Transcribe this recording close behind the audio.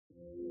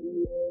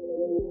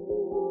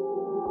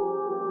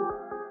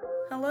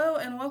Hello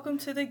and welcome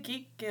to the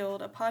Geek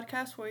Guild, a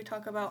podcast where we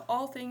talk about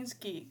all things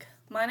geek.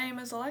 My name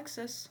is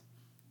Alexis.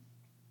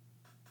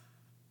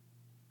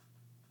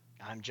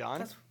 I'm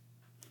John. That's...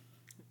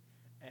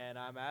 And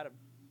I'm Adam.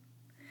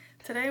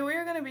 Today we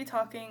are going to be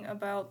talking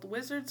about the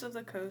Wizards of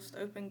the Coast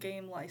open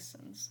game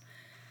license.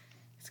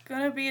 It's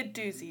going to be a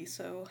doozy,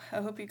 so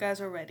I hope you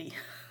guys are ready.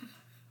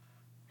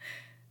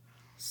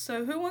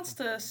 So who wants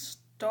to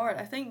start?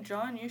 I think,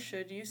 John, you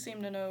should. You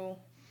seem to know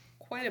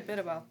quite a bit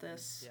about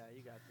this. Yeah,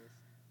 you got this.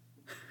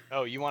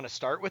 Oh, you want to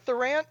start with the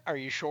rant? Are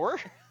you sure?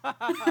 Might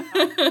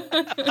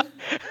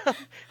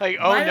Like,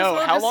 oh as no,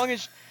 well how just- long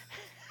is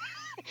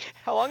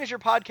how long is your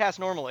podcast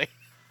normally?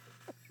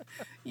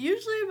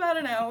 Usually about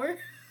an hour.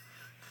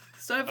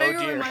 So I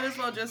figure we dear. might as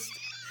well just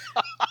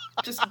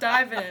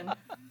dive in.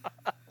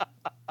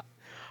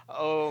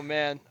 Oh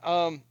man.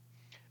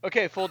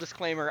 Okay, full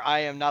disclaimer, I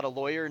am not a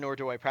lawyer nor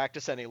do I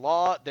practice any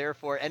law.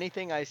 Therefore,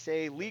 anything I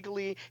say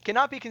legally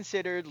cannot be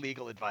considered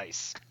legal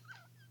advice.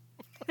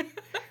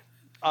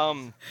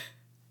 Um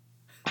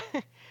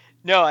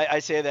No, I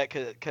say that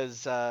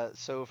because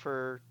so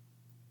for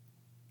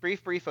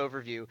brief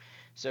overview,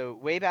 so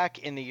way back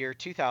in the year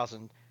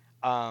 2000,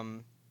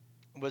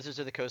 Wizards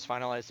of the Coast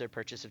finalized their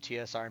purchase of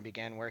TSR and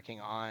began working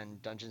on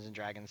Dungeons and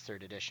Dragons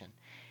 3rd edition.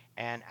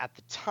 And at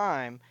the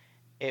time,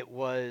 it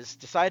was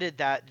decided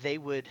that they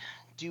would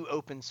do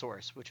open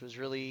source, which was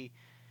really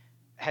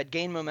had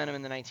gained momentum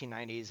in the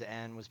 1990s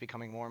and was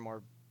becoming more and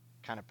more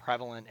kind of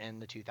prevalent in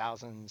the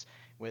 2000s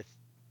with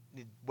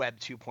Web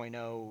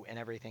 2.0 and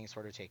everything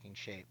sort of taking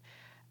shape.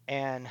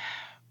 And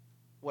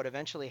what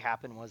eventually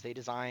happened was they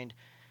designed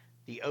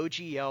the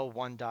OGL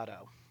 1.0.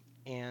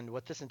 And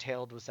what this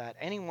entailed was that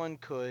anyone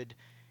could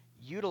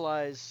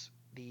utilize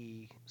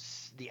the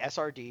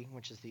SRD,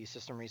 which is the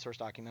System Resource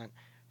Document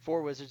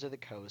for Wizards of the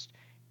Coast,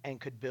 and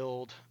could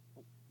build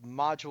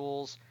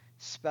modules,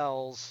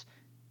 spells,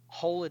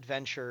 whole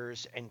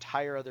adventures,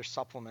 entire other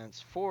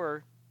supplements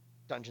for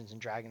Dungeons and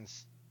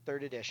Dragons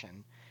 3rd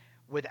edition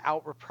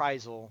without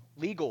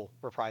legal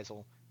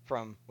reprisal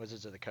from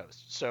Wizards of the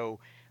Coast. So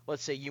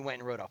let's say you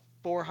went and wrote a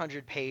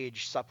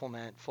 400-page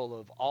supplement full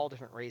of all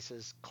different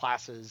races,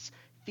 classes,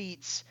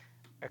 feats,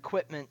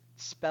 equipment,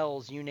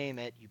 spells, you name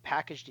it. You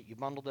packaged it, you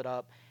bundled it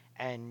up,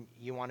 and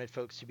you wanted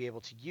folks to be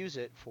able to use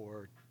it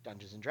for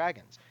Dungeons and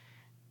Dragons.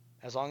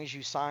 As long as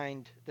you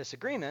signed this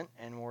agreement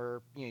and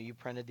you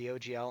printed the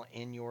OGL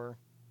in your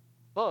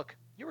book,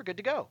 you were good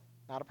to go.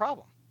 Not a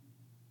problem.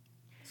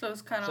 So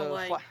it's kind of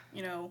like,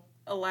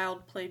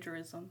 allowed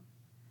plagiarism.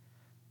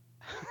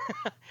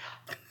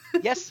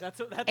 Yes That's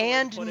a way to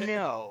and put it.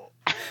 no.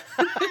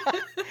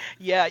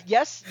 Yeah,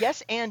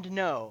 yes and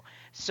no.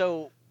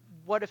 So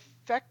what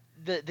affect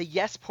the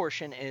yes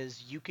portion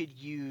is you could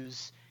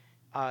use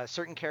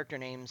certain character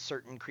names,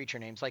 certain creature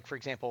names, like for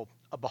example,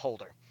 a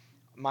beholder,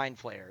 mind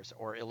flayers,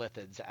 or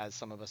illithids, as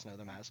some of us know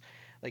them as.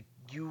 Like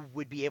you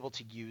would be able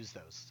to use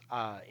those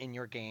in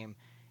your game,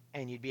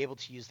 and you'd be able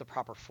to use the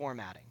proper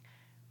formatting.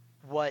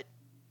 What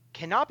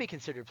cannot be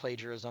considered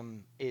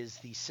plagiarism is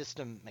the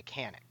system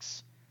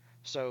mechanics.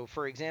 So,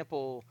 for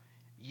example,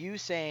 you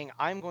saying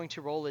I'm going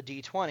to roll a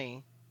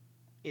d20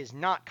 is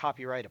not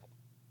copyrightable.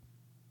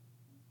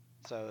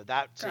 So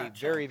that's a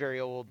Gotcha.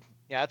 very old,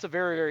 yeah, that's a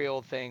very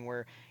old thing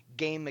where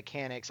game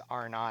mechanics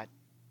are not,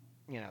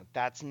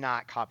 that's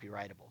not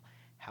copyrightable.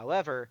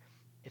 However,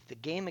 if the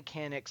game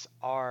mechanics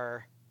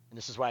are, and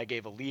this is why I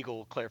gave a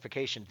legal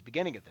clarification at the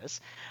beginning of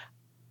this,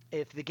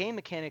 if the game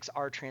mechanics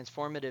are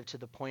transformative to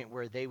the point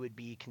where they would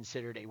be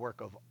considered a work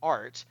of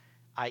art,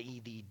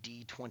 i.e., the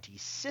D20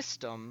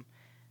 system,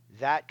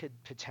 that could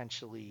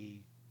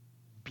potentially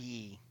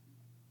be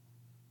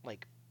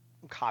like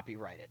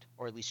copyrighted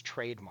or at least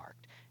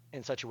trademarked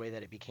in such a way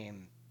that it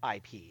became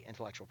IP,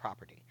 intellectual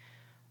property.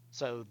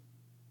 So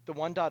the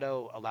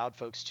 1.0 allowed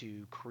folks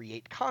to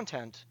create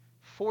content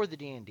for the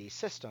D&D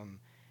system,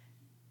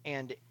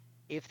 and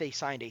if they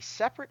signed a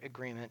separate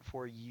agreement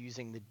for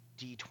using the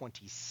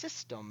D20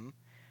 system,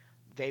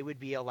 they would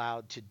be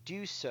allowed to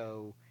do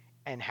so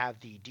and have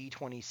the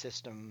D20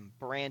 system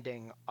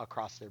branding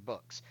across their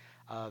books.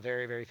 A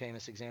very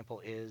famous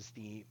example is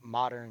the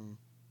modern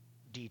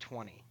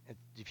D20.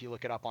 If you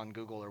look it up on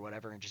Google or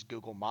whatever and just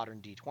Google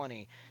modern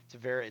D20,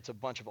 it's a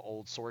bunch of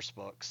old source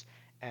books,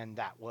 and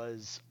that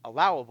was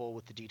allowable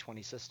with the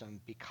D20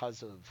 system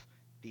because of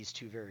these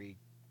two very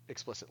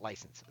explicit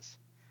licenses.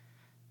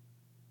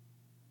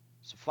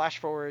 So flash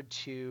forward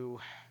to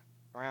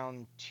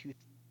around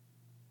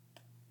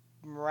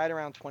right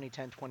around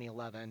 2010,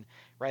 2011,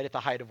 right at the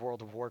height of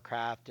World of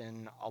Warcraft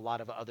and a lot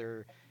of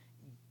other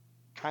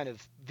kind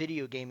of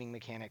video gaming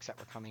mechanics that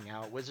were coming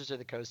out. Wizards of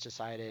the Coast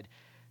decided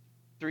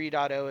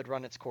 3.0 had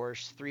run its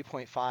course,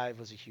 3.5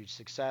 was a huge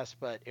success,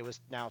 but it was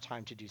now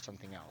time to do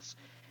something else.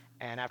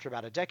 And after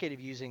about a decade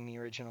of using the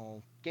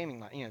original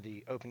gaming,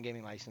 the open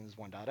gaming license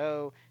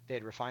 1.0, they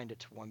had refined it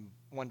to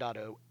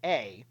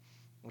 1.0A,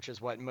 which is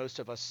what most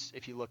of us,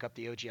 if you look up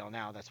the OGL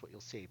now, that's what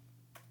you'll see.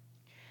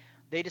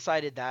 They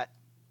decided that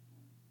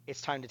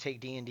it's time to take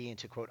D&D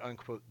into quote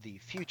unquote the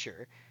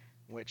future,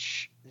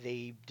 which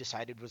they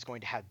decided was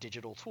going to have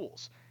digital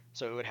tools.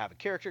 So it would have a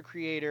character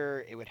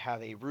creator, it would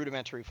have a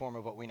rudimentary form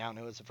of what we now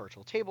know as a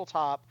virtual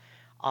tabletop.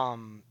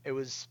 It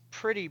was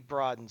pretty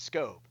broad in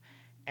scope.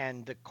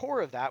 And the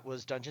core of that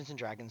was Dungeons and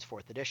Dragons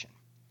 4th edition.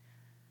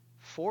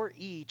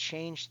 4E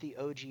changed the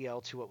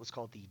OGL to what was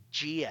called the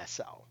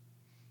GSL,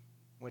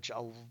 which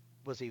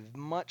was a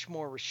much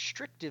more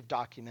restrictive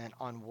document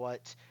on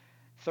what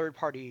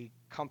third-party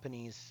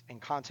companies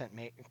and content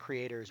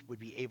creators would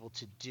be able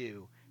to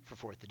do for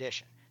 4th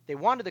edition. They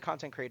wanted the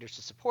content creators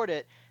to support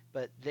it,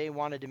 but they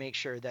wanted to make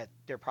sure that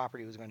their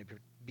property was going to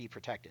be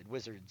protected.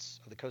 Wizards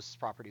of the Coast's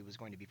property was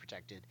going to be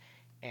protected,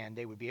 and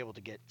they would be able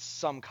to get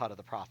some cut of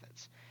the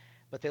profits.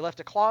 But they left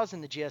a clause in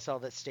the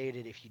GSL that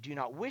stated if you do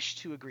not wish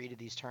to agree to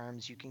these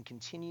terms, you can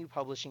continue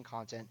publishing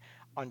content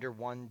under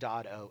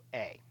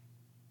 1.0a.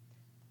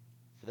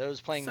 For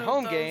those playing the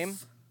home game,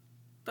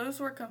 those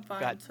were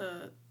confined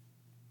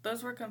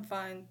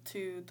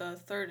to the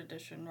 3rd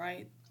edition,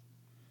 right?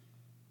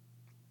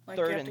 Like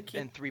 3rd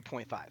and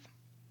 3.5.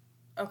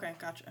 Okay,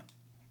 gotcha.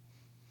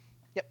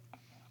 Yep.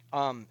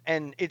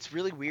 And it's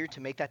really weird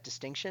to make that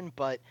distinction,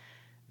 but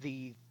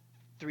the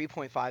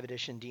 3.5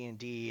 edition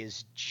D&D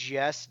is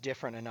just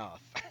different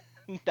enough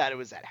that it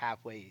was at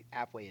halfway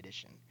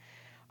edition.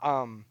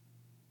 And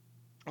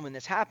when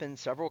this happened,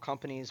 several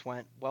companies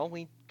went, well,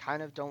 we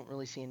kind of don't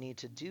really see a need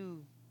to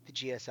do the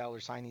GSL or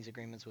sign these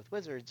agreements with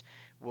Wizards.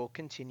 We'll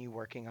continue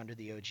working under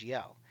the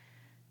OGL.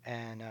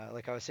 And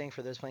like I was saying,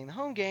 for those playing the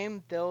home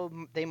game,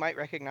 they might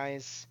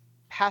recognize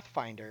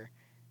Pathfinder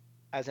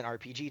as an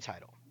RPG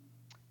title.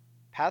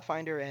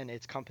 Pathfinder and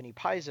its company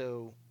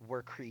Paizo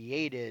were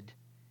created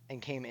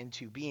and came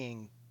into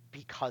being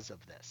because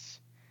of this.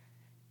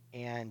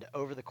 And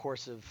over the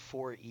course of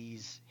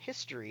 4E's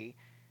history,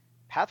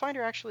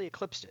 Pathfinder actually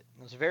eclipsed it.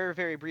 It was a very,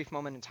 very brief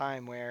moment in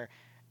time where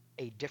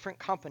a different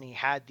company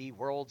had the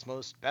world's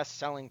most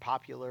best-selling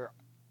popular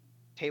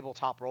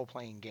tabletop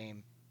role-playing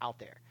game out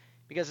there.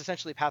 Because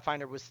essentially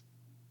Pathfinder was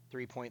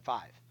 3.5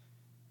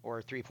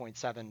 or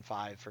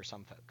 3.75 for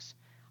some folks.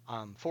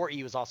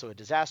 4E was also a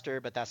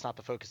disaster, but that's not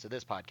the focus of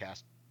this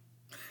podcast,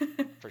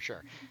 for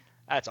sure.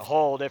 That's a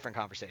whole different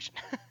conversation.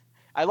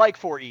 I like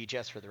 4E,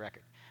 just for the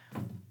record.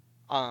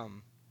 So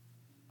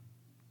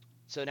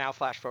now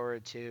flash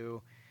forward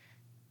to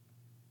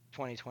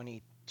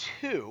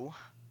 2022,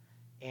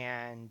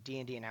 and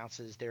D&D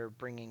announces they're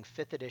bringing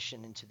 5th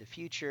edition into the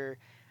future,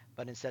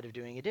 but instead of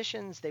doing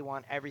editions, they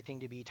want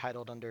everything to be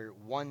titled under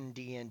one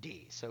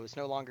D&D. So it's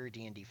no longer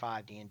D&D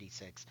 5, D&D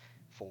 6,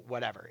 4,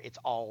 whatever. It's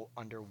all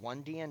under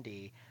one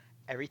D&D.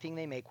 Everything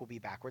they make will be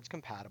backwards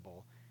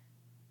compatible.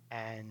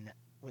 And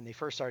when they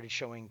first started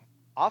showing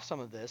off some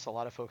of this, a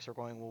lot of folks are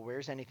going, well,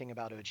 where's anything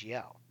about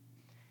OGL?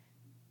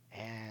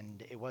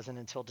 And it wasn't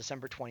until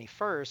December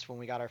 21st when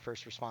we got our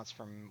first response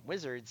from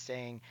Wizards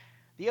saying,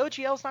 the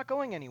OGL's not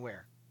going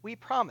anywhere. We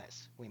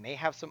promise. We may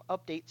have some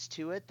updates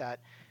to it that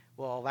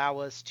will allow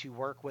us to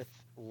work with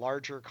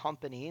larger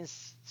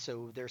companies,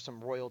 so there's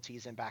some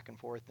royalties and back and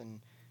forth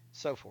and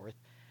so forth.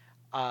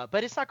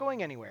 But it's not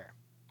going anywhere.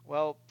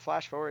 Well,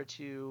 flash forward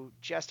to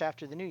just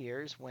after the New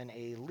Year's when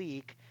a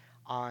leak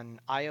on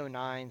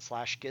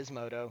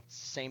IO9/Gizmodo,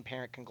 same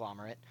parent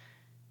conglomerate,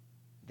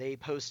 they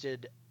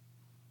posted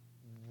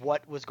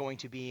what was going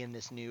to be in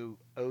this new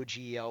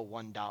OGL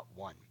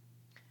 1.1.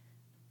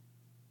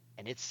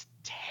 And it's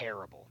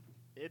terrible.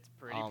 It's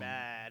pretty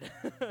bad.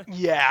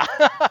 Yeah.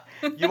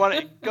 You want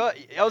to go?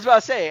 I was about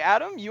to say,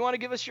 Adam, you want to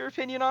give us your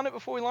opinion on it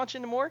before we launch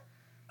into more?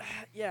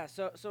 Yeah.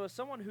 So as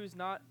someone who's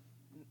not,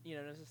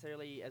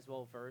 necessarily as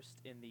well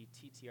versed in the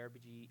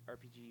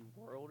TTRPG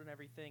world and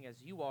everything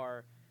as you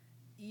are,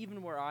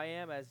 even where I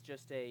am as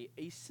just a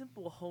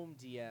simple home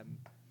DM,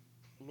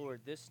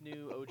 Lord, this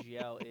new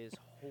OGL is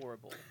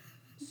horrible.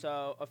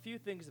 So a few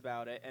things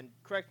about it, and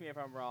correct me if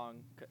I'm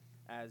wrong,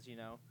 as you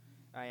know,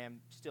 I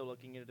am still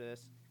looking into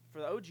this. For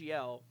the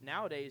OGL,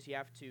 nowadays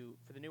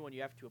for the new one,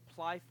 you have to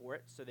apply for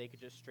it, so they could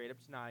just straight up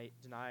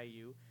deny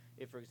you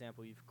if, for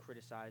example, you've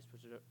criticized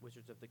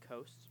Wizards of the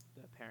Coast,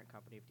 the parent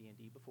company of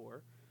D&D,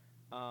 before.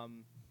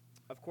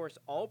 Of course,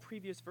 all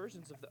previous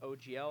versions of the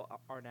OGL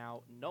are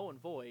now null and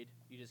void.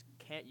 You just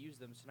can't use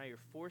them, so now you're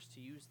forced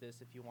to use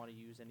this if you want to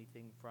use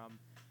anything from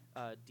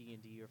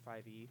D&D or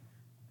 5e.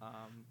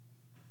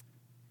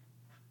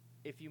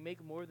 If you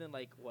make more than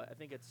I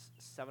think it's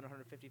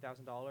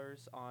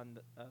 $750,000 on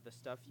the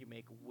stuff you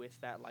make with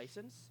that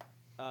license,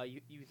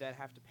 you then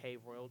have to pay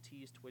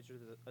royalties to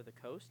Wizards of the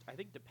Coast. I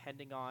think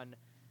depending on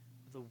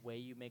the way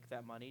you make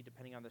that money,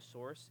 depending on the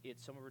source,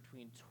 it's somewhere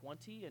between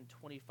 20 and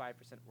 25%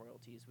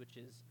 royalties, which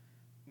is,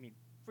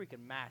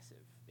 freaking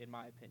massive in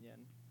my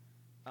opinion.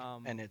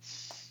 And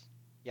it's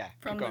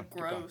from the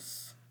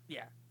gross.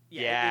 Yeah.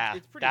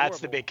 It's pretty that's horrible.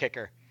 the big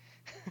kicker.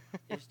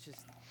 It's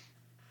just.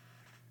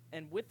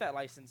 And with that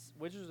license,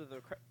 Wizards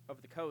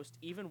of the Coast,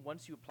 even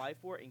once you apply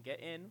for it and get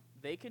in,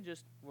 they can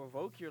just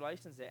revoke your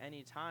license at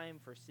any time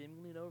for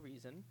seemingly no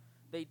reason.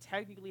 They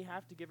technically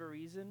have to give a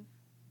reason,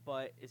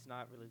 but it's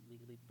not really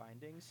legally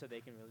binding, so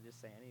they can really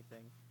just say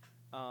anything.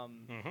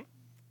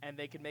 And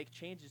they can make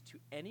changes to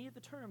any of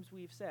the terms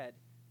we've said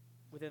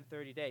within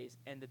 30 days.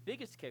 And the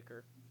biggest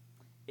kicker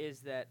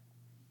is that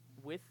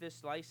with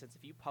this license,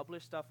 if you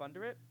publish stuff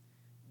under it,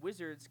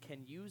 Wizards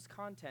can use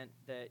content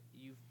that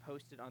you've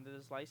posted under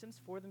this license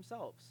for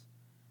themselves.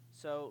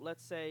 So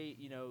let's say,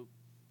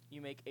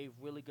 you make a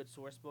really good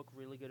source book,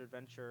 really good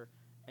adventure,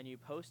 and you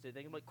post it.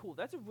 They can be like, cool,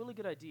 that's a really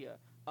good idea.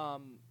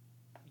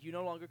 You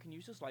no longer can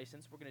use this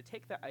license. We're going to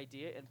take that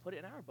idea and put it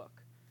in our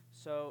book.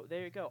 So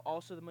there you go.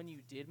 Also, the money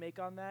you did make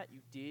on that,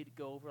 you did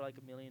go over like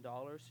 $1 million,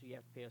 so you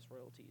have to pay us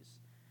royalties.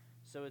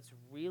 So it's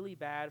really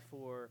bad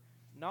for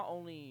not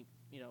only,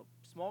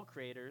 small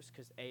creators,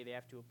 because A, they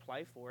have to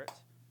apply for it,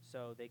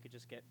 so they could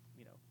just get,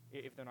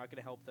 if they're not going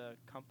to help the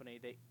company,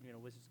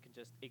 Wizards can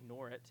just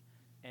ignore it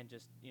and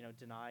just,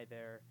 deny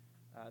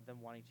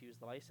them wanting to use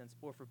the license.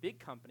 Or for big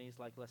companies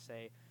like, let's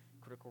say,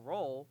 Critical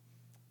Role,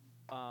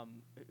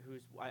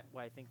 who's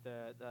I think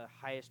the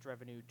highest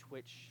revenue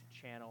Twitch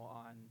channel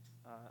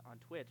on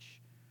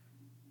Twitch,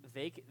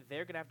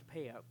 they're gonna have to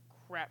pay a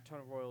crap ton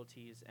of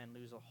royalties and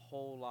lose a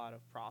whole lot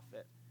of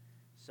profit.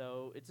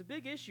 So it's a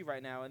big issue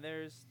right now, and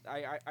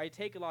I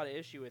take a lot of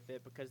issue with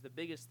it because the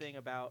biggest thing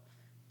about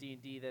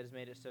D&D that has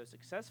made it so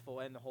successful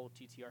and the whole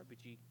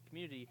TTRPG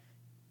community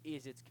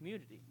is its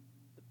community,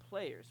 the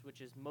players,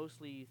 which is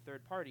mostly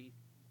third-party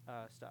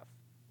stuff,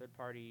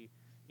 third-party.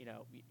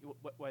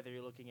 Whether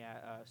you're looking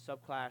at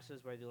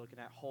subclasses, whether you're looking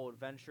at whole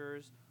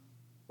adventures,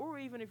 or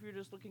even if you're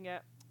just looking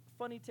at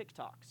funny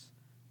TikToks,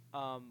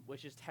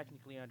 which is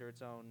technically under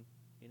its own,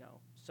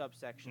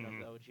 subsection of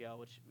the OGL,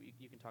 which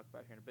you can talk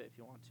about here in a bit if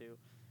you want to.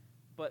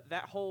 But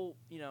that whole,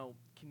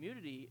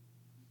 community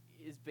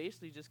is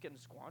basically just getting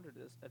squandered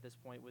at this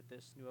point with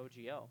this new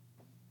OGL.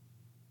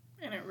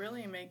 And it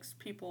really makes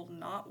people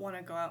not want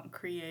to go out and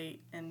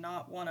create and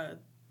not want to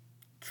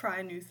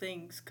try new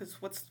things, because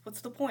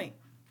what's the point?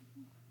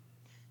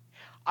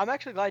 I'm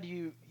actually glad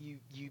you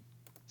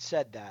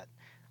said that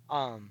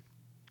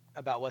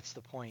about what's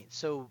the point.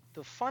 So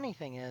the funny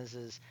thing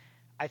is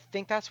I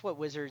think that's what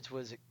Wizards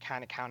was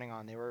kind of counting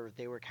on.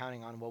 They were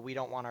counting on, well, we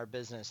don't want our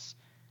business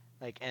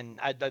and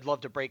I'd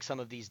love to break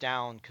some of these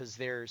down because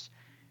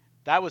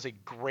that was a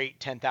great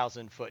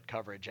 10,000 foot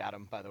coverage,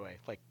 Adam, by the way,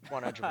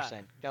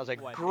 100%. That was a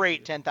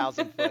great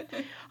 10,000 foot.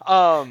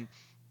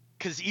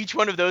 Because each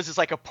one of those is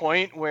like a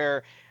point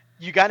where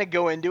you kind of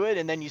go into it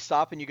and then you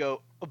stop and you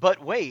go,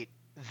 but wait,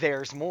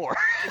 there's more.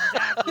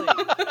 Exactly.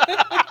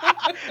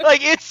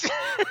 It's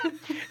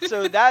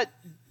so that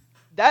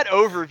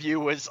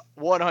overview was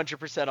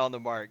 100% on the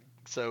mark.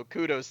 So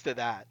kudos to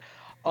that.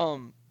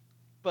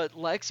 But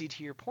Lexi,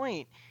 to your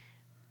point,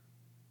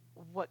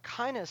 what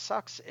kind of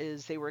sucks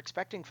is they were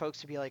expecting folks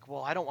to be like,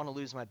 well, I don't want to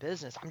lose my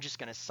business. I'm just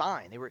going to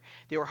sign.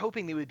 They were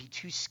hoping they would be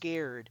too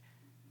scared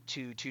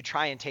to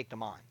try and take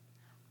them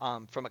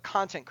on from a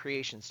content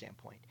creation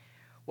standpoint.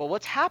 Well,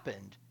 what's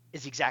happened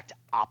is the exact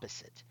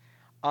opposite.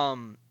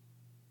 Some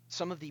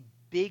of the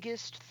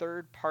biggest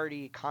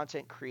third-party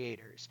content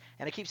creators,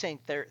 and I keep saying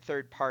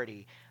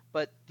third-party,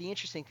 but the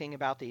interesting thing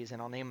about these,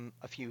 and I'll name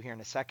a few here in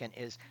a second,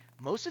 is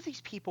most of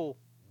these people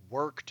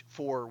worked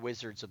for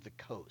Wizards of the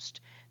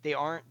Coast. They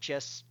aren't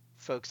just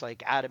folks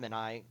like Adam and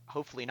I,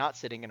 hopefully not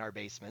sitting in our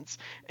basements,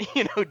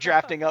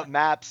 drafting up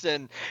maps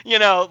and,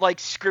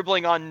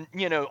 scribbling on,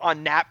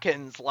 on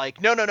napkins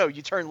no,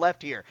 you turn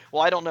left here.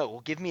 Well, I don't know.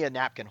 Well, give me a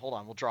napkin. Hold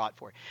on. We'll draw it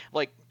for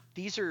you.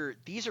 These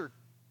are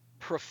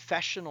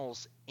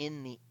professionals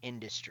in the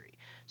industry.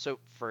 So,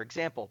 for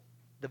example,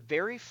 the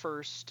very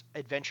first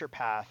adventure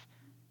path,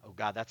 oh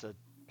God, that's a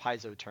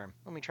Paizo term.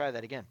 Let me try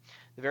that again.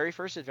 The very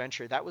first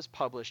adventure that was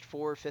published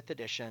for 5th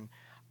edition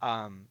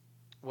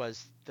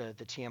was the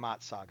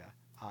Tiamat Saga,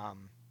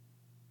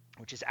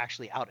 which is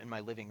actually out in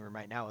my living room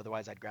right now.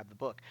 Otherwise, I'd grab the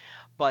book.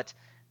 But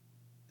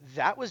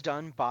that was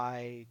done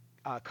by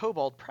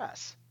Kobold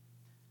Press.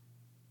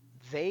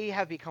 They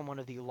have become one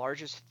of the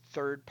largest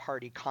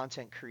third-party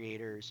content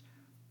creators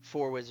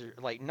for Wizards,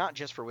 not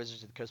just for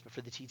Wizards of the Coast, but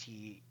for the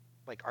TT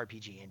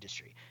RPG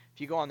industry.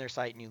 If you go on their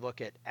site and you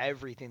look at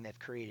everything they've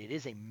created, it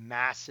is a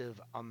massive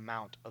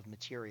amount of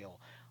material,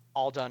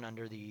 all done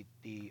under the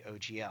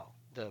OGL,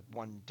 the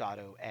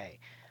 1.0A.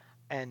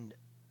 And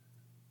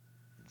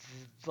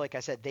like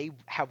I said, they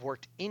have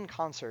worked in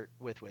concert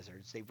with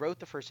Wizards. They wrote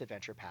the first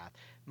adventure path.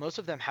 Most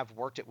of them have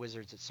worked at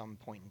Wizards at some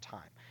point in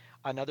time.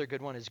 Another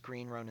good one is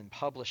Green Ronin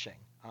Publishing,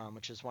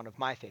 which is one of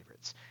my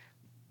favorites.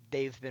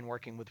 They've been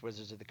working with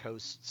Wizards of the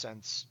Coast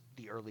since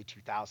the early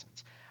 2000s.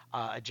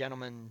 A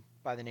gentleman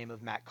by the name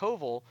of Matt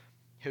Koval,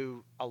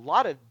 who a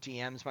lot of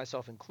DMs,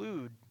 myself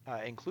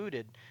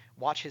included,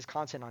 watch his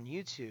content on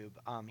YouTube.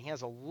 He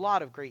has a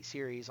lot of great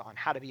series on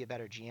how to be a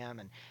better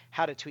GM and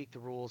how to tweak the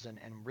rules and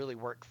really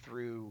work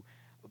through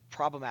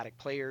problematic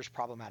players,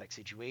 problematic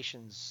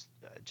situations,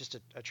 just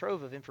a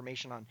trove of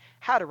information on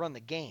how to run the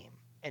game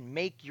and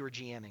make your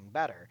GMing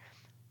better.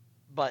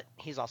 But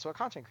he's also a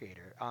content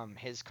creator.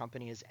 His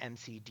company is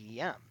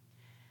MCDM.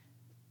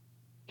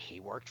 He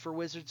worked for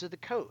Wizards of the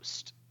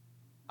Coast.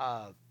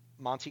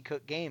 Monty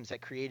Cook Games that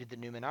created the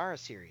Numenera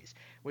series,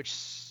 which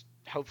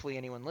hopefully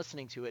anyone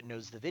listening to it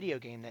knows the video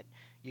game that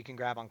you can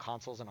grab on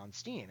consoles and on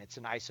Steam. It's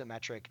an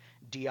isometric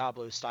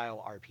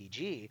Diablo-style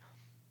RPG,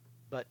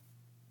 but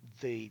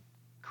the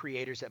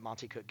creators at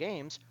Monte Cook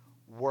Games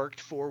worked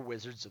for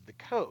Wizards of the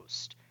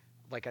Coast.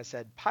 Like I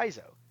said,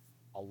 Paizo,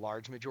 a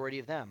large majority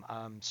of them.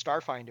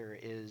 Starfinder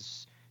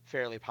is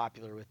fairly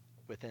popular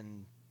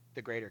within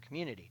the greater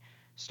community.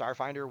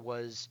 Starfinder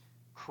was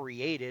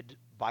created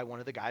by one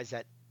of the guys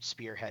that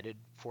spearheaded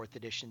 4th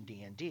edition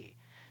D&D.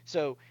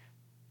 So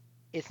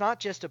it's not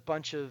just a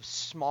bunch of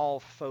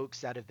small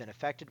folks that have been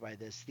affected by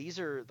this. These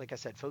are, like I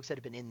said, folks that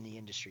have been in the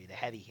industry, the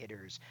heavy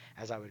hitters,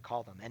 as I would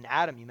call them. And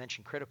Adam, you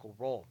mentioned Critical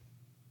Role.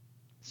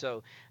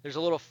 So there's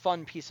a little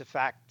fun piece of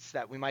facts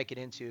that we might get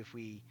into if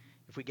we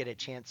get a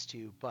chance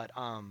to. But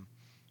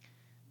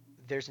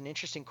there's an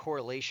interesting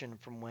correlation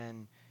from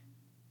when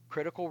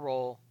Critical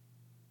Role,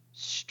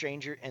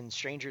 Stranger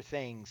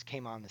Things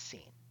came on the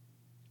scene.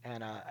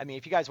 And I mean,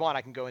 if you guys want,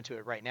 I can go into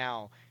it right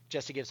now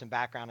just to give some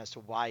background as to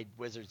why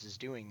Wizards is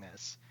doing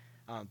this.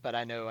 But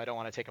I know I don't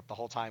want to take up the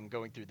whole time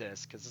going through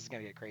this because this is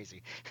going to get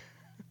crazy.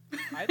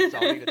 I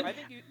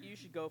think you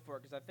should go for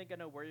it because I think I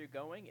know where you're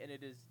going, and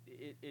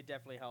it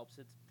definitely helps.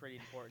 It's pretty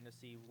important to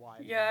see why.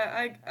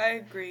 Yeah, I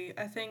agree.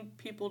 I think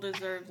people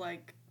deserve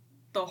like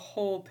the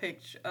whole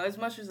picture as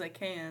much as they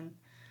can.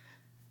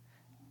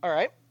 All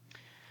right.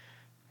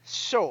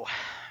 So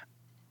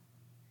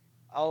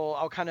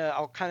I'll kind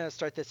of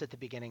start this at the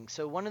beginning.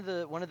 So one of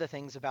the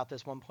things about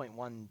this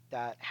 1.1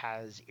 that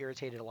has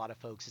irritated a lot of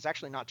folks is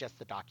actually not just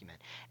the document.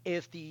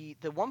 If the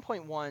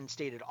 1.1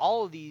 stated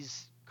all of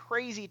these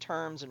crazy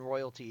terms and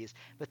royalties,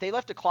 but they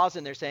left a clause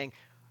in there saying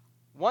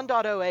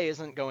 1.0a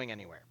isn't going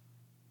anywhere.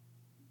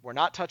 We're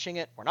not touching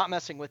it. We're not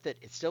messing with it.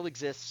 It still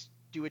exists.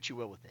 Do what you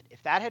will with it.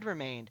 If that had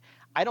remained,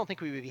 I don't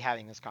think we would be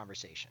having this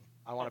conversation.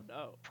 I want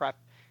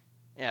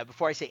to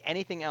before I say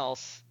anything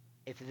else,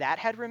 if that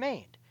had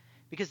remained,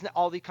 because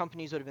all the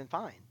companies would have been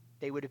fine.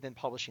 They would have been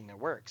publishing their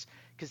works.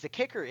 Because the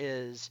kicker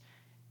is,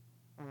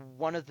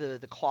 one of the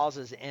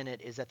clauses in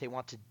it is that they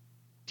want to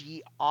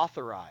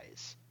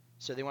deauthorize.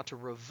 So they want to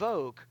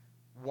revoke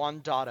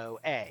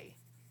 1.0a.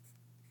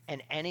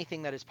 And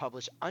anything that is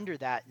published under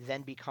that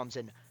then becomes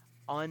an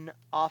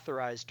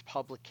unauthorized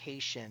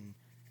publication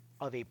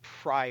of a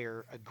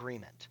prior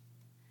agreement.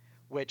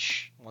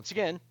 Which, once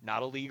again,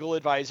 not a legal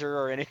advisor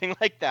or anything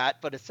like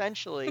that, but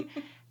essentially,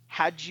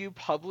 had you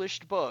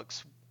published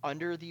books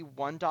under the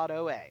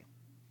 1.0a,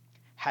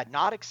 had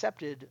not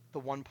accepted the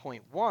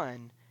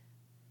 1.1,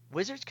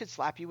 Wizards could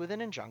slap you with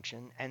an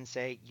injunction and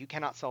say, you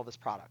cannot sell this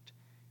product.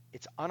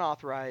 It's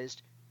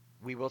unauthorized.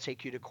 We will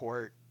take you to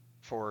court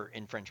for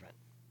infringement.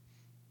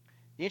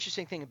 The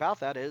interesting thing about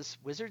that is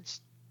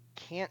Wizards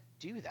can't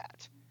do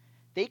that.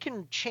 They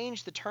can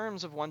change the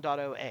terms of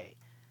 1.0a.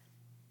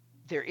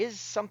 There is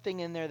something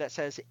in there that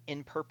says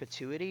in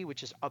perpetuity,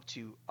 which is up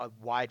to a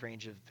wide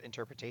range of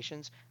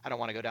interpretations. I don't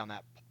want to go down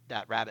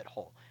that rabbit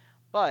hole.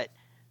 But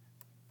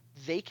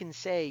they can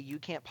say you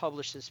can't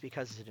publish this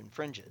because it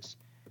infringes.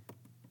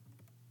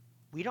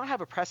 We don't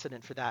have a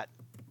precedent for that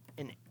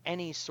in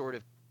any sort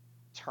of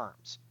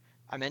terms.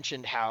 I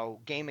mentioned how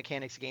game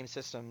mechanics, game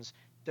systems,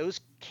 those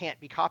can't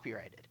be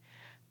copyrighted.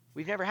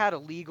 We've never had a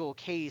legal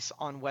case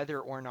on whether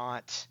or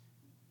not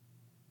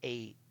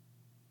a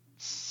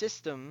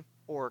system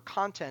or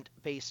content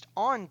based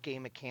on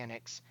game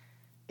mechanics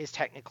is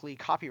technically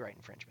copyright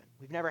infringement.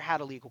 We've never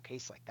had a legal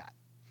case like that.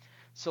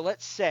 So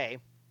let's say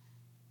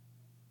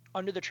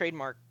under the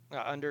trademark,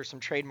 under some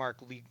trademark,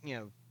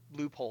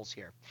 loopholes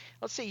here.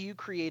 Let's say you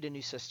create a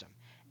new system,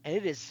 and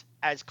it is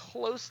as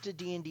close to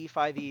D&D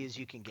 5e as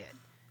you can get.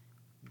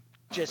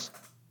 Just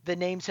the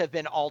names have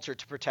been altered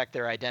to protect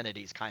their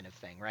identities, kind of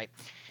thing, right?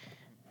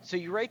 So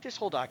you write this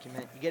whole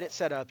document, you get it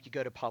set up, you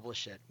go to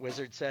publish it.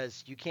 Wizard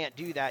says, you can't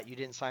do that, you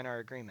didn't sign our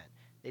agreement.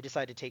 They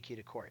decide to take you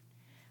to court.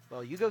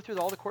 Well, you go through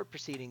all the court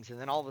proceedings, and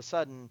then all of a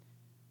sudden,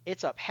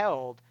 it's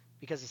upheld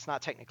because it's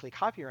not technically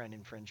copyright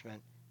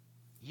infringement.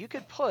 You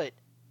could put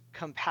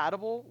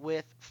compatible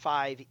with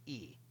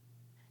 5e,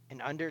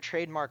 and under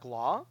trademark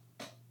law,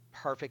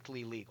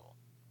 perfectly legal.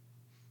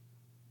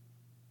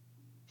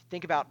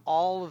 Think about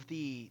all of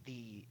the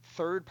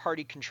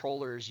third-party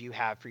controllers you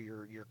have for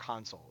your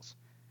consoles.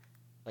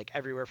 Like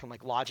everywhere from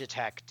like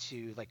Logitech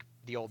to like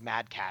the old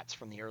Mad Cats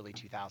from the early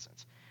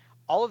 2000s.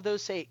 All of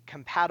those say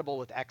compatible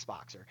with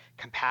Xbox or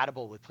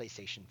compatible with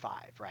PlayStation 5,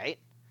 right?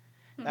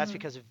 Mm-hmm. That's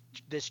because of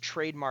this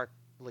trademark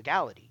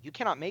legality. You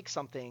cannot make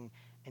something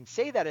and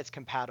say that it's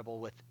compatible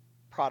with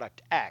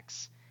product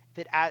X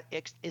if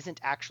it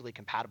isn't actually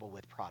compatible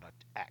with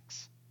product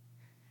X.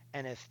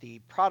 And if the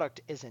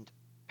product isn't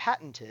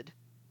patented,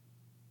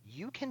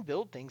 you can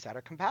build things that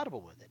are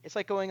compatible with it. It's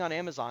like going on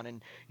Amazon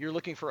and you're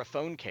looking for a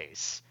phone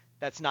case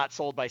that's not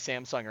sold by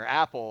Samsung or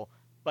Apple,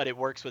 but it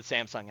works with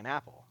Samsung and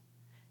Apple.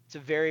 It's a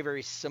very,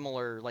 very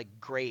similar like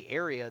gray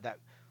area that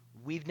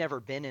we've never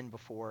been in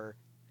before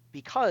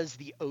because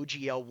the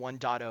OGL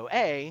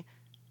 1.0a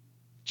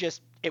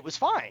it was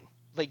fine.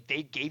 Like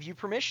they gave you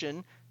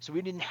permission, so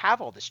we didn't have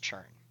all this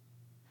churn.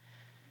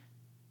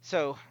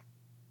 So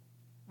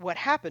what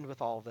happened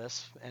with all of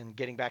this, and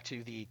getting back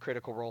to the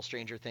Critical Role,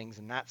 Stranger Things,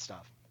 and that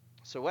stuff.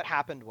 So what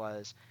happened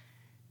was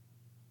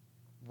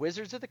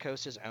Wizards of the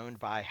Coast is owned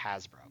by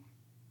Hasbro.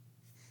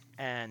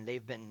 And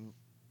they've been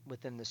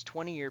within this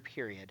 20-year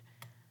period,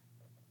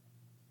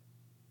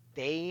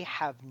 they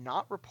have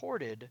not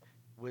reported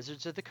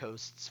Wizards of the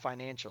Coast's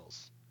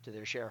financials to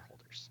their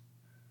shareholders.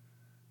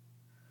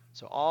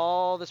 So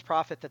all this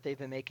profit that they've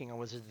been making on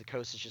Wizards of the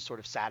Coast is just sort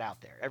of sat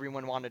out there.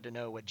 Everyone wanted to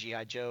know what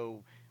G.I.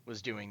 Joe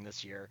was doing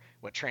this year,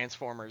 what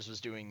Transformers was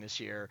doing this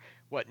year,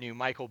 what new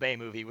Michael Bay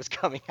movie was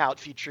coming out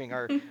featuring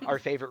our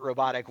favorite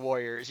robotic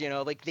warriors. You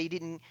know, like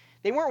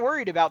they weren't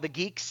worried about the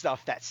geek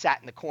stuff that sat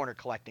in the corner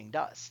collecting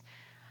dust.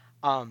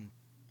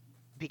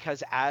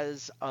 Because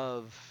as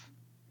of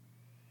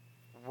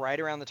right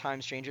around the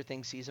time Stranger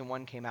Things Season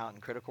 1 came out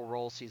and Critical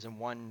Role Season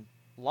 1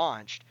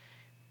 launched,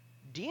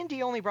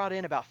 D&D only brought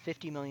in about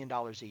 $50 million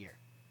a year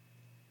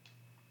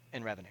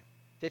in revenue.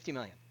 $50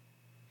 million.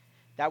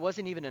 That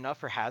wasn't even enough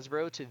for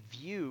Hasbro to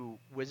view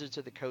Wizards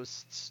of the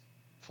Coast's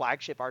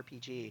flagship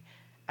RPG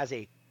as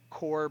a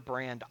core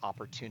brand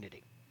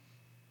opportunity.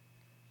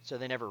 So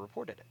they never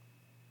reported it.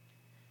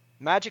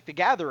 Magic the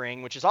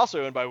Gathering, which is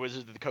also owned by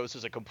Wizards of the Coast,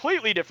 is a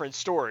completely different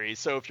story.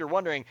 So if you're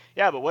wondering,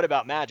 yeah, but what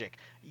about Magic?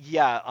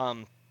 Yeah,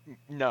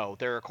 no,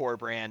 they're a core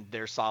brand.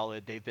 They're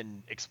solid. They've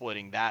been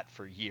exploiting that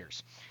for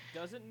years.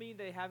 Doesn't mean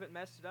they haven't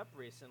messed it up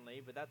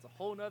recently, but that's a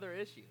whole nother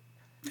issue.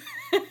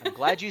 I'm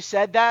glad you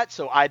said that,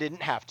 so I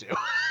didn't have to.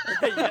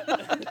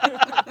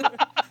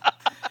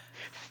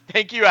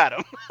 Thank you,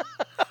 Adam.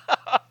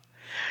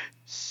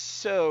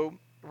 So,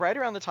 right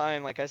around the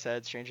time, like I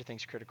said, Stranger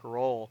Things Critical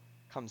Role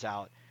comes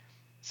out,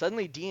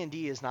 suddenly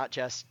D&D is not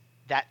just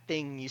that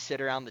thing you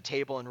sit around the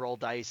table and roll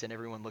dice and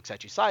everyone looks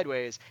at you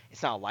sideways.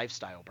 It's now a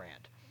lifestyle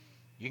brand.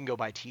 You can go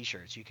buy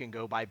t-shirts. You can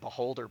go buy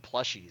Beholder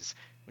plushies,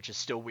 which is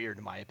still weird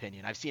in my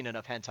opinion. I've seen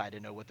enough hentai to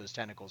know what those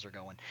tentacles are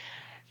going.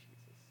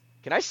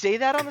 Can I say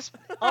that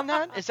on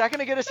that? Is that going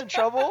to get us in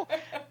trouble?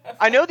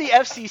 I know the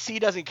FCC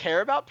doesn't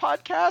care about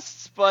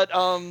podcasts, but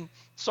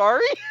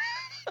sorry.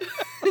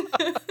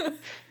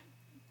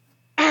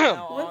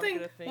 One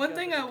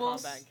thing I will.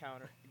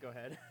 Go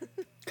ahead.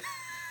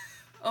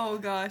 Oh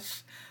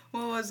gosh,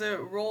 what was it?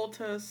 Roll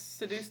to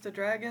seduce the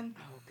dragon?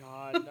 Oh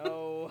God,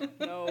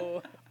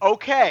 no.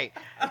 Okay,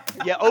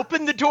 you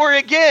open the door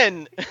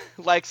again,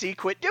 Lexi.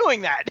 Quit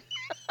doing that.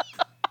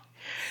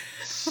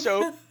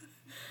 So,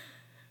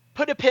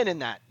 put a pin in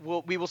that.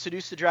 We will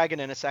seduce the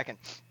dragon in a second,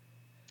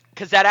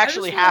 because that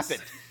actually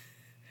happened.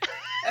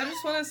 I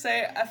just want to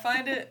say I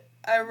find it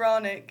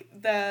ironic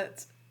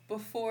that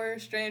before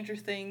Stranger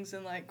Things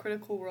and like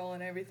Critical Role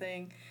and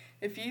everything,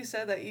 if you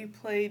said that you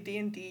played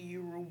D&D,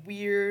 you were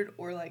weird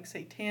or like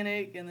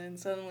satanic, and then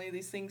suddenly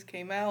these things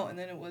came out, and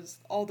then it was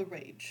all the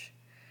rage.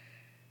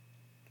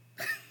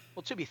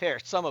 Well, to be fair,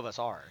 some of us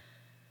are.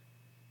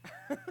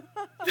 Oh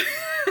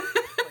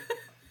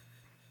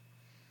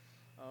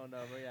no,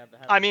 we're gonna have to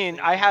have. I mean,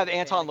 I have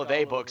Anton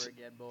LaVey books.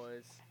 Again,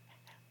 boys.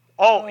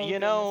 Oh, you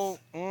know,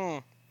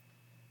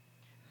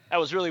 that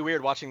was really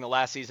weird watching the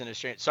last season of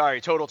Stranger. Sorry,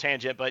 total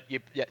tangent, but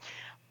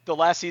the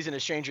last season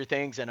of Stranger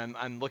Things, and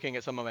I'm looking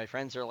at some of my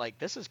friends. They're like,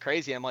 "This is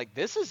crazy." I'm like,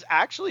 "This is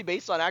actually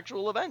based on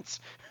actual events,"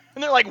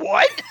 and they're like,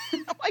 "What?"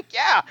 I'm like,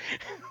 "Yeah,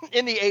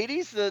 in the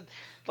 '80s,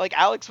 like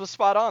Alex was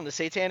spot on. The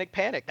Satanic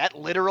Panic that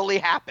literally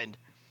happened."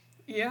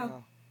 Yeah.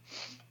 Oh,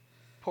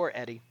 poor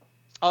Eddie.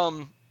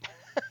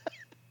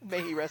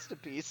 May he rest in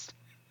peace.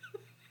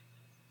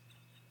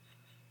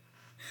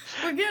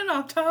 We're getting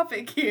off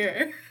topic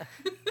here.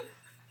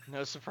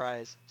 No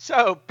surprise.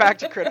 So back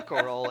to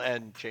Critical Role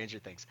and Stranger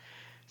Things.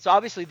 So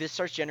obviously this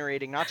starts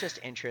generating not just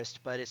interest,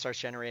 but it starts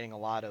generating a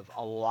lot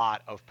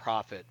of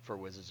profit for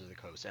Wizards of the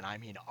Coast, and I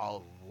mean a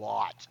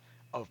lot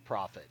of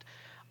profit.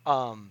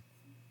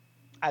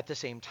 At the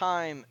same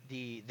time,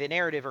 the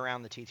narrative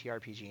around the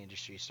TTRPG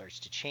industry starts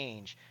to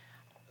change.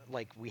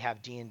 Like we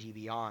have D&D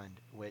Beyond,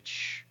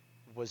 which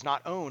was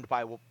not owned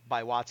by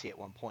WotC at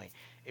one point.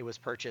 It was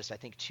purchased, I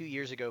think, 2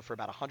 years ago for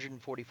about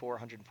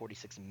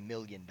 $146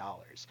 million,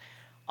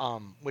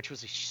 which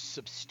was a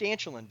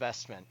substantial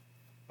investment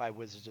by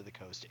Wizards of the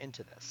Coast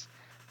into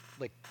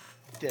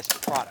this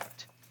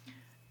product.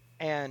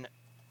 And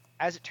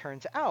as it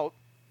turns out,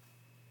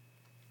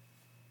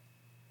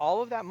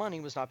 all of that money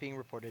was not being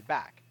reported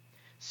back.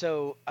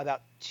 So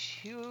about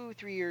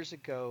 2-3 years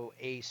ago,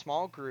 a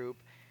small group,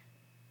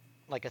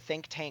 like a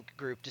think tank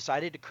group,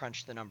 decided to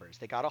crunch the numbers.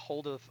 They got a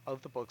hold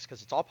of the books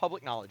because it's all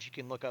public knowledge. You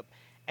can look up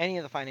any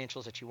of the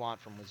financials that you want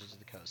from Wizards of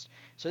the Coast.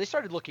 So they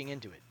started looking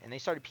into it, and they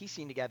started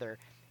piecing together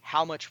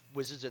how much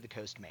Wizards of the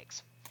Coast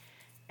makes.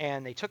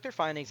 And they took their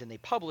findings and they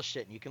published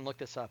it, and you can look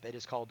this up. It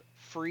is called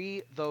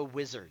Free the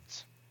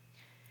Wizards.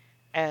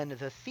 And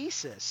the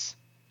thesis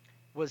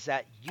was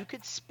that you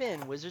could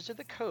spin Wizards of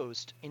the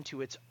Coast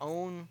into its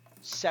own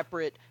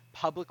separate,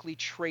 publicly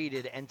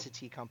traded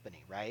entity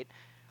company, right?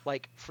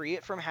 Like, free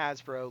it from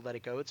Hasbro, let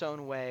it go its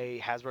own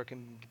way. Hasbro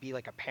can be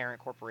like a parent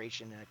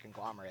corporation and a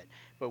conglomerate,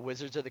 but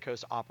Wizards of the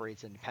Coast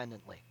operates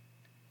independently.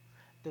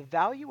 The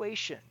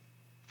valuation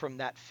from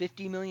that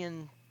 50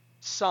 million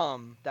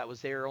sum that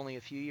was there only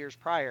a few years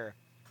prior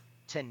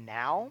to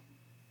now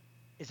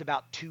is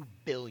about 2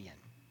 billion.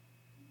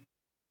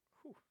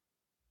 Whew.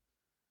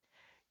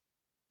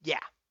 Yeah.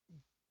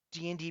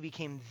 D&D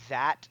became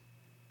that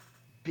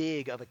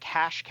big of a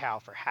cash cow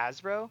for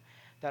Hasbro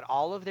that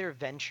all of their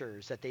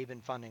ventures that they've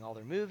been funding, all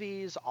their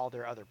movies, all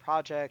their other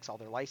projects, all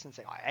their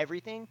licensing,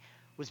 everything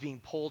was being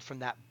pulled from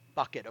that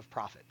bucket of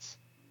profits.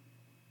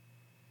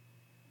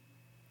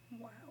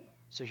 Wow.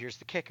 So here's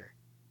the kicker.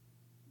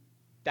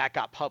 That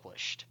got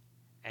published.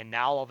 And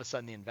now all of a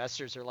sudden the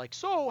investors are like,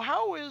 so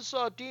how is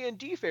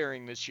D&D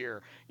faring this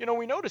year?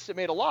 We noticed it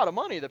made a lot of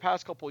money the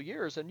past couple of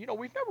years, and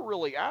we've never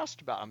really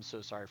asked about. I'm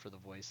so sorry for the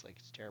voice, like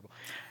it's terrible.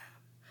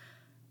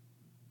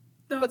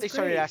 No, But they it's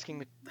started great.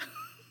 asking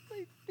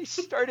they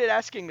started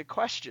asking the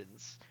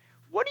questions.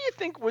 What do you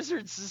think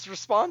Wizards'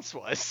 response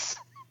was?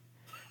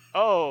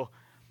 Oh,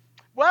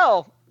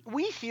 well,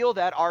 we feel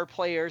that our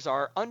players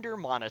are under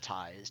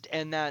monetized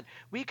and that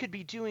we could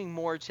be doing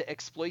more to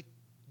exploit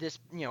this,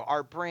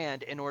 our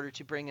brand in order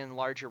to bring in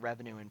larger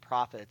revenue and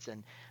profits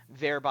and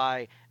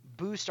thereby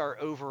boost our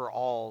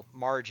overall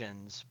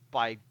margins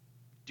by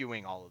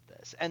doing all of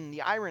this. And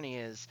the irony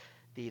is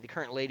the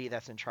current lady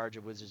that's in charge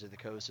of Wizards of the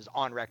Coast is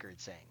on record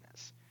saying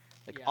this.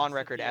 Like Yeah, on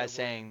record Cynthia as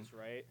saying, Williams,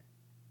 right?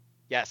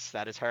 yes,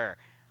 that is her.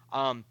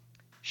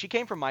 She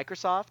came from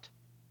Microsoft,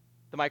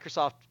 the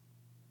Microsoft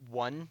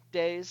One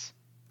days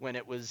when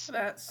it was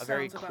That a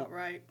very sounds about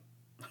right.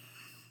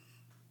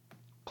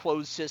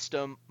 closed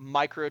system,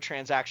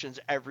 microtransactions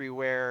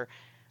everywhere,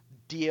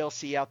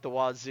 DLC out the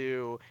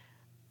wazoo.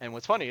 And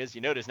what's funny is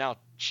you notice now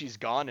she's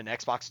gone and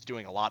Xbox is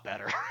doing a lot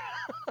better.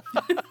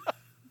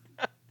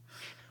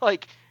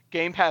 Like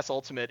Game Pass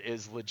Ultimate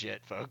is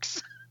legit,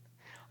 folks.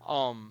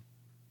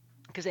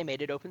 Because they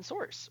made it open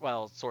source.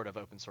 Well, sort of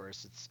open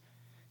source. It's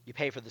you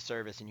pay for the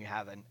service and you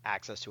have an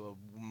access to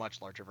a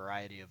much larger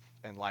variety of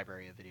and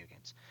library of video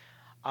games.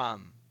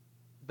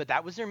 But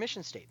that was their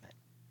mission statement.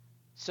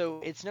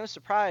 So it's no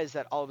surprise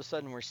that all of a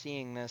sudden we're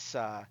seeing this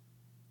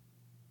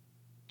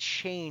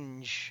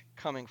change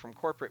coming from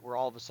corporate, where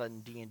all of a sudden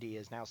D&D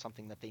is now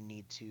something that they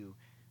need to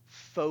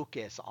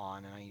focus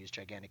on, and I use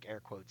gigantic air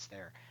quotes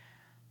there.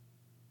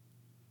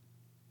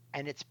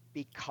 And it's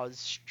because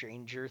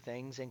Stranger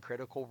Things and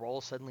Critical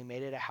Role suddenly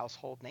made it a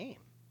household name.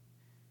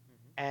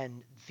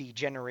 And the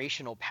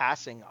generational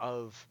passing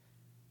of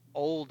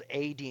old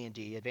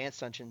AD&D, Advanced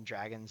Dungeons and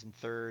Dragons in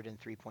 3rd and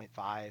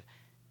 3.5,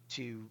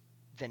 to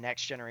the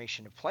next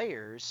generation of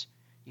players,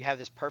 you have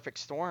this perfect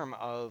storm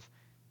of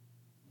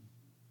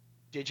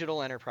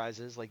digital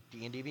enterprises like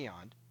D&D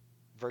Beyond,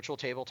 virtual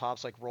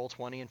tabletops like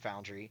Roll20 and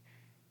Foundry,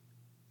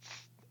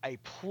 a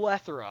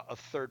plethora of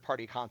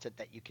third-party content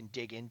that you can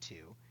dig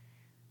into,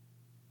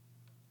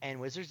 and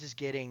Wizards is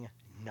getting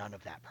none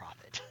of that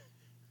profit.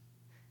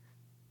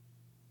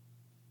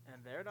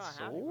 And they're not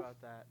happy about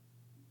that.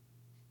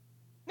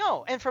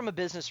 No, and from a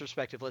business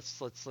perspective, let's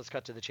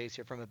cut to the chase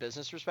here. From a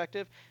business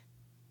perspective,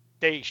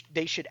 they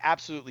should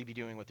absolutely be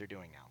doing what they're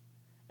doing now,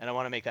 and I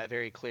want to make that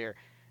very clear.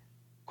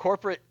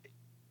 Corporate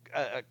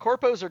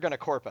corpos are going to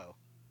corpo,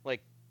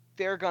 like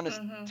they're going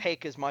to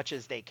take as much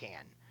as they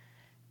can,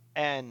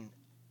 and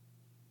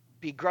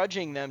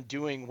begrudging them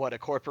doing what a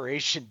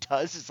corporation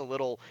does is a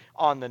little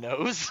on the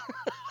nose.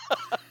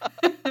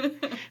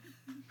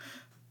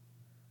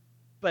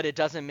 But it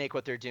doesn't make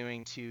what they're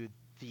doing to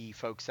the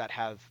folks that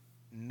have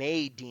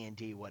made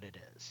D&D what it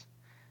is.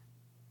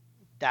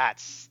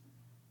 That's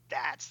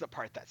the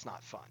part that's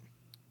not fun.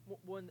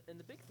 Well, and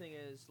the big thing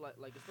is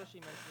like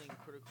especially mentioning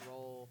Critical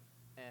Role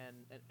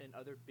and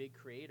other big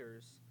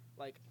creators.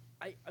 Like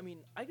I mean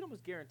I can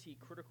almost guarantee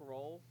Critical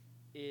Role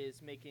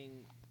is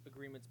making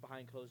agreements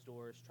behind closed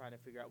doors, trying to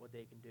figure out what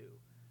they can do.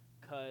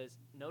 Because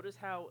notice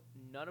how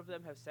none of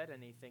them have said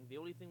anything. The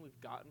only thing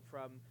we've gotten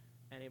from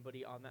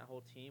anybody on that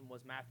whole team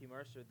was Matthew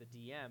Mercer, the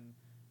DM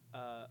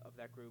of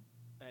that group,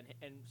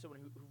 and someone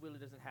who really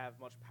doesn't have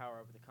much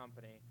power over the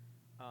company.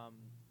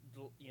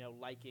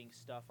 Liking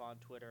stuff on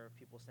Twitter of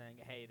people saying,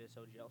 hey, this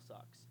OGL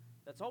sucks.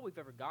 That's all we've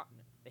ever gotten.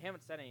 They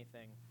haven't said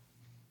anything.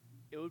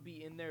 It would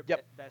be in their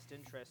best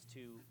interest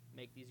to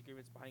make these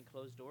agreements behind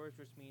closed doors,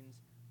 which means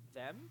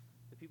them,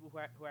 the people who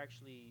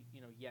actually,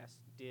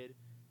 did,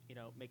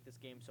 make this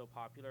game so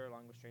popular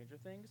along with Stranger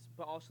Things,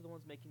 but also the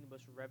ones making the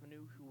most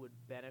revenue who would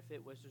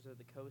benefit Wizards of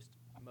the Coast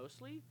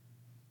mostly,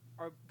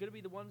 are going to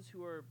be the ones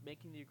who are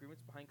making the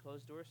agreements behind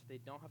closed doors so they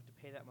don't have to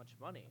pay that much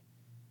money.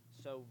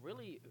 So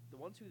really, the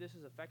ones who this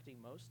is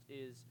affecting most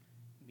is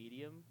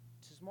medium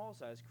to small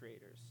size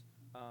creators.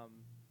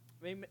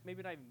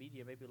 Maybe not even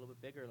medium, maybe a little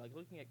bit bigger. Like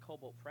looking at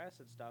Cobalt Press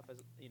and stuff, as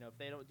if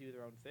they don't do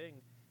their own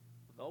thing,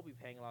 they'll be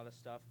paying a lot of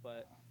stuff.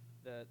 But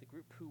the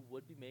group who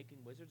would be making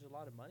Wizards a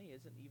lot of money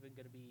isn't even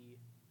going to be.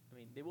 I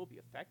mean, they will be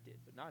affected,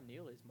 but not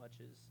nearly as much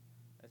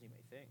as you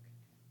may think.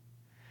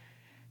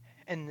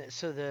 And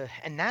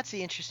that's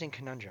the interesting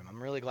conundrum.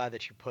 I'm really glad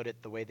that you put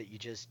it the way that you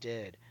just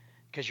did,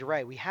 because you're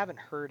right. We haven't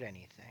heard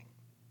anything.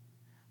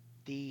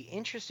 The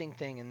interesting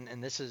thing,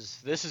 and this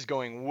is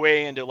going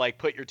way into like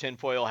put your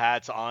tinfoil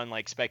hats on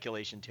like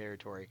speculation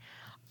territory,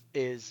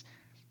 is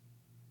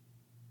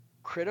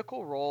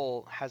Critical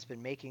Role has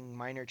been making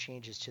minor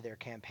changes to their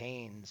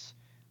campaigns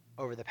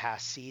over the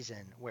past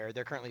season where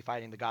they're currently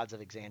fighting the gods of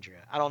Exandria.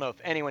 I don't know if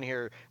anyone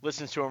here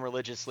listens to them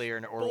religiously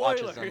or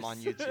watches them on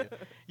YouTube.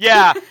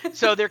 Yeah,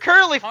 so they're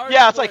currently Hard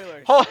yeah, it's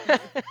spoilers.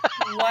 like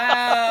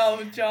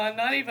Wow, John,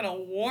 not even a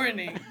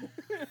warning.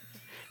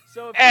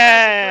 So if you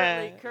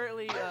guys are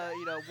currently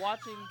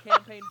watching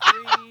campaign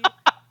 3,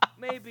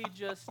 maybe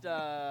just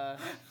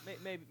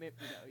maybe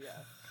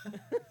yeah.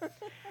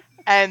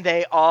 and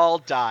they all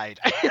died.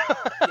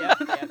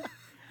 Yep.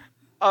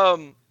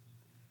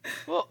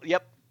 Well,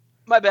 yep.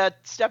 My bad.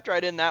 Stepped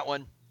right in that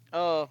one.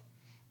 I'll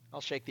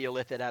shake the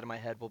illithid out of my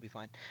head. We'll be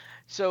fine.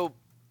 So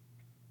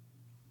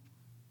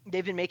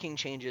they've been making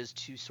changes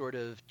to sort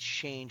of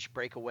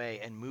break away,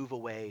 and move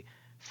away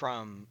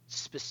from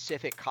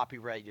specific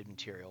copyrighted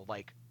material,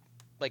 like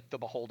the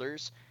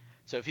Beholders.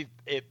 So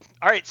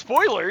all right,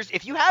 spoilers.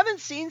 If you haven't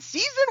seen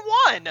season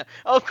 1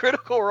 of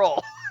Critical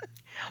Role,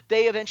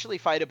 they eventually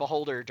fight a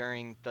Beholder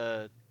during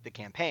the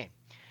campaign.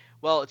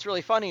 Well, it's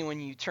really funny when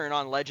you turn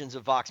on Legends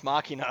of Vox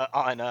Machina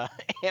on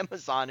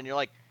Amazon, and you're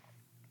like,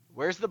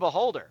 "Where's the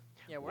Beholder?"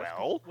 Yeah,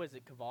 was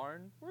it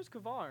Kavarn? Where's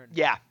Kavarn?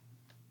 Yeah,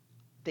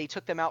 they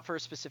took them out for a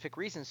specific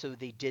reason, so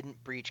they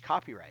didn't breach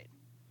copyright.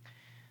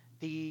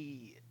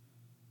 The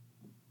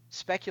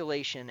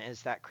speculation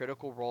is that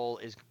Critical Role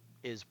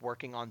is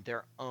working on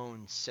their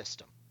own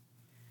system.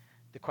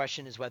 The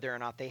question is whether or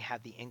not they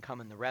have the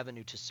income and the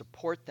revenue to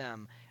support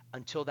them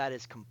until that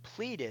is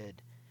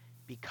completed,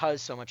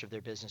 because so much of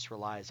their business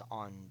relies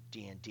on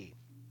D&D.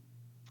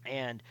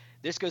 And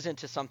this goes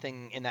into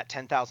something in that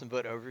 10,000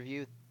 vote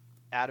overview,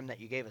 Adam, that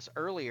you gave us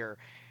earlier,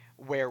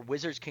 where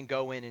Wizards can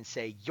go in and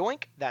say,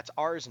 yoink, that's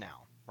ours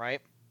now,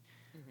 right?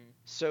 Mm-hmm.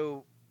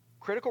 So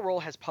Critical Role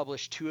has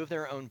published 2 of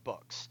their own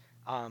books,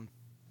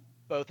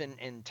 both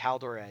in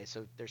Tal'Dorei.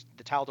 So there's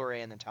the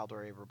Tal'Dorei and then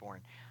Tal'Dorei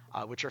Reborn,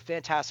 which are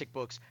fantastic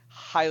books.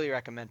 Highly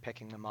recommend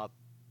picking them up.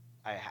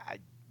 I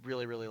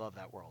really, really love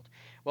that world.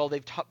 Well,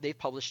 they've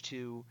published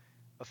 2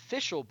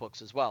 official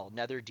books as well,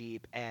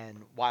 Netherdeep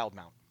and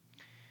Wildmount.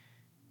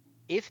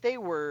 If they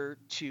were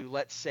to,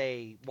 let's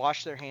say,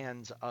 wash their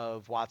hands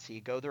of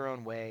WotC, go their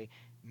own way,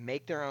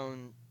 make their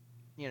own,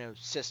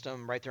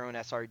 system, write their own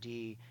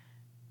SRD,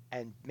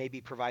 and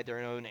maybe provide their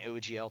own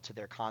OGL to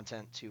their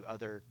content to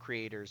other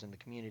creators in the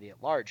community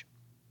at large,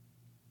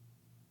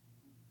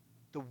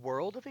 the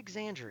world of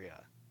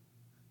Exandria,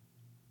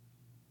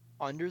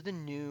 under the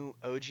new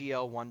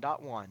OGL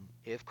 1.1,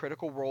 if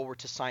Critical Role were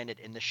to sign it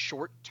in the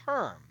short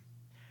term,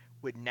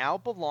 would now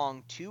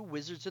belong to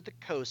Wizards of the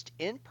Coast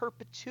in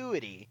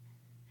perpetuity,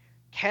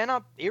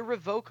 cannot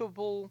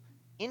irrevocable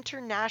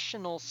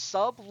international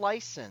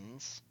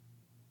sub-license,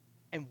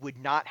 and would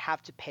not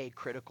have to pay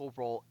Critical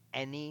Role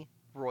any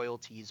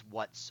royalties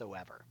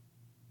whatsoever.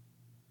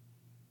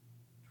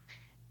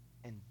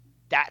 And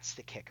that's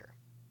the kicker.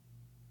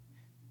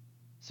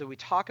 So we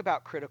talk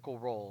about Critical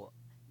Role,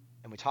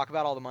 and we talk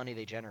about all the money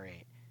they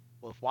generate.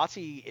 Well,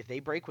 if they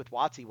break with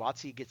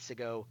WotC gets to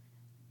go,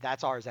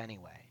 that's ours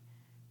anyway,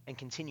 and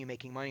continue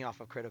making money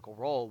off of Critical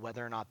Role,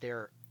 whether or not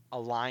they're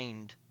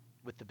aligned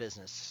with the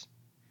business.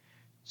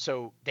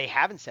 So they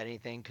haven't said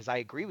anything, because I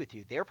agree with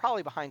you. They're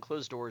probably behind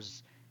closed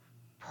doors,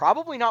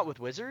 probably not with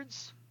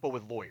Wizards, but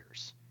with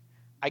lawyers.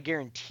 I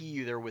guarantee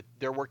you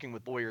they're working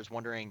with lawyers,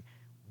 wondering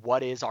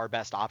what is our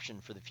best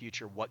option for the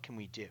future. What can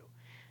we do?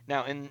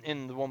 Now,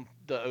 in the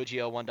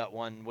OGL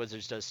 1.1,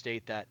 Wizards does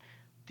state that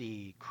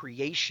the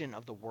creation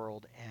of the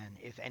world, and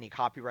if any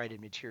copyrighted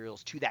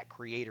materials to that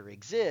creator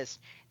exist,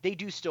 they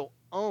do still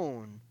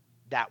own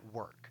that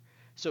work.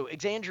 So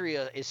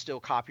Exandria is still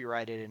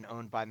copyrighted and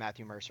owned by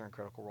Matthew Mercer and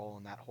Critical Role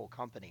and that whole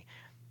company.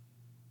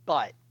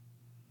 But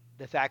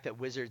the fact that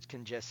Wizards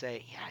can just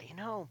say,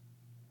 yeah,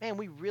 man,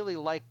 we really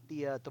like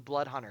the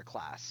Blood Hunter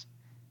class,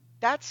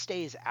 that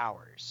stays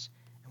ours,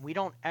 and we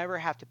don't ever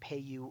have to pay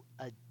you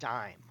a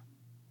dime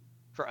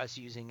for us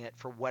using it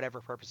for whatever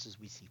purposes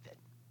we see fit.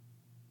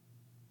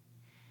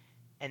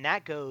 And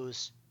that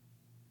goes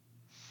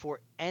for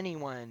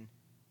anyone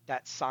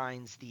that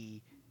signs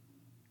the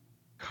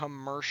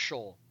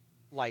commercial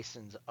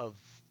license of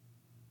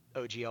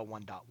OGL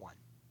 1.1.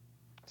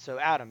 So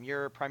Adam,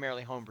 you're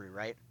primarily homebrew,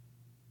 right?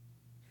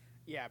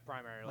 Yeah,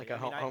 primarily. Like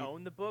I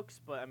own the books,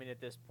 but at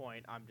this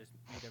point, I'm just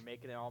either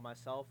making it all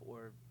myself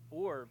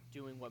or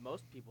doing what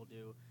most people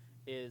do,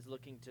 is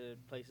looking to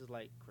places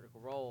like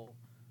Critical Role,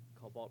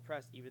 Cobalt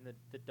Press, even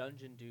the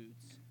Dungeon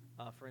Dudes,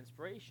 for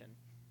inspiration.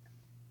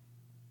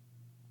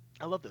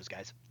 I love those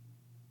guys.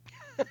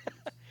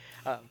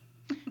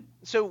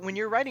 So when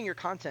you're writing your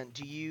content,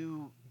 do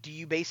you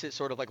base it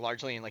sort of like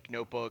largely in like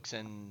notebooks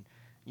and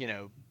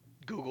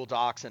Google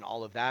Docs and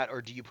all of that,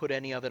 or do you put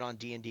any of it on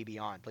D&D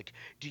Beyond? Like,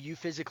 do you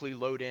physically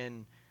load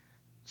in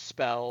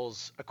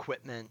spells,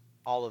 equipment,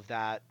 all of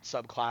that,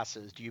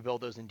 subclasses? Do you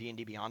build those in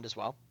D&D Beyond as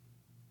well?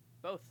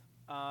 Both.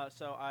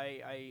 So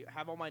I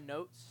have all my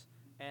notes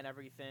and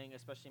everything,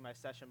 especially my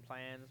session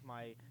plans,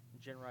 my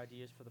general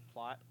ideas for the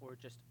plot, or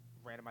just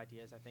random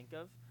ideas I think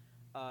of,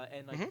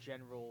 and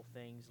general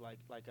things like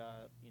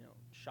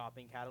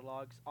shopping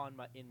catalogs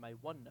in my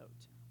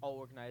OneNote, all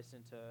organized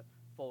into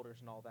folders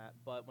and all that.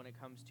 But when it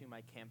comes to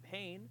my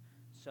campaign,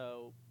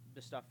 so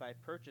the stuff that I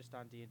purchased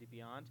on D&D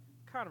Beyond.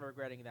 Kind of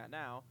regretting that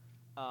now.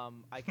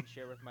 I can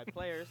share with my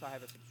players. I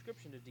have a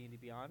subscription to D&D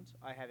Beyond.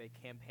 I have a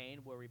campaign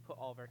where we put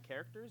all of our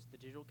characters, the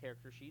digital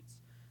character sheets,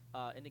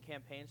 in the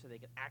campaign so they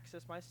can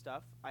access my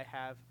stuff. I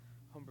have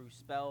homebrew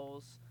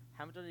spells.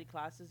 Haven't done any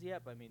classes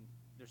yet, but I mean,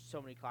 there's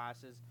so many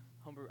classes,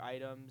 homebrew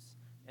items,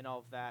 and all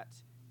of that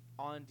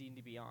on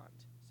D&D Beyond.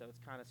 So it's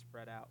kind of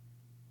spread out.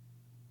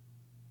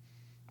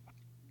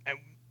 And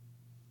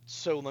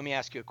so let me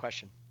ask you a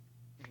question.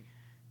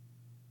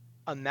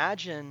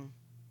 Imagine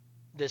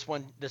this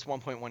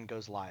 1.1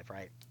 goes live,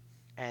 right?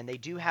 And they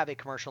do have a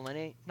commercial and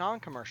a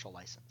non-commercial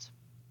license.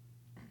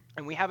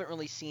 And we haven't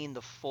really seen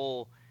the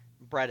full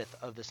breadth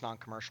of this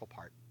non-commercial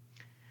part.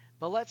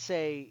 But let's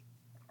say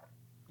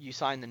you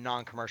sign the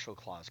non-commercial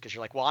clause because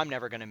you're like, well, I'm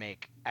never going to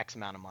make X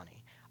amount of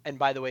money. And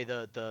by the way,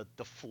 the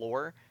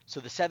floor, so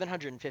the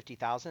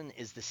 750,000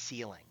 is the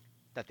ceiling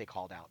that they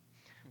called out.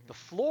 Mm-hmm. The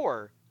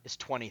floor is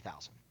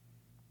 20,000.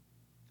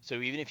 So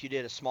even if you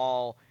did a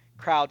small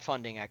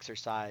crowdfunding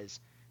exercise,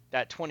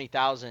 that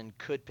 20,000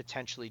 could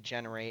potentially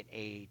generate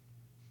a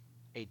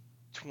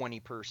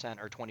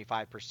 20% or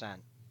 25%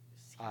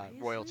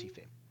 royalty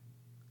fee.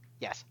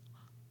 Yes.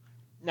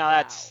 Now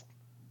that's,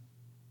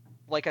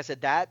 like I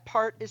said, that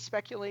part is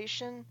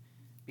speculation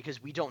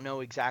because we don't know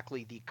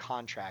exactly the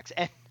contracts.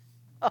 And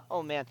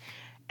oh man.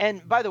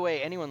 And by the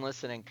way, anyone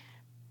listening,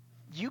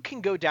 you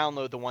can go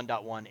download the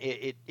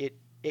 1.1.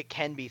 It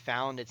can be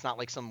found. It's not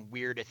like some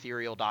weird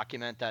ethereal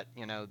document that,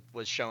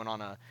 was shown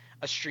on a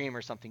stream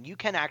or something. You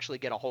can actually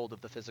get a hold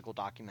of the physical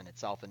document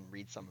itself and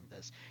read some of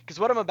this. Because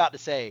what I'm about to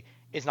say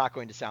is not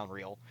going to sound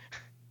real.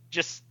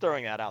 Just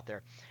throwing that out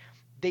there.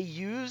 They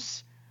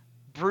use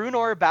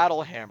Bruenor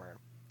Battlehammer,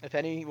 if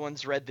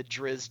anyone's read the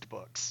Drizzt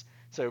books.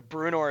 So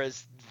Bruenor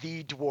is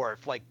the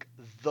dwarf, like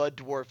the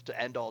dwarf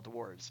to end all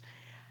dwarves.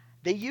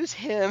 They use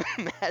him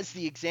as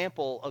the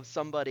example of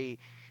somebody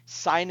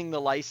signing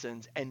the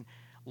license and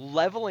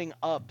leveling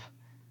up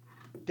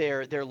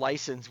their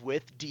license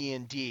with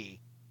D&D,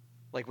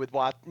 like with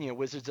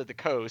Wizards of the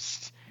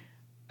Coast,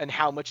 and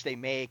how much they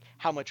make,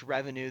 how much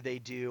revenue they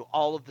do,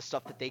 all of the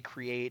stuff that they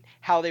create,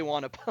 how they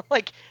want to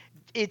like.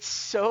 It's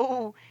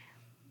so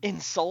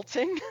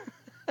insulting.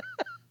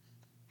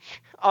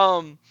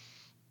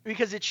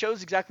 Because it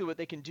shows exactly what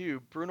they can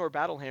do. Bruenor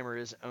Battlehammer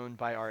is owned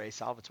by R.A.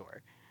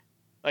 Salvatore.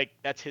 Like,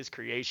 that's his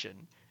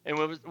creation. And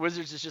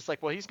Wizards is just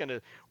like, well, he's going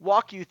to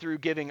walk you through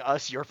giving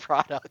us your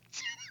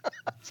product.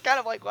 It's kind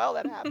of like, well,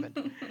 that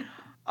happened.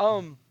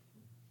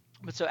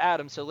 But so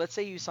Adam, so let's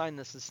say you sign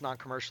this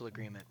non-commercial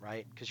agreement,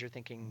 right? Because you're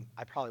thinking,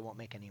 I probably won't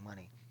make any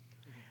money.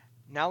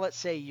 Mm-hmm. Now let's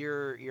say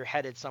you're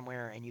headed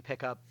somewhere and you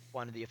pick up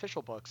one of the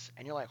official books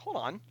and you're like, hold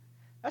on,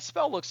 that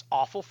spell looks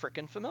awful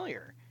frickin'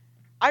 familiar.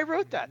 I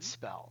wrote that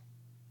spell.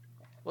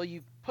 Well,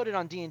 you put it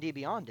on D&D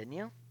Beyond, didn't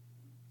you?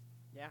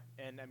 Yeah,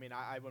 and I mean,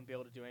 I wouldn't be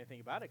able to do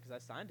anything about it because I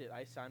signed it.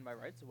 I signed my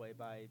rights away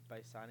by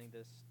signing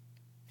this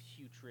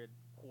putrid,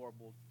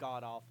 horrible,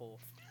 god-awful,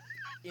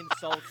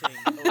 insulting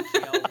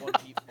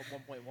OGL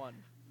 1.1.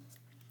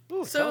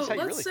 Ooh, so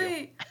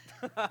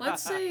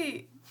let's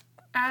say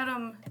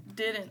Adam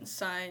didn't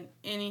sign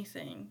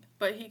anything,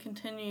 but he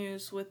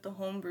continues with the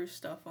homebrew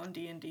stuff on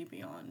D&D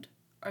Beyond.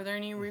 Are there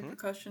any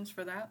repercussions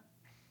for that?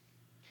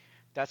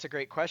 That's a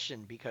great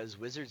question because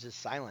Wizards is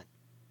silent.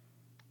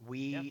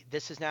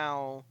 This is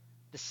now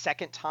the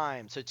second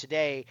time. So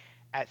today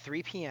at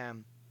 3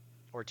 p.m.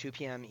 or 2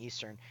 p.m.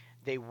 Eastern,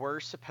 they were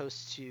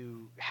supposed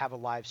to have a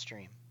live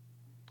stream.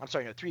 I'm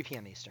sorry, no, 3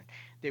 p.m. Eastern.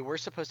 They were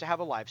supposed to have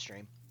a live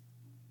stream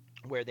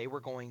where they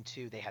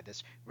had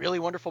this really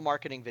wonderful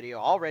marketing video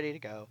all ready to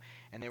go,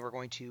 and they were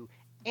going to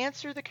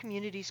answer the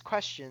community's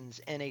questions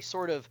in a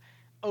sort of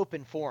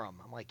open forum.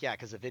 I'm like, yeah,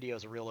 because the video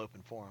is a real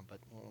open forum, but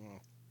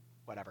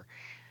whatever.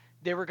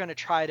 They were going to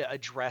try to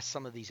address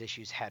some of these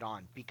issues head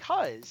on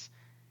because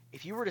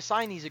if you were to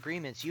sign these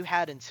agreements, you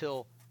had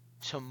until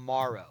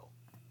tomorrow,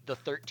 the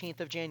 13th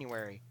of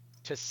January,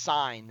 to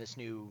sign this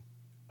new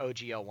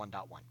OGL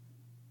 1.1.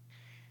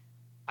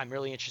 I'm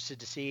really interested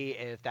to see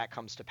if that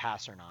comes to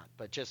pass or not,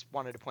 but just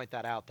wanted to point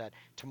that out that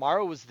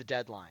tomorrow was the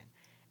deadline.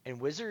 And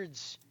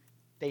Wizards,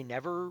 they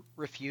never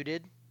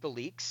refuted the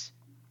leaks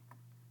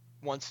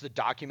once the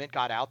document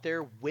got out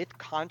there with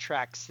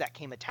contracts that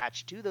came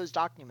attached to those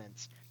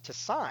documents to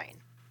sign.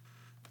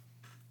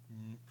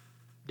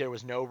 There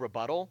was no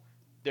rebuttal.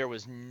 There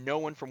was no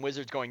one from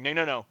Wizards going,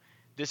 no,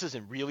 this is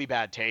in really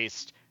bad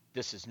taste.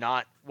 This is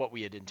not what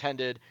we had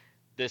intended.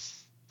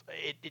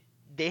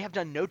 They have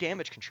done no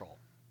damage control,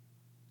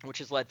 which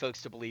has led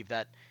folks to believe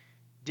that,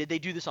 did they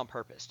do this on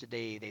purpose? Did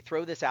they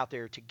throw this out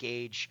there to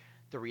gauge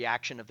the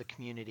reaction of the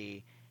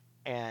community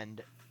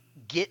and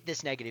get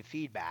this negative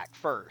feedback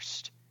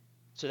first?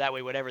 So that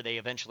way, whatever they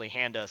eventually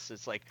hand us,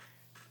 it's like,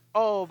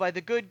 oh, by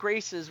the good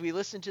graces, we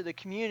listened to the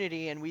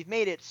community and we've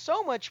made it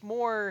so much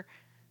more,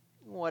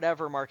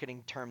 whatever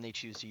marketing term they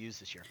choose to use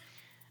this year.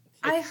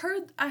 I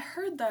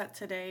heard that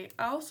today.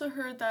 I also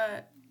heard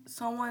that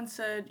someone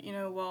said,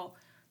 well,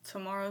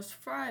 tomorrow's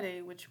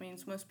Friday, which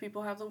means most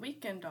people have the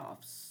weekend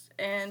off.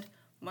 And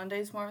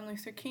Monday's Martin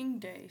Luther King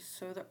Day,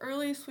 so the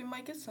earliest we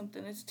might get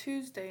something is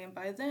Tuesday, and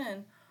by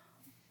then,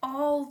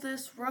 all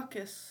this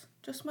ruckus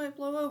just might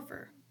blow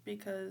over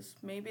because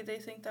maybe they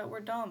think that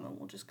we're dumb and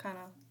we'll just kind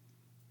of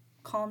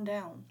calm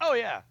down. Oh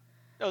yeah.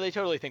 No, they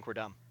totally think we're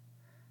dumb.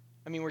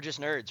 I mean, we're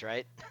just nerds,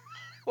 right?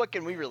 What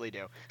can we really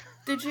do?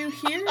 Did you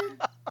hear?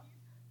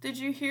 Did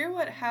you hear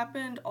what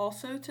happened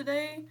also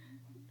today?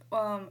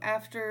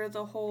 After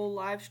the whole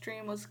live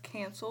stream was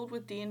canceled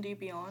with D&D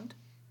Beyond,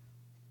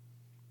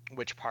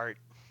 Which part?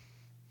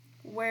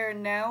 where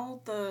now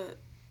the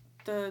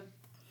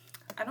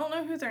I don't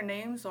know who their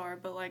names are,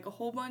 but like a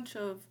whole bunch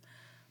of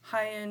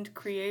high-end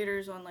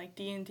creators on like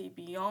D&D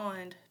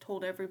Beyond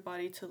told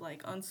everybody to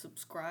like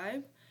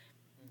unsubscribe,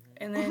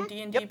 and then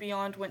D&D Yep.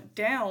 Beyond went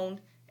down,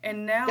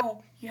 and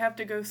now you have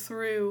to go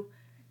through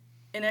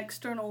an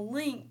external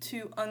link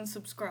to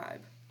unsubscribe.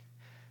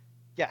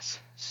 Yes.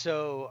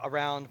 So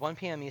around 1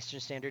 p.m. Eastern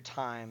Standard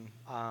Time,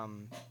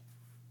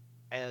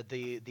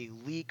 the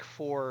leak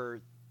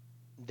for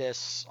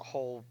this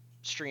whole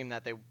stream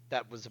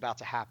that was about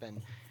to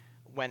happen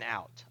went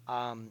out.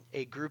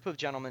 A group of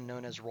gentlemen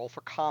known as Roll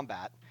for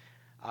Combat,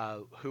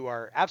 who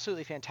are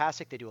absolutely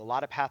fantastic. They do a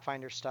lot of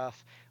Pathfinder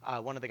stuff.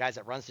 One of the guys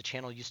that runs the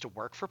channel used to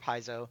work for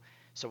Paizo.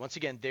 So once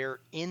again, they're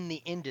in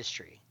the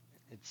industry.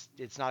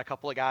 It's not a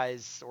couple of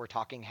guys or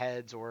talking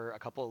heads or a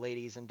couple of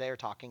ladies and they're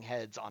talking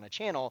heads on a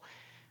channel.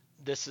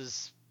 This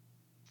is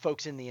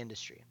folks in the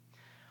industry.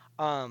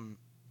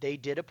 They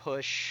did a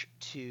push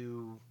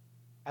to,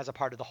 as a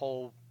part of the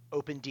whole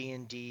Open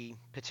D&D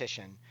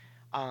petition,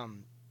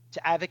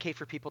 to advocate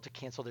for people to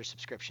cancel their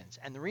subscriptions.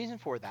 And the reason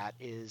for that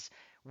is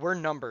we're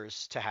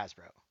numbers to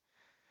Hasbro.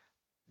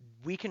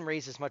 We can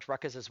raise as much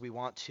ruckus as we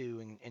want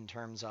to in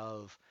terms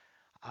of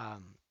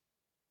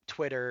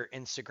Twitter,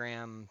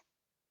 Instagram,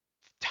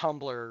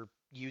 Tumblr,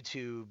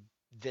 YouTube,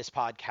 this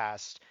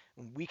podcast.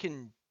 We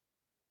can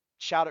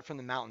shout it from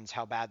the mountains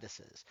how bad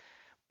this is.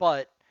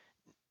 But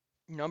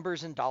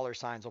numbers and dollar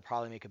signs will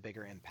probably make a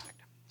bigger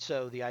impact.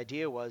 So the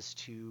idea was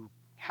to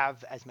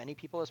have as many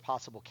people as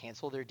possible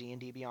cancel their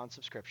D&D Beyond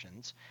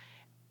subscriptions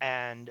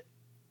and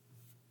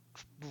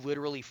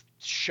literally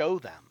show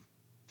them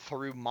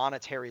through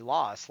monetary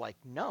loss, like,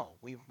 no,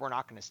 we're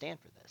not going to stand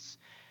for this.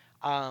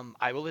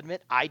 I will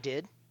admit I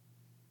did.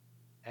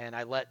 And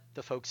I let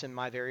the folks in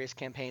my various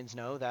campaigns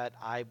know that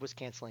I was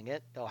canceling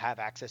it. They'll have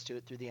access to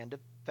it through the end of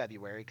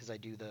February because I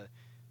do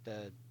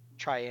the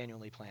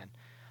tri-annually plan.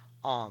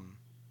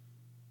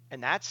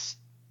 And that's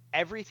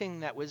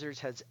everything that Wizards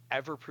has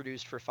ever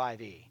produced for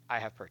 5e, I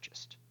have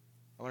purchased.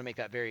 I want to make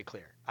that very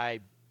clear. I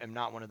am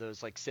not one of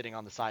those like sitting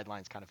on the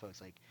sidelines kind of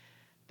folks. Like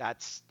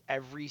that's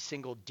every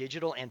single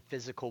digital and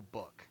physical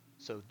book.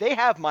 So they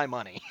have my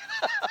money.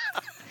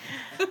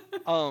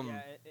 Yeah,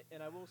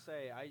 and I will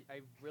say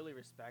I really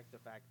respect the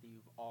fact that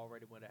you've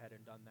already went ahead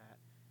and done that,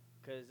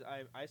 because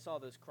I saw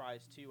those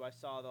cries too. I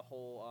saw the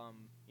whole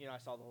I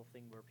saw the whole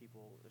thing where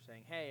people are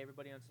saying, hey,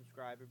 everybody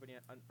unsubscribe, everybody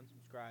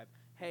unsubscribe.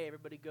 Hey,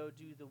 everybody go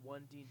do the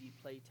 1D&D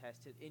play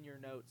test in your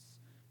notes.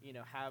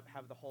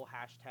 Have the whole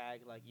hashtag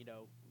like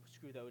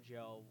screw the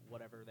OGL,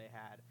 whatever they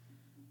had.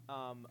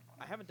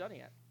 I haven't done it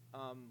yet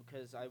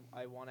because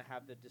I want to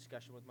have the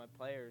discussion with my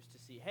players to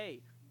see,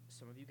 hey,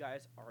 some of you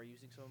guys are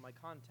using some of my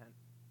content.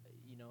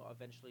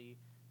 Eventually,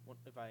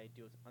 if I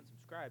do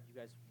unsubscribe, you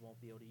guys won't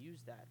be able to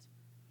use that.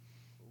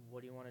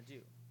 What do you want to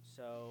do?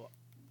 So,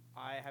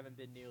 I haven't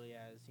been nearly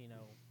as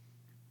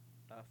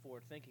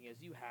forward thinking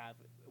as you have.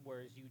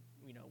 Whereas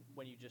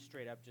when you just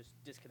straight up just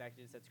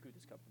disconnected and said screw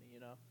this company,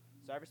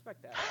 So I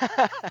respect that.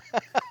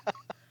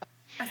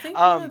 I think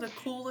one of the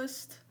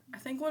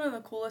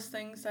coolest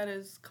things that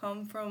has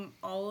come from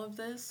all of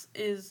this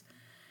is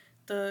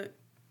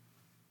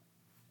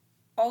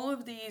all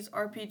of these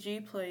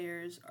RPG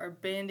players are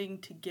banding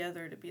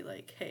together to be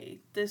like, hey,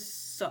 this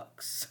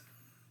sucks.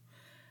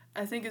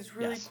 I think it's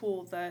really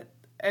cool that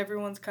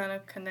everyone's kind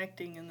of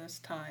connecting in this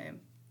time.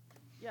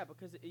 Yeah,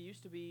 because it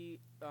used to be,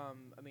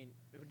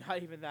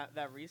 not even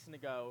that recent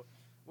ago,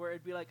 where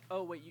it'd be like,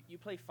 oh, wait, you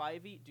play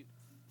 5e? Dude,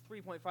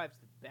 3.5 is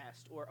the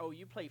best. Or, oh,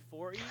 you play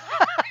 4e?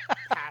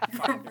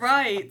 Pathfinder.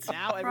 Right.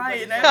 Now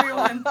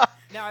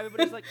now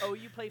everybody's like, oh,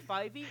 you play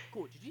 5e?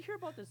 Cool. Did you hear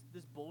about this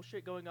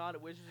bullshit going on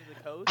at Wizards of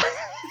the Coast?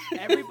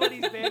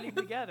 Everybody's banding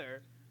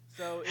together.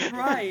 So it's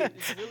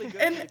really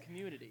good for the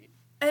community.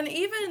 And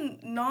even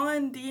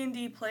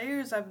non-D&D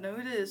players, I've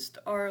noticed,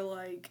 are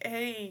like,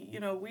 hey,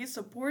 we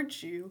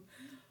support you.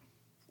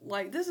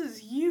 Like, this is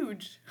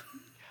huge.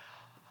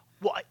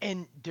 Well,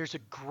 and there's a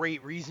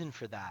great reason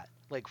for that.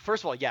 Like,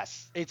 first of all,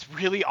 yes, it's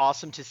really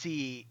awesome to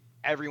see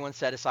everyone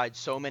set aside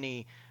so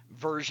many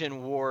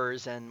version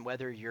wars, and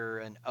whether you're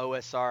an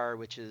OSR,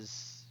 which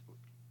is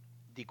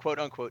the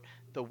quote-unquote,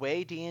 the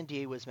way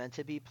D&D was meant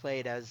to be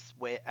played as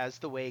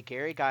the way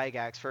Gary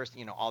Gygax first,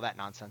 all that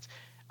nonsense.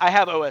 I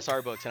have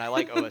OSR books, and I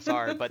like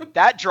OSR, but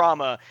that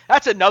drama,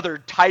 that's another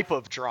type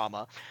of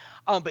drama.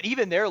 But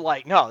even they're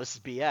like, no, this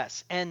is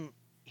BS. And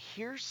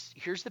here's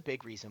the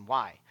big reason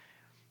why.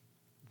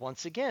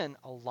 Once again,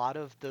 a lot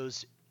of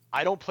those,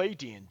 I don't play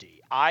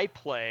D&D. I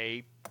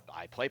play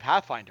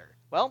Pathfinder.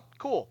 Well,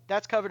 cool.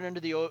 That's covered under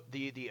the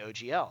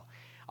OGL.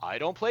 I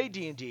don't play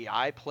D&D.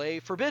 I play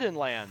Forbidden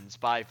Lands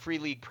by Free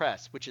League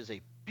Press, which is a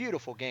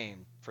beautiful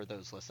game for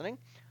those listening.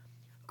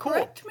 Cool.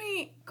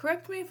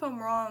 Correct me if I'm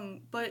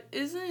wrong, but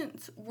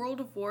isn't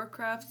World of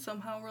Warcraft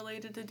somehow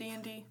related to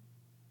D&D?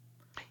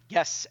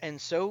 Yes, and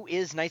so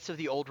is Knights of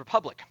the Old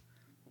Republic.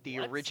 The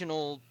What?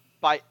 original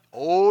by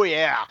Oh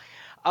yeah.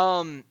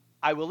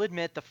 I will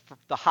admit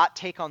the hot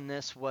take on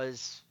this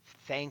was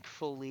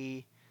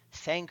thankfully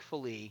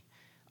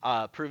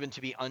proven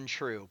to be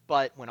untrue.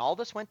 But when all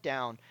this went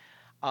down,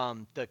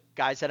 the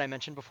guys that I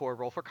mentioned before,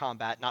 Roll for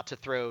Combat, not to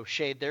throw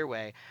shade their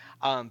way,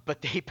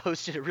 but they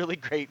posted a really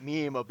great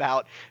meme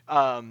about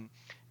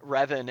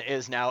Revan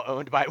is now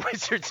owned by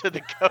Wizards of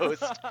the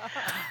Coast.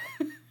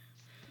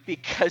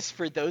 Because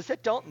for those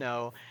that don't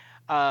know,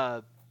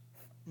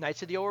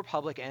 Knights of the Old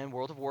Republic and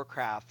World of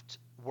Warcraft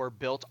were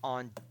built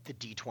on the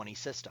D20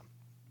 system.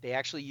 They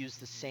actually use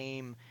the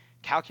same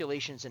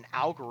calculations and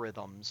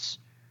algorithms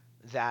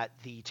that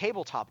the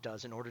tabletop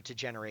does in order to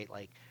generate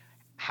like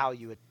how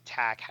you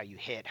attack, how you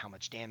hit, how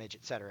much damage,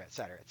 etc.,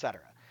 etc., etc.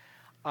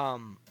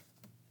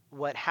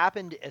 What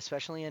happened,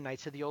 especially in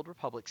Knights of the Old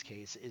Republic's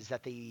case, is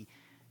that they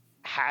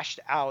hashed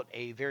out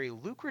a very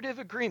lucrative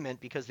agreement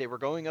because they were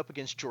going up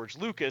against George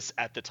Lucas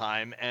at the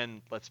time,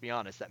 and let's be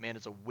honest, that man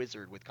is a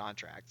wizard with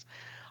contracts.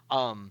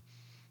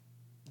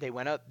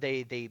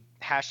 They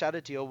hashed out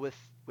a deal with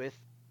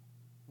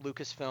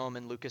Lucasfilm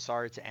and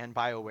LucasArts and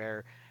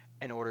BioWare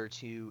in order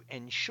to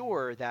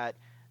ensure that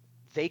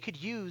they could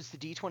use the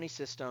D20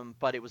 system,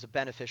 but it was a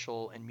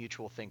beneficial and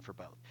mutual thing for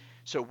both.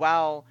 So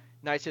while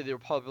Knights of the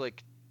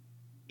Republic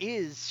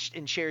is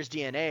and shares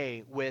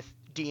DNA with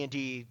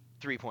D&D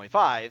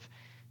 3.5,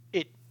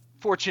 it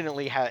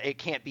fortunately it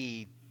can't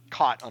be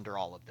caught under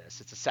all of this.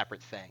 It's a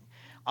separate thing.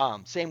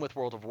 Same with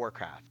World of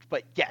Warcraft.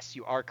 But yes,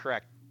 you are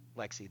correct,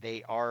 Lexi.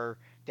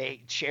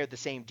 They share the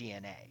same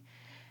DNA.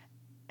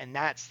 And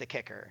that's the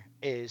kicker,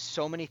 is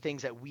so many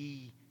things that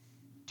we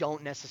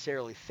don't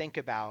necessarily think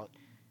about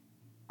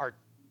are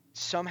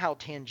somehow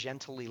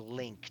tangentially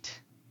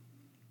linked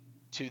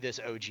to this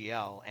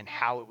OGL and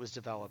how it was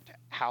developed,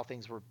 how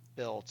things were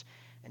built,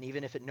 and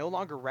even if it no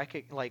longer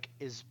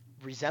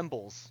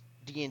resembles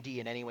D&D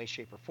in any way,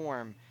 shape, or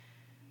form,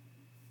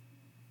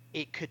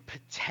 it could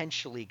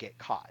potentially get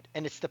caught,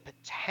 and it's the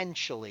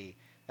potentially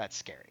that's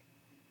scary.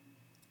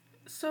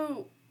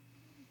 So,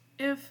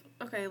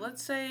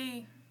 let's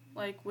say,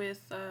 like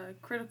with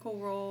Critical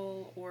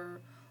Role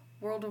or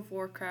World of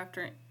Warcraft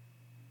or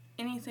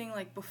anything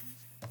like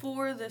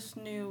before this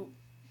new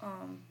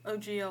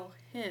OGL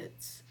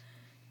hits,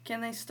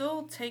 can they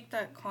still take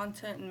that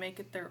content and make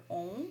it their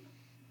own?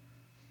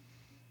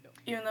 No.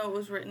 Even though it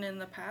was written in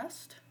the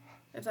past?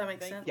 If that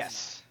makes sense?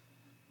 Yes.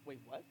 Wait,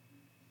 what?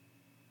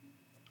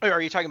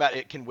 Are you talking about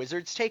it? Can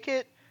Wizards take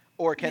it,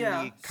 or can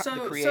the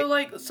create?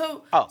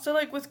 So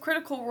like with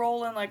Critical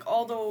Role and like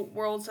all the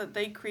worlds that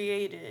they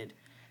created,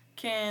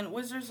 can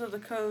Wizards of the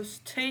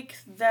Coast take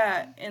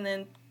that and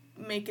then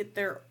make it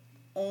their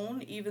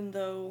own, even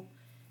though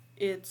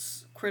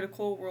it's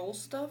Critical Role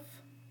stuff?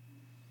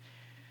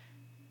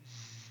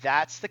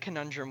 That's the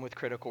conundrum with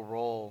Critical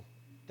Role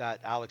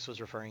that Alex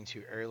was referring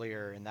to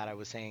earlier, and that I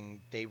was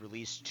saying they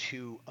released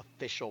 2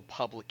 official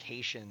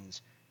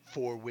publications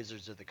for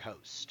Wizards of the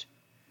Coast,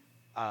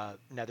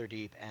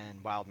 Netherdeep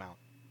and Wildemount.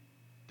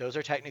 Those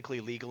are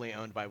technically legally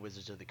owned by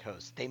Wizards of the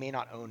Coast. They may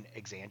not own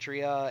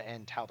Exandria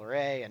and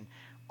Tal'Dorei and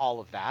all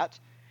of that,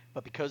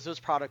 but because those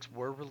products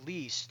were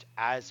released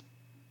as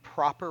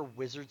proper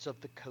Wizards of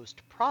the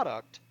Coast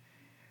product,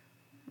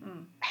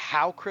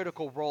 how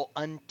Critical Role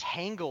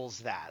untangles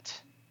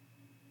that,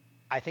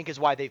 I think, is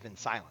why they've been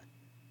silent.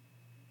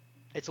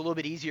 It's a little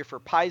bit easier for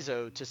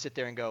Paizo to sit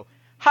there and go,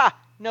 ha,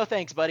 no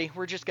thanks, buddy.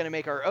 We're just going to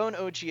make our own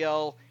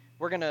OGL.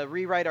 We're going to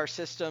rewrite our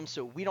system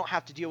so we don't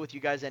have to deal with you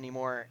guys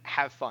anymore.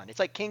 Have fun. It's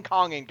like King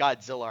Kong and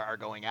Godzilla are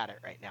going at it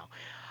right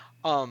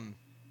now.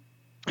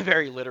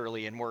 Very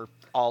literally, and we're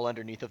all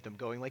underneath of them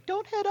going like,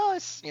 don't hit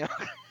us, you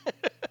know.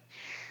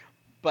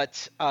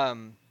 But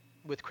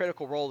with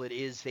Critical Role,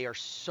 they are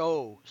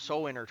so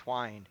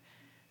intertwined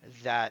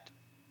that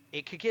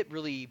it could get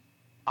really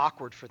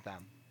awkward for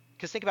them.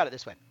 Because think about it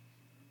this way.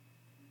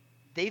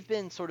 They've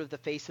been sort of the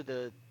face of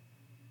the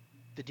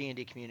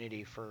D&D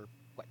community for,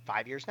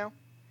 5 years now?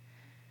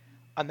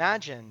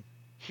 Imagine,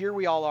 here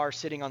we all are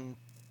sitting on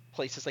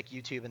places like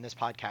YouTube and this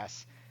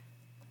podcast,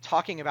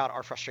 talking about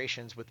our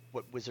frustrations with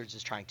what Wizards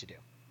is trying to do.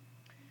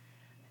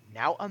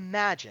 Now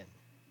imagine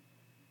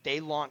they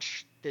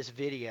launch this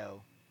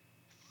video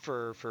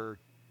for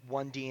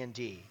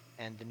 1D&D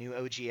and the new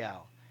OGL,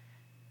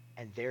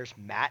 and there's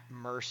Matt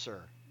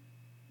Mercer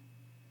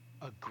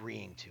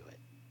agreeing to it.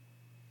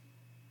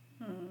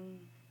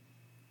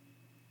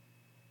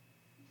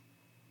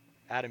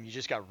 Adam, you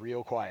just got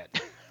real quiet.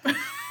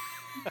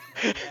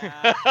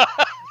 Yeah.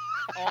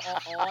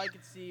 all I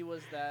could see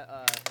was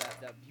that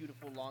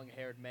beautiful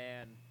long-haired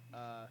man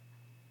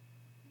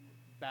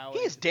bowing. He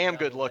is damn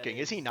good looking,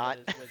 is he not?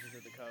 Wizards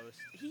of the Coast.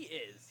 He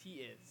is.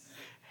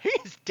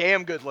 He's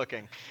damn good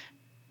looking.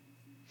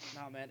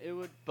 Nah, man, it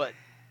would. But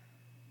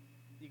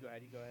You go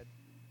ahead. You go ahead.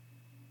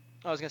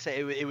 I was gonna say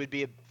it would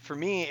be for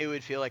me. It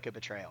would feel like a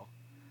betrayal.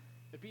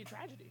 It'd be a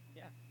tragedy.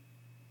 Yeah.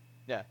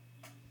 Yeah.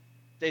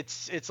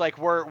 It's like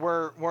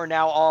we're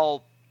now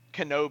all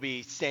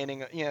Kenobi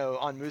standing,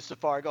 on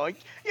Mustafar going,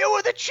 "You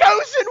were the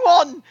chosen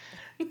one.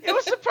 It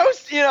was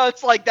supposed to,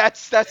 it's like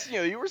that's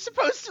you were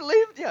supposed to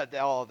leave,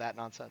 all of that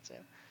nonsense. Yeah.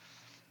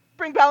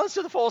 Bring balance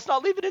to the force,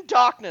 not leave it in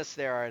darkness."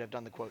 There, all right, I've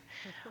done the quote.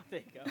 There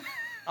you go.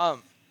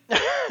 Um,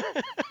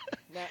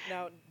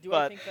 Now, do I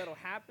but think that'll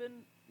happen?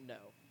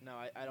 No,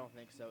 I don't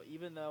think so.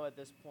 Even though at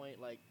this point,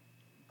 like,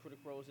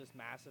 Critical Role is this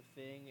massive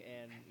thing,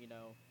 and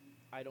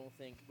I don't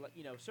think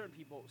certain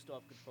people still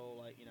have control,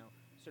 like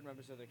certain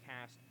members of the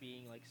cast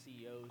being like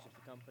CEOs of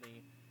the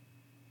company.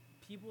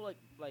 People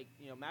like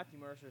Matthew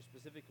Mercer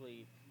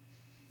specifically,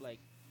 like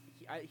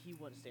he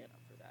wouldn't stand up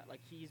for that.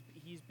 Like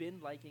he's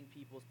been liking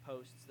people's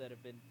posts that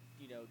have been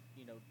uh,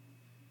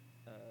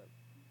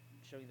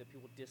 showing that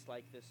people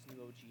dislike this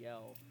new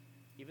OGL,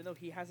 even though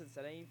he hasn't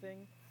said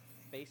anything.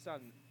 Based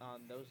on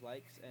those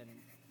likes and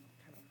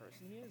kind of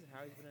person he is and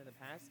how he's been in the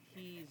past,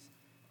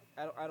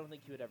 I don't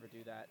think he would ever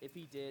do that. If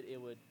he did, it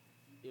would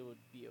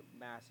be a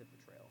massive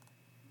betrayal.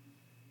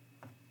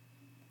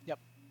 Yep,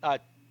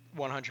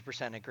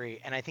 100%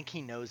 agree, and I think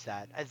he knows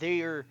that.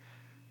 They're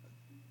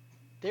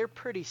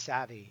pretty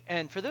savvy,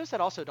 and for those that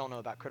also don't know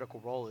about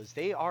Critical Role, is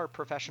they are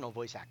professional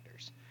voice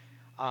actors.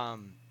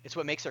 It's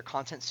what makes their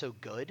content so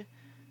good.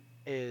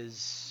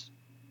 Is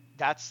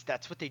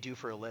that's what they do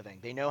for a living.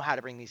 They know how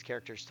to bring these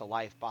characters to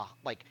life,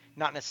 like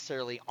not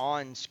necessarily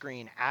on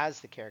screen as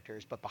the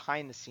characters, but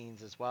behind the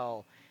scenes as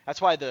well. That's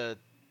why the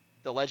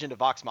Legend of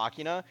Vox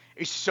Machina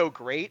is so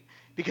great,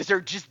 because they're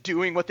just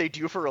doing what they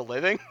do for a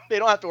living. They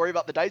don't have to worry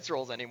about the dice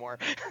rolls anymore.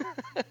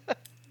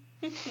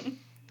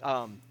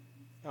 Oh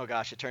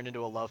gosh, it turned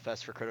into a love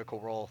fest for Critical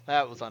Role.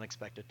 That was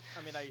unexpected.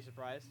 I mean, are you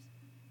surprised?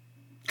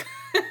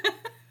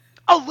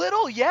 A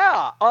little,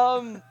 yeah.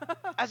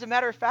 As a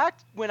matter of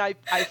fact, when I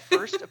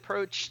first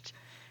approached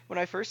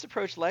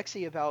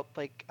Lexi about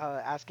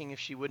asking if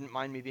she wouldn't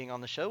mind me being on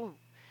the show,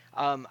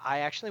 I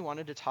actually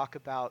wanted to talk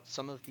about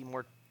some of the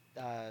more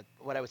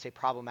what I would say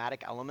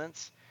problematic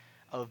elements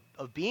of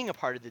being a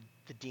part of the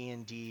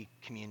D&D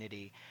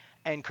community,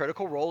 and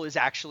Critical Role is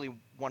actually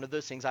one of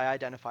those things I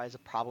identify as a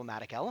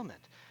problematic element.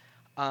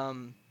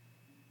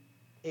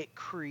 It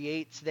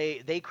creates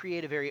they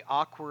create a very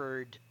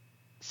awkward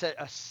set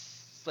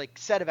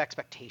of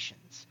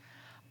expectations.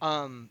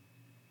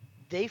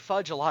 They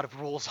fudge a lot of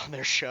rules on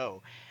their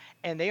show,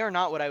 and they are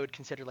not what I would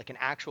consider like an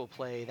actual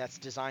play that's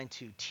designed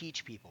to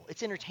teach people.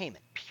 It's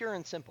entertainment, pure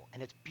and simple,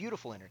 and it's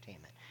beautiful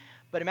entertainment.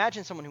 But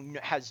imagine someone who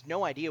has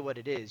no idea what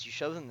it is. You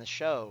show them the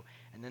show,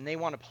 and then they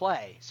want to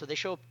play, so they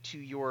show up to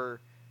your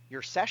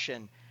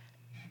session,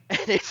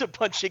 and it's a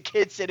bunch of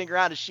kids sitting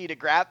around a sheet of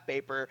graph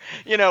paper,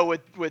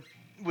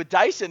 with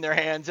dice in their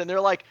hands, and they're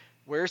like,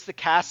 "Where's the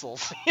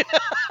castles?"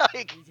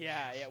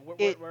 Yeah.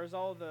 Where's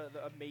all the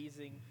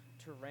amazing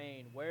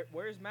terrain?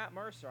 Where's Matt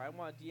Mercer? I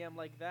want a DM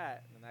like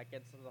that, and that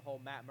gets into the whole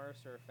Matt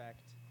Mercer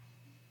effect.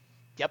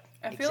 Yep.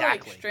 I feel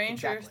like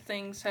Stranger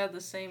Things had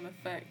the same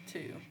effect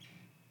too.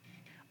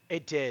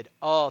 It did.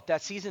 Oh,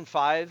 that season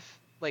 5,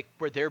 like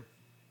where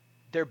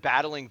they're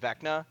battling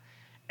Vecna,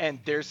 and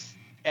there's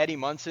Eddie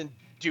Munson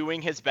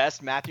doing his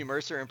best Matthew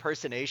Mercer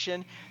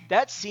impersonation.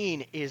 That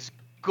scene is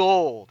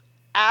gold.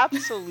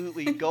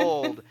 Absolutely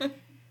gold.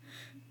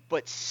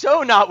 But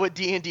so not what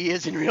D&D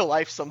is in real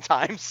life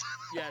sometimes.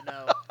 Yeah,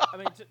 no. I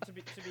mean,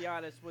 to be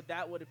honest, what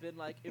that would have been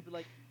like, it'd be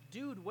like,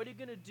 dude, what are you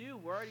gonna do?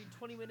 We're already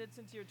 20 minutes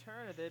into your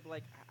turn, and they'd be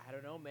like, I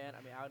don't know, man.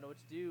 I mean, I don't know what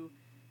to do.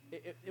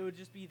 It would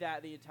just be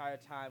that the entire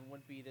time. It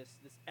wouldn't be this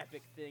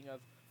epic thing of,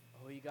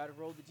 oh, you gotta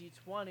roll the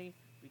d20.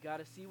 We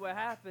gotta see what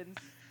happens.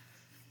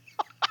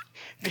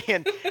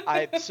 Man,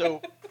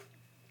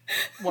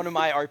 one of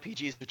my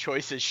RPGs of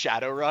choice is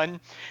Shadowrun.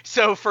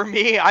 So for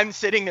me, I'm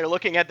sitting there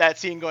looking at that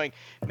scene going,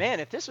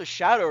 man, if this was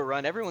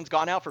Shadowrun, everyone's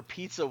gone out for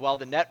pizza while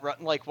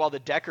while the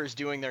Decker's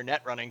doing their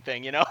net running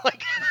thing,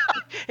 like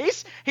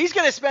he's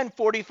going to spend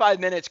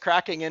 45 minutes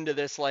cracking into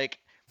this,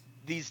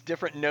 these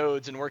different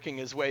nodes and working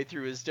his way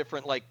through his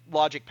different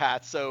logic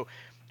paths. So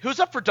who's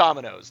up for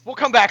dominoes? We'll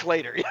come back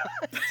later.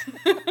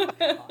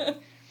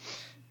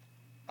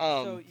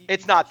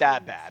 It's not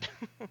that bad.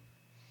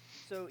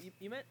 So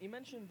you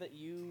mentioned that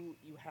you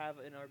have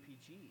an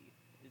RPG.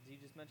 Did you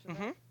just mention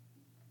Mm-hmm. that?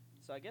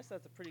 So I guess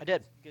that's a pretty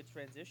good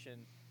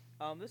transition.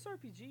 This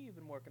RPG you've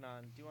been working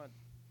on. Do you want to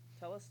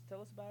tell us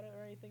about it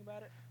or anything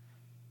about it?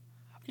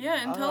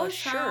 Yeah, and tell us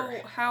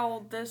sure.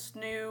 how this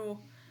new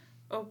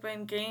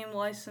open game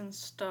license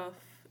stuff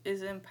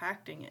is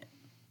impacting it,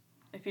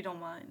 if you don't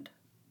mind.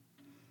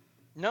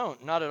 No,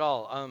 not at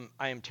all.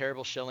 I am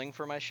terrible shilling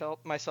for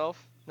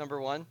myself.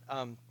 Number one.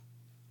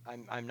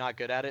 I'm not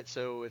good at it,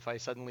 so if I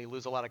suddenly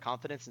lose a lot of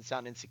confidence and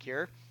sound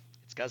insecure,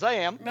 it's because I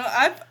am. No,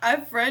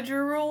 I've read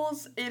your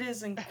rules. It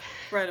is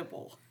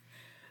incredible.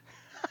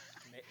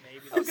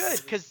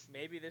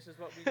 Maybe this is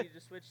what we need to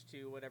switch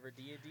to whenever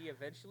D&D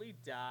eventually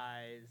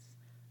dies.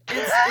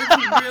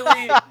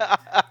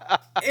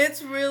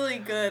 It's really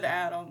good,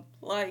 Adam.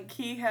 Like,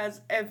 he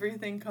has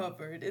everything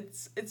covered.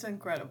 It's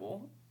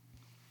incredible.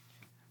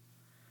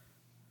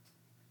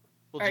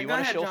 Well, All do right, you go want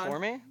to ahead, shill John. for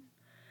me?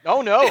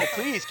 Oh no,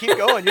 please keep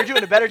going. You're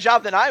doing a better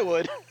job than I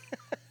would.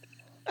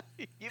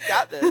 You've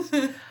got this.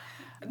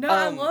 No,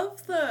 Um,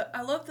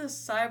 I love the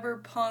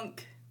cyberpunk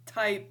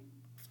type,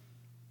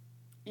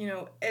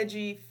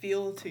 edgy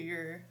feel to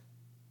your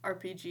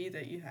RPG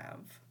that you have.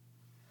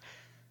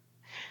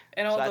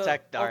 And so that's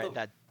all all right.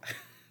 the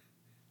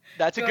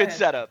That's a Go good ahead.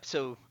 setup.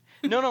 So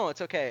no,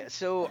 it's okay.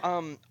 So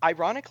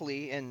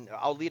ironically, and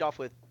I'll lead off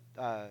with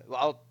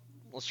well,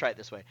 let's try it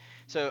this way.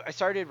 So I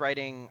started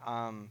writing.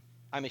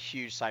 I'm a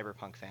huge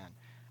cyberpunk fan.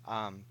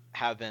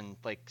 Have been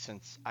like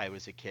since I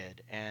was a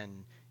kid.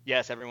 And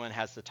yes, everyone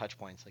has the touch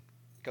points like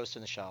Ghost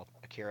in the Shell,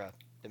 Akira,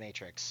 The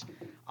Matrix.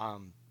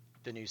 Um,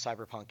 the new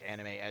cyberpunk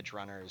anime Edge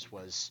Runners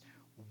was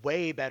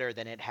way better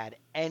than it had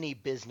any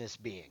business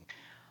being.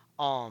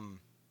 Um,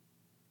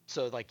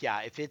 so like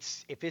yeah, if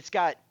it's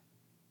got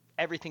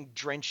everything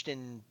drenched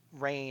in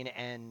rain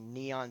and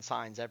neon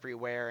signs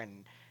everywhere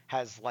and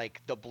has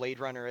like the Blade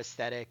Runner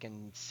aesthetic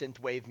and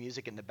synthwave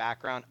music in the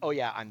background, oh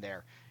yeah, I'm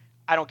there.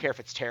 I don't care if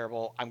it's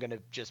terrible. I'm gonna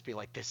just be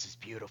like, this is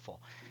beautiful.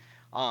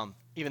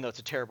 Even though it's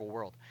a terrible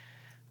world.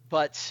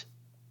 But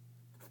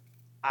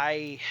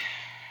I,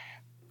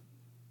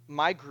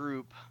 my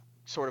group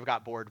sort of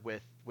got bored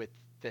with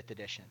fifth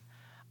edition,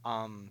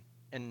 um,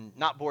 and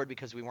not bored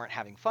because we weren't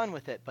having fun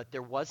with it, but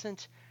there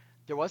wasn't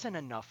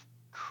enough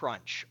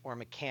crunch or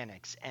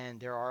mechanics, and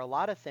there are a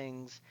lot of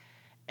things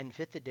in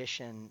fifth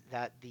edition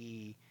that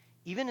the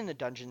even in the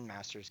Dungeon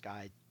Master's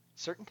Guide,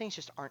 certain things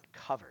just aren't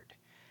covered.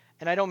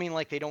 And I don't mean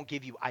like they don't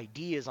give you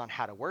ideas on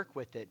how to work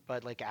with it,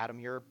 but like Adam,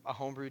 you're a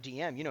homebrew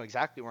DM, you know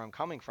exactly where I'm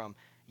coming from.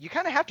 You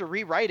kind of have to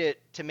rewrite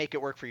it to make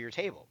it work for your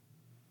table.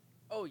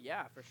 Oh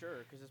yeah, for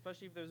sure. Because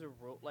especially if there's a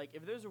rule, like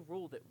if there's a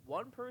rule that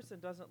one person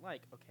doesn't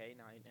like, okay,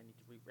 now I need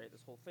to rewrite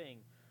this whole thing,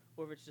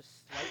 or if it's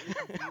just slightly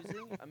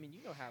confusing. I mean,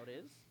 you know how it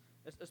is,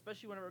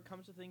 especially whenever it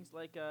comes to things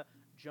like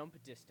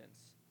jump distance.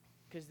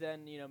 Because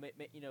then there's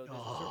a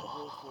certain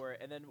rule Oh. for it,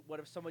 and then what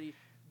if somebody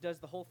does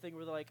the whole thing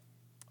where they're like,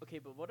 okay,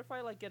 but what if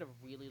I like get a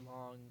really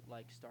long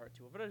like start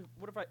to it?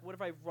 What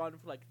if I run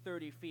for like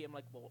 30 feet? I'm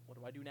like, well, what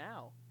do I do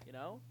now? You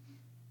know?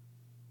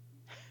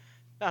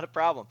 Not a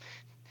problem.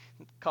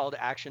 Called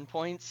action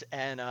points,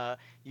 and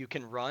you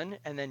can run,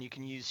 and then you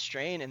can use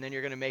strain, and then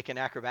you're going to make an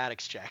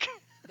acrobatics check.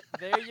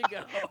 There you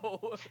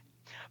go.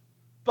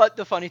 But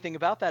the funny thing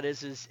about that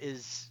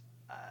is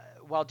uh,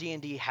 while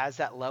D&D has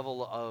that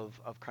level of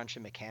crunch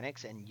and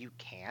mechanics, and you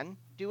can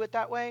do it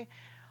that way,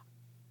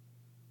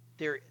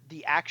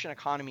 the action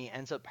economy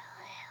ends up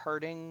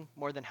hurting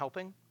more than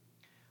helping.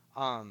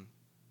 Um,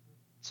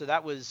 so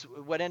that was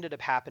what ended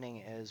up happening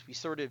is we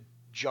sort of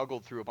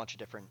juggled through a bunch of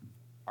different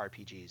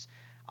RPGs.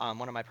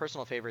 One of my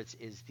personal favorites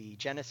is the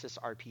Genesis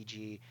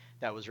RPG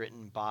that was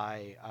written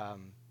by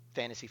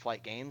Fantasy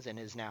Flight Games and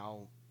is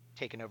now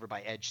taken over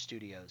by Edge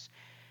Studios.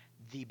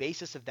 The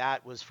basis of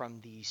that was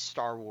from the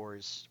Star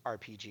Wars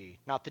RPG,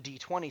 not the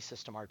D20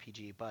 system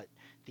RPG, but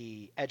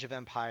the Edge of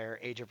Empire,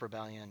 Age of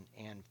Rebellion,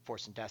 and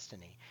Force and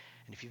Destiny.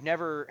 And if you've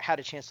never had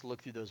a chance to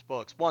look through those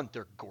books, one,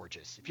 they're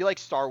gorgeous. If you like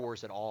Star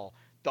Wars at all,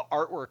 the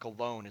artwork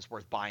alone is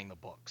worth buying the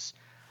books.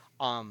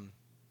 Um,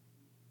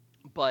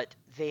 but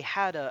they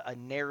had a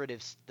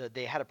narrative,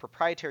 they had a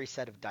proprietary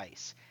set of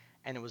dice,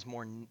 and it was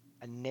more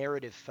a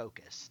narrative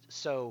focused.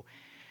 So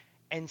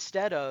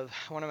instead of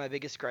one of my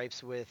biggest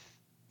gripes with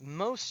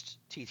most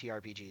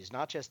TTRPGs,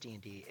 not just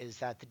D&D, is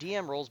that the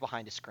DM rolls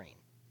behind a screen.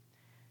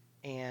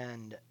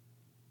 And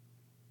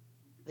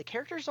the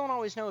characters don't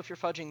always know if you're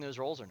fudging those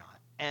rolls or not.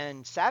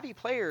 And savvy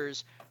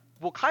players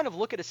will kind of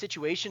look at a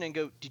situation and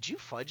go, "Did you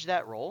fudge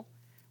that roll?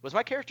 Was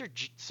my character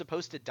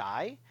supposed to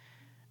die?"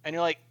 And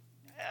you're like,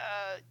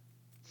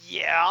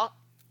 "Yeah,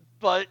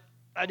 but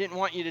I didn't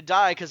want you to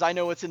die because I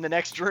know what's in the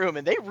next room,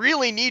 and they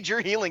really need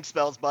your healing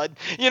spells, bud."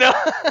 You know?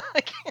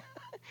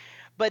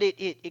 But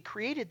it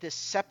created this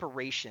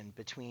separation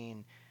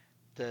between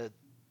the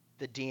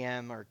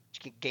DM or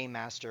game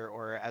master,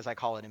 or as I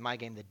call it in my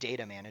game, the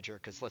data manager,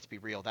 because let's be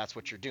real, that's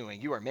what you're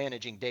doing. You are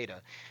managing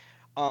data.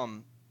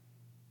 Um,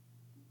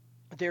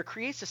 there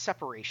creates a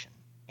separation,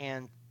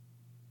 and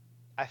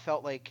I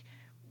felt like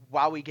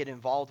while we get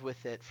involved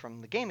with it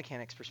from the game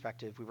mechanics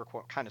perspective, we were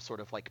kind of sort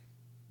of like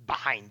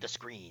behind the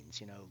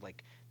screens,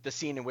 like the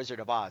scene in Wizard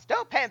of Oz.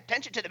 Don't pay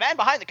attention to the man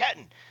behind the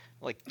curtain,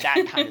 like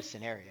that kind of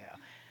scenario.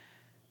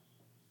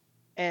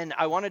 And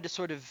I wanted to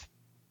sort of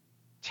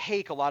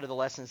take a lot of the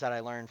lessons that I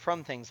learned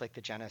from things like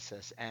the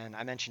Genesis, and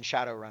I mentioned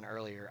Shadowrun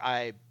earlier.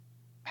 I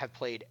have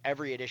played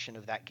every edition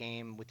of that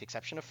game with the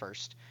exception of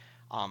first.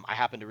 I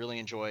happen to really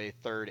enjoy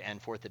third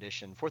and fourth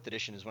edition. Fourth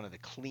edition is one of the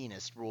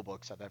cleanest rule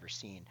books I've ever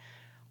seen.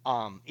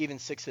 Even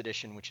sixth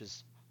edition, which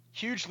is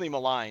hugely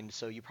maligned,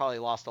 so you probably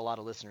lost a lot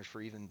of listeners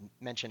for even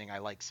mentioning I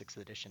like sixth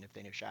edition if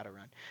they knew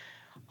Shadowrun.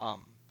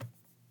 Um,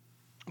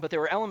 but there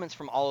were elements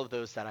from all of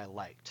those that I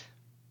liked.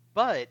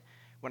 But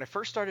when I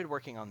first started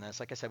working on this,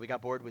 like I said, we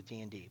got bored with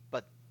D&D,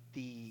 but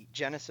the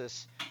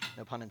Genesis,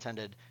 no pun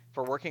intended,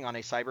 for working on a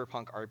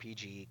cyberpunk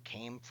RPG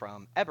came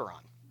from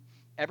Eberron.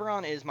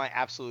 Eberron is my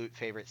absolute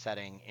favorite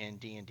setting in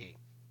D&D.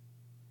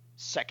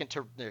 Second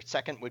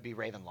would be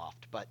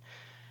Ravenloft, but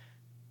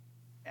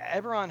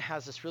Eberron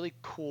has this really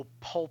cool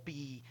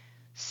pulpy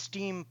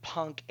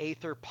steampunk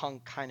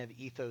aetherpunk kind of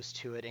ethos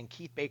to it, and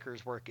Keith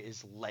Baker's work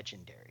is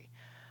legendary.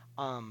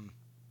 Um,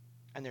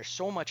 and there's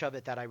so much of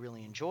it that I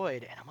really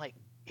enjoyed, and I'm like,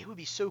 it would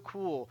be so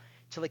cool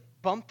to like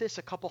bump this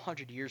a couple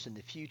hundred years in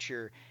the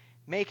future,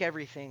 make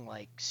everything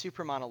like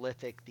super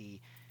monolithic. The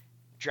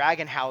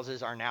dragon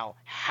houses are now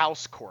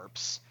house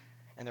corps,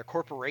 and they're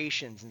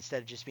corporations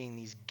instead of just being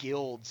these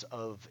guilds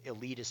of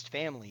elitist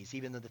families,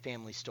 even though the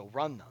families still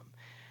run them.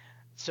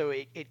 So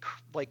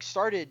like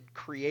started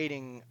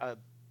creating a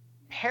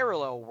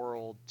parallel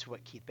world to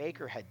what Keith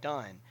Baker had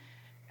done.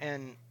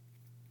 And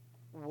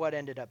what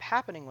ended up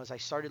happening was I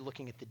started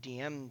looking at the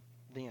DM,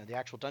 the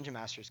actual Dungeon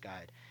Master's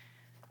Guide,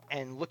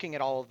 and looking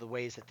at all of the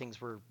ways that things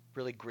were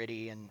really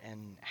gritty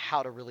and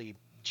how to really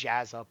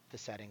jazz up the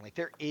setting. Like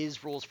there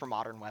is rules for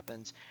modern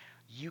weapons.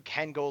 You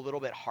can go a little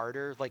bit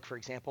harder. Like for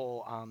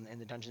example, in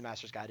the Dungeon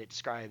Master's Guide, it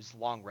describes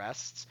long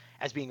rests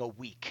as being a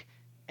week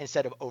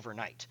instead of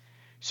overnight.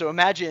 So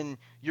imagine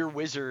your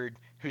wizard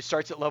who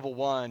starts at level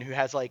 1, who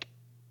has like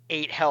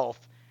 8 health,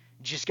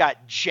 just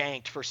got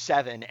janked for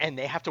 7, and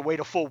they have to wait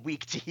a full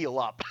week to heal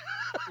up.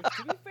 Which,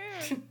 to be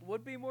fair,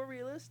 would be more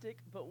realistic,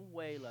 but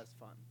way less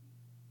fun.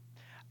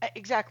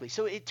 Exactly.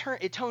 So it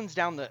tones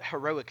down the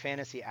heroic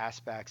fantasy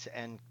aspects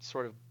and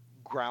sort of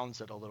grounds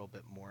it a little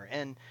bit more.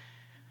 And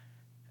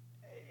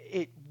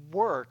it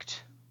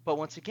worked, but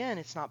once again,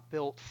 it's not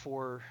built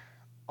for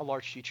a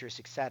large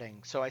futuristic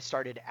setting. So I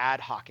started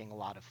ad hocing a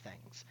lot of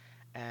things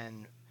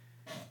and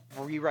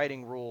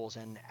rewriting rules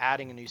and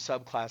adding a new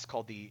subclass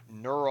called the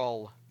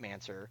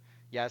Neuromancer.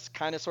 Yes,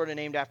 kind of sort of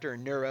named after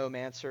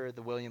Neuromancer,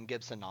 the William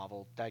Gibson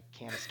novel. I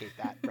can't escape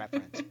that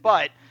reference.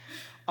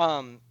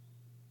 Um,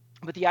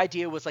 but the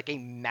idea was like a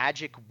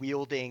magic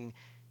wielding,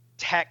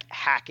 tech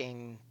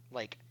hacking,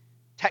 like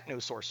techno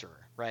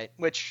sorcerer, right?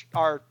 Which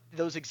are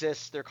those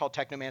exist. They're called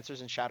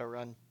technomancers in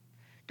Shadowrun.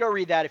 Go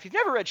read that. If you've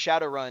never read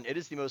Shadowrun, it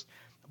is the most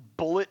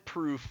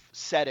bulletproof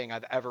setting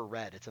I've ever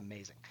read. It's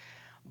amazing.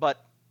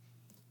 But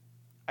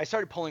I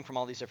started pulling from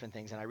all these different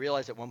things, and I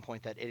realized at one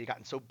point that it had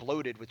gotten so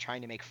bloated with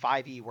trying to make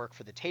 5e work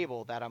for the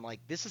table that I'm like,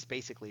 this is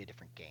basically a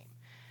different game.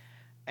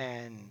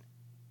 And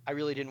I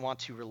really didn't want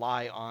to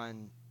rely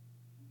on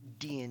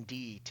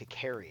D&D to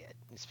carry it,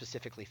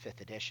 specifically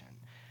 5th edition.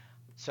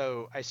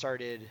 So I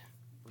started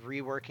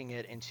reworking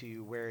it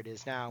into where it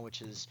is now,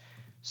 which is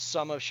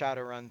some of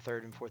Shadowrun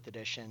 3rd and 4th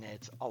edition.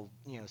 It's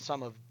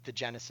some of the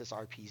Genesis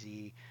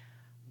RPG,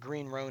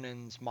 Green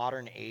Ronin's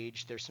Modern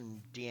Age. There's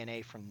some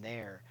DNA from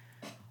there.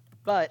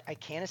 But I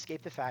can't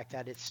escape the fact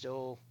that it's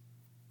still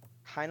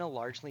kind of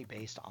largely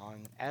based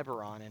on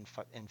Eberron in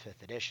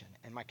 5th edition.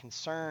 And my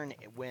concern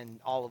when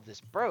all of this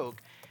broke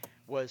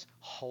was,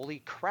 holy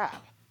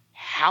crap,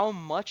 how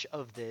much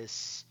of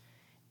this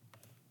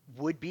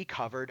would be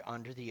covered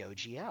under the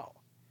OGL?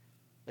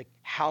 Like,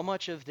 how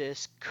much of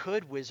this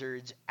could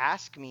Wizards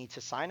ask me to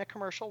sign a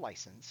commercial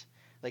license?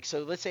 Like,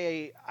 so let's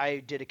say I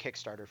did a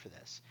Kickstarter for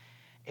this.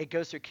 It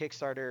goes through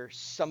Kickstarter.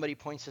 Somebody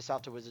points this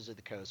out to Wizards of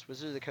the Coast.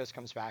 Wizards of the Coast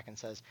comes back and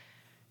says,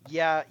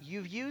 yeah,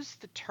 you've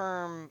used the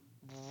term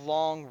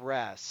long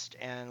rest,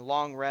 and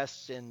long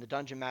rest in the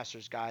Dungeon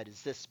Master's Guide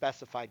is this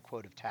specified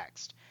quote of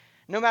text.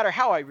 No matter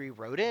how I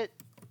rewrote it,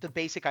 the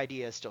basic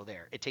idea is still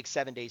there. It takes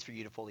 7 days for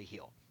you to fully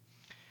heal.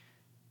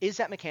 Is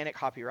that mechanic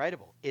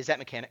copyrightable? Is that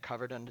mechanic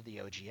covered under the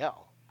OGL?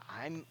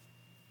 I'm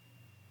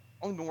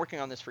only been working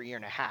on this for a year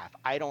and a half.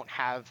 I don't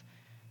have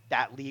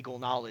that legal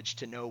knowledge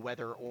to know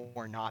whether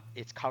or not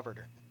it's covered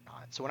or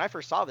not. So when I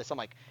first saw this, I'm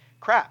like,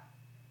 crap,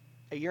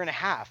 a year and a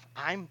half,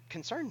 I'm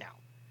concerned now.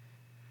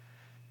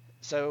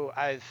 So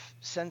I've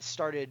since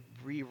started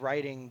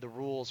rewriting the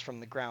rules from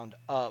the ground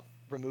up,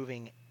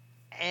 removing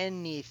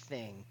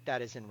anything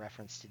that is in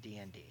reference to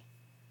D&D.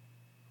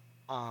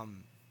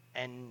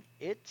 And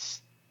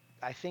it's,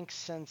 I think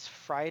since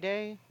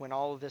Friday, when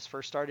all of this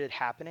first started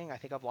happening, I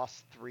think I've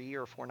lost 3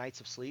 or 4 nights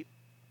of sleep.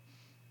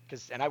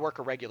 And I work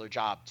a regular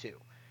job too.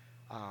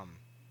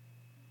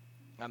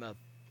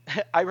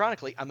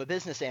 Ironically, I'm a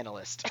business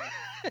analyst.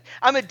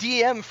 I'm a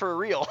DM for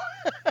real.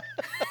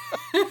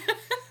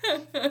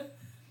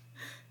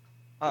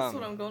 That's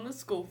what I'm going to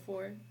school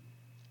for.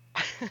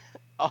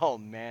 Oh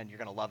man, you're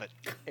gonna love it.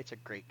 It's a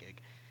great gig.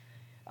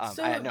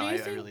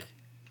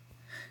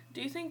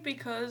 Do you think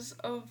because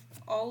of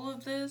all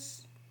of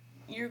this,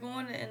 you're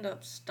going to end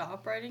up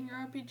stop writing your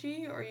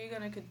RPG, or are you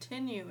going to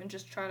continue and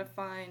just try to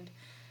find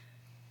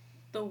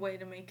the way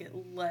to make it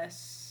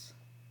less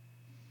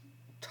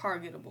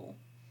targetable?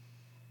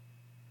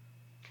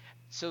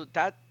 So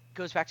that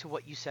goes back to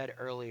what you said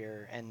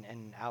earlier,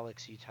 and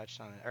Alex, you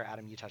touched on it, or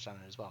Adam, you touched on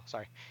it as well.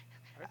 Sorry.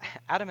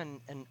 Adam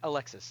and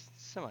Alexis,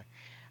 similar.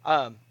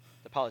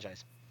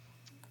 Apologize.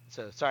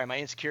 So sorry, my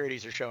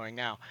insecurities are showing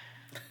now.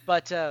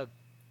 But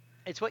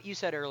it's what you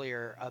said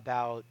earlier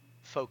about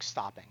folks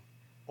stopping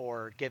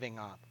or giving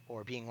up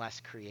or being less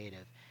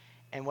creative.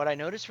 And what I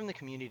noticed from the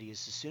community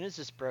is as soon as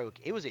this broke,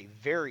 it was a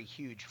very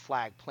huge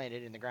flag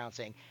planted in the ground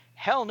saying,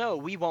 hell no,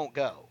 we won't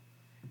go.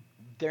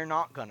 They're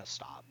not going to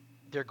stop.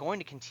 They're going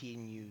to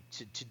continue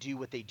to do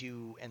what they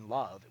do and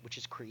love, which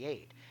is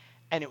create.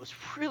 And it was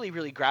really,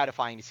 really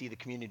gratifying to see the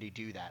community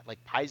do that. Like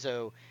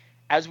Paizo,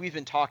 as we've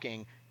been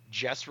talking,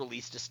 just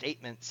released a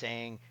statement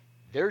saying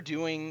they're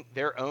doing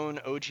their own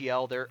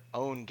OGL, their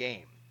own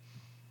game.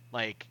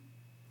 Like,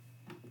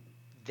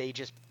 they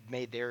just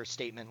made their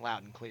statement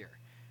loud and clear.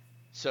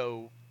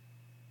 So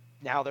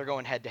now they're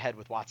going head to head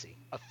with WotC,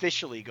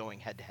 officially going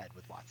head to head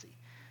with WotC.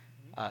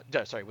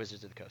 Sorry,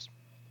 Wizards of the Coast.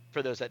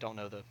 For those that don't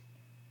know the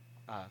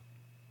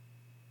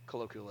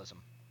colloquialism.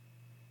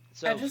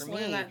 So I just for me,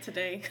 learned that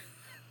today.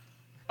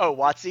 Oh,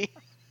 WotC?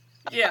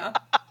 Yeah.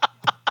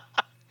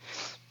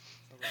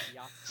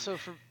 So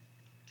for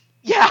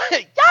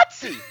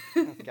Yahtzee.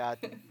 Oh, God.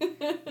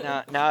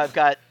 Now I've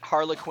got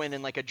Harlequin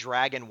in like a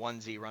dragon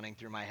onesie running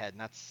through my head, and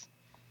that's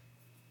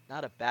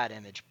not a bad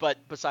image, but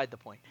beside the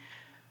point.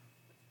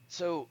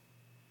 So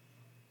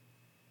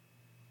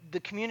the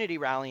community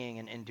rallying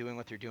and doing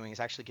what they're doing is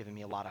actually giving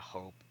me a lot of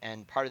hope.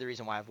 And part of the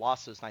reason why I've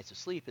lost those nights of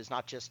sleep is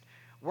not just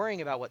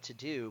worrying about what to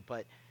do,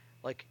 but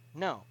like,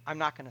 no, I'm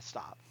not going to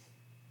stop.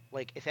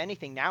 Like, if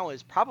anything, now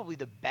is probably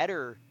the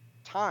better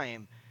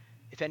time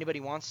if anybody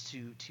wants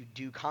to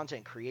do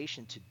content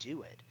creation to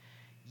do it.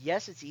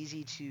 Yes, it's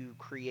easy to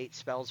create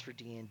spells for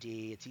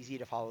D&D. It's easy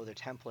to follow their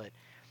template.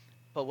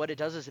 But what it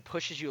does is it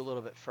pushes you a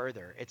little bit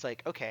further. It's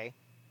like, okay,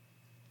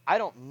 I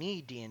don't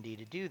need D&D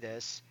to do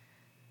this.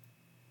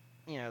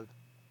 You know,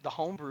 the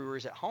home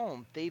brewers at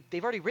home, they've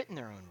already written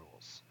their own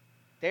rules.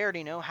 They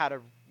already know how to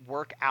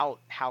work out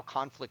how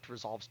conflict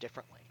resolves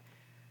differently.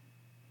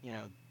 You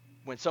know,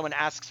 when someone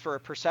asks for a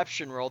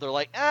perception roll, they're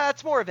like,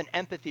 it's more of an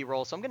empathy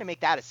roll, so I'm going to make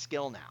that a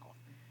skill now.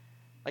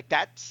 Like,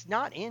 that's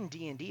not in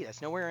D&D.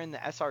 That's nowhere in the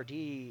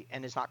SRD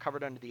and is not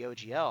covered under the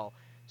OGL.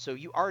 So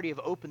you already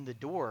have opened the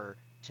door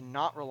to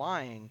not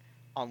relying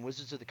on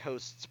Wizards of the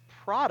Coast's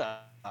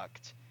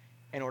product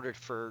in order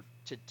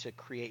to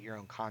create your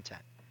own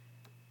content.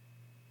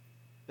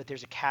 But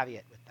there's a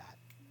caveat with that.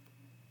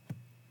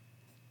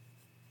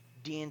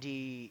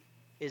 D&D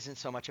isn't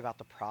so much about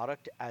the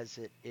product as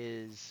it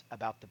is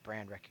about the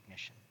brand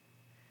recognition.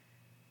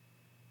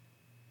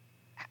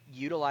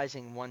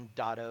 Utilizing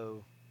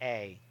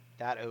 1.0A,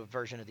 that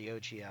version of the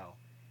OGL,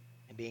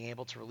 and being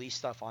able to release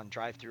stuff on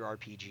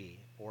DriveThruRPG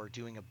or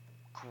doing a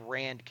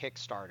grand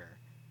Kickstarter,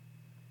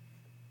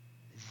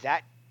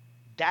 that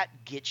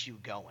gets you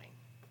going.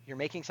 You're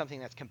making something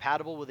that's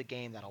compatible with a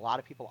game that a lot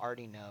of people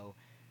already know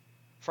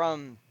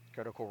from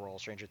Critical Role,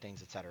 Stranger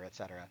Things, etc.,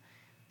 etc.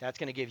 That's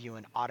going to give you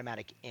an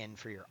automatic in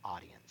for your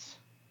audience.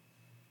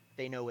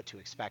 They know what to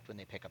expect when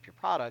they pick up your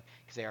product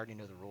because they already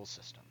know the rule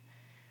system.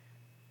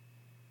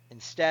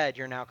 Instead,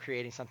 you're now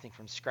creating something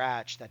from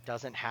scratch that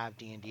doesn't have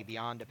D&D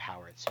Beyond to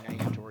power it, so now you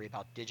have to worry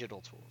about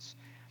digital tools.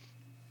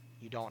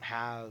 You don't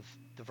have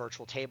the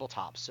virtual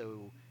tabletop,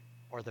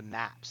 or the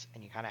maps,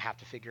 and you kind of have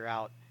to figure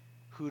out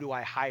who do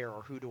I hire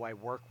or who do I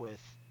work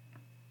with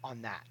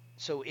on that.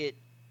 So it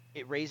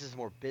raises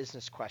more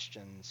business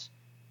questions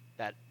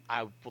that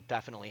I will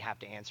definitely have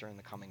to answer in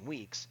the coming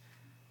weeks.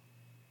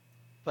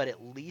 But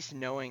at least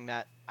knowing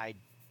that I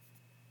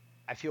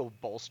feel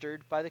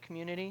bolstered by the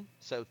community.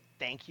 So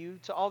thank you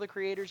to all the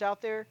creators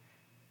out there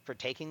for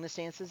taking the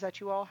stances that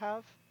you all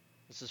have.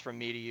 This is from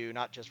me to you,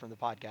 not just from the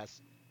podcast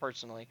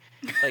personally.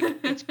 Like,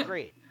 it's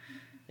great.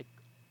 Like,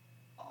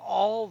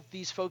 all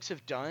these folks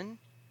have done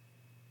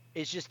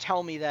is just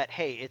tell me that,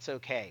 hey, it's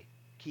okay.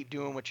 Keep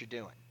doing what you're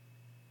doing.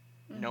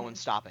 Mm-hmm. No one's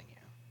stopping you.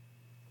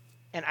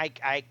 And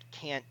I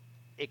can't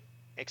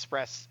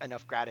express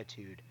enough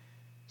gratitude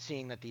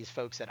seeing that these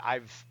folks that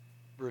I've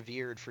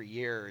revered for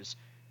years,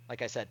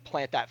 like I said,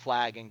 plant that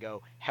flag and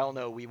go, hell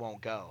no, we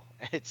won't go.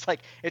 It's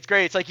like, it's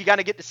great. It's like you got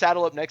to get the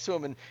saddle up next to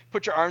them and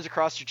put your arms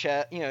across your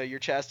chest, your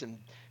chest, and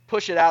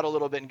push it out a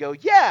little bit and go,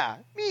 yeah,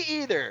 me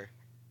either.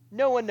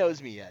 No one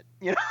knows me yet,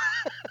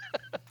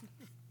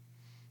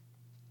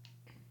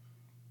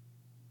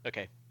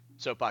 Okay,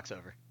 soapbox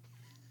over.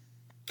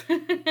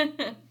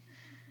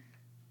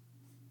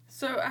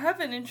 So I have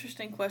an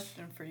interesting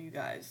question for you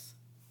guys.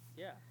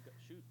 Yeah,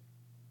 shoot.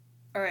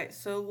 All right,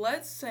 so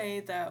let's say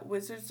that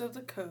Wizards of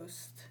the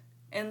Coast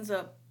ends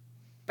up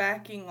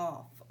backing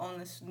off on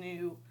this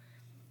new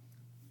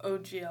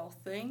OGL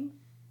thing.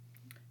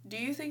 Do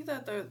you think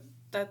that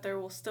there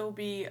will still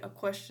be a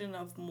question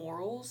of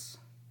morals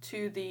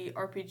to the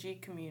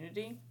RPG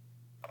community?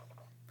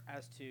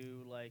 As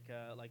to like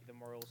the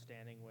moral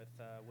standing with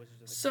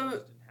Wizards of the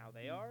Coast and how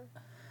they are?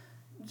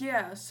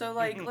 Yeah, so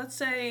like let's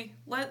say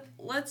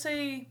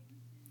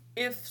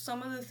if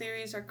some of the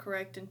theories are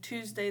correct and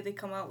Tuesday they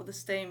come out with a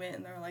statement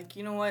and they're like,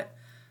 you know what,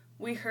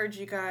 we heard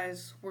you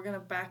guys, we're gonna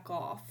back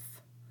off.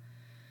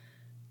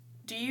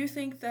 Do you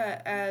think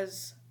that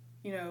as,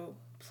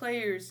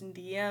 players and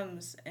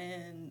DMs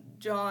and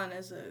John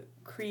as a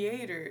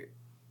creator,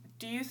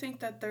 do you think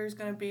that there's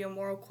gonna be a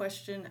moral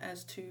question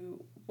as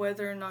to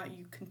whether or not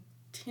you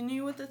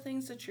continue with the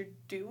things that you're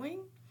doing?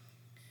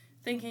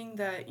 thinking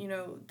that,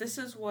 this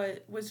is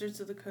what Wizards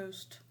of the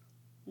Coast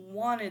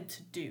wanted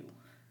to do?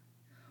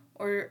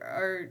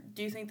 Or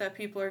do you think that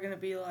people are going to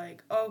be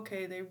like,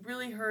 okay, they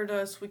really hurt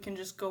us, we can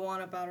just go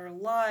on about our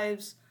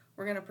lives,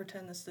 we're going to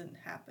pretend this didn't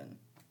happen?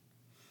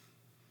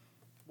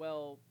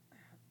 Well,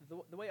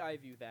 the way I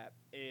view that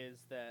is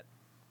that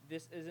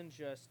this isn't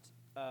just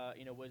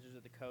Wizards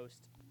of the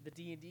Coast, the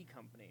D&D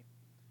company.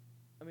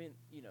 I mean,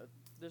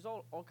 there's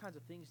all kinds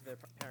of things their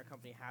parent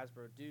company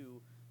Hasbro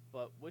do,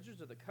 but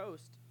Wizards of the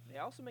Coast, they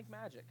also make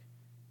Magic,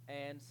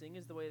 and seeing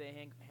as the way they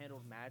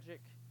handled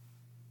Magic,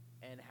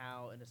 and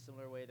how in a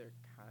similar way they're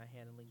kind of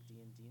handling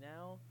D&D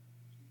now.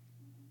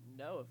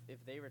 No, if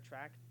they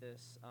retract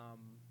this,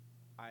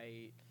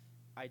 I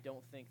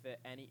don't think that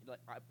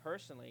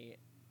personally,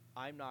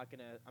 I'm not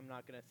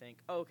gonna think,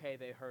 okay,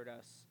 they hurt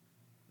us,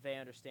 they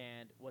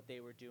understand what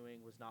they were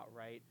doing was not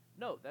right.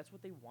 No, that's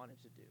what they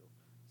wanted to do.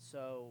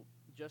 So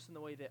just in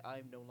the way that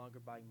I'm no longer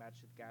buying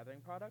Magic the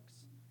Gathering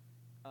products,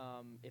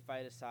 if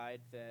I decide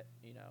that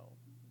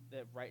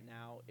that right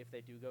now, if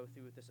they do go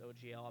through with this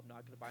OGL, I'm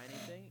not going to buy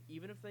anything.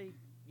 Even if they,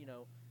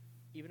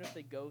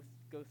 go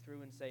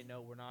through and say,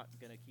 no, we're not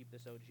going to keep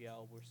this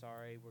OGL. We're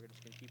sorry. We're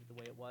just going to keep it the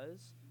way it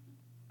was.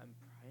 I'm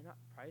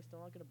probably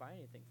still not going to buy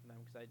anything from them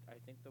because I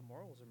think the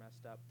morals are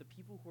messed up. The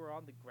people who are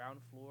on the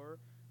ground floor,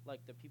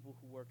 like the people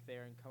who work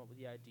there and come up with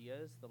the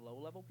ideas, the low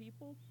level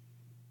people,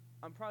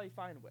 I'm probably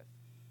fine with.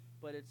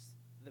 But it's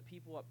the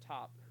people up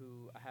top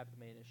who I have the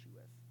main issue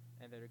with,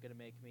 and they're going to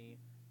make me,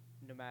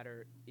 no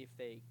matter if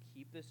they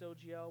keep this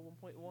OGL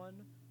 1.1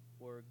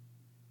 or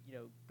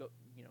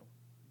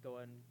go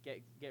and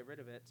get rid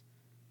of it,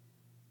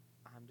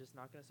 I'm just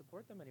not going to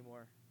support them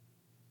anymore.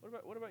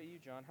 What about you,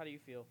 John? How do you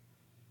feel?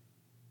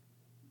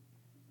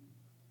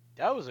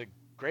 That was a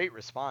great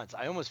response.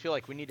 I almost feel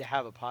like we need to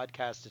have a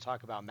podcast to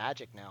talk about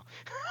Magic now.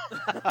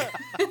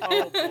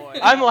 Oh boy.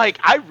 I'm like,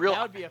 that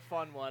would be a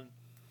fun one.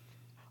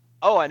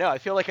 Oh, I know. I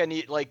feel like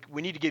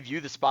we need to give you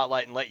the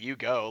spotlight and let you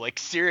go. Like,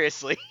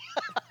 seriously.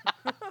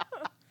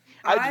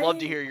 I'd love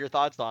to hear your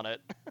thoughts on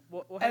it.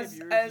 Well, hey,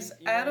 viewers,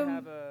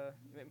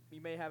 you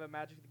may have a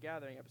Magic the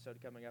Gathering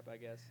episode coming up, I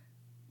guess.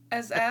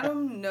 As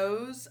Adam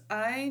knows,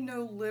 I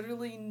know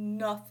literally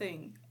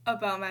nothing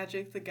about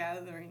Magic the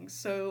Gathering,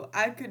 so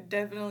I could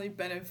definitely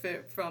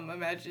benefit from a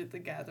Magic the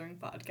Gathering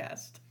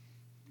podcast.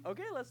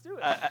 Okay, let's do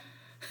it.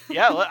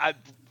 Yeah,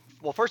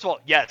 well, first of all,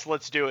 yes,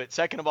 let's do it.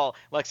 Second of all,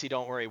 Lexi,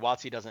 don't worry.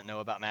 WotC doesn't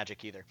know about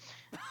Magic either.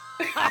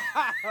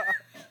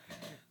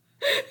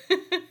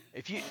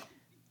 If you...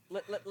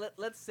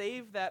 Let's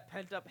save that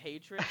pent-up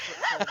hatred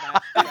for the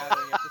Magic the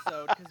Gathering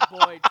episode, because,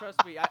 boy,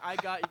 trust me, I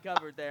got you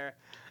covered there.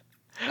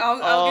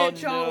 I'll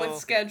get y'all with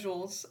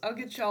schedules.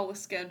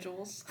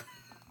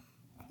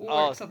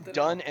 We'll work something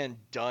done out. And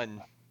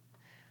done.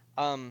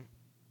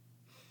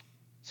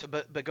 So,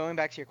 but going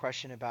back to your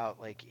question about,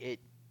 like, it,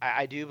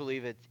 I do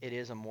believe it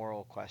is a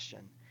moral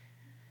question.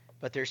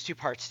 But there's two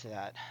parts to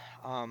that.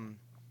 One,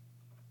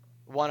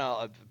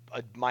 a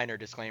minor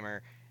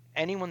disclaimer.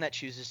 Anyone that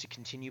chooses to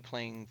continue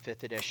playing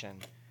 5th edition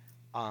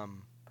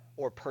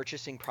or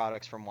purchasing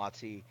products from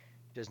WotC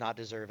does not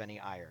deserve any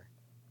ire.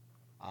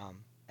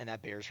 And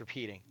that bears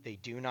repeating. They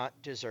do not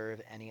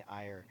deserve any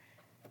ire.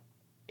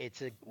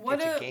 It's a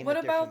game. What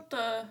about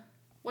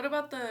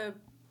the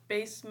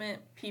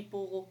basement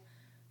people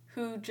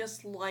who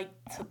just like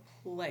to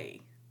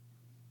play?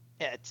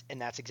 Yeah,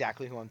 and that's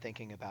exactly who I'm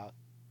thinking about.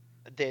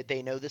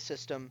 They know the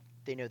system.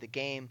 They know the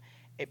game.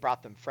 It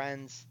brought them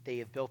friends. They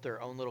have built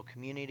their own little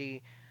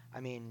community. I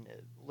mean,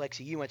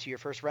 Lexi, you went to your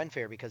first Ren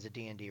Fair because of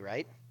D&D,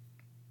 right?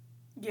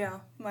 Yeah,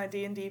 my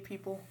D&D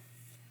people.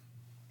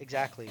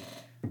 Exactly.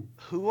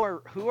 Who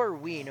are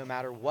we, no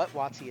matter what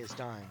WotC has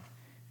done?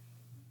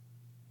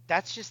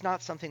 That's just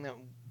not something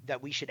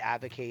that we should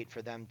advocate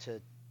for them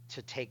to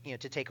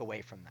take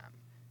away from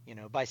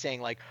them. By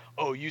saying, like,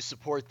 oh, you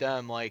support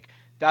them, like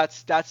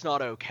that's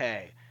not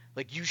okay.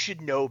 Like, you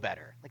should know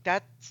better. Like,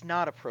 that's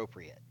not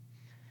appropriate.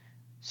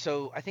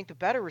 So I think the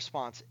better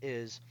response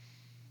is,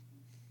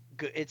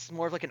 it's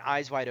more of like an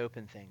eyes wide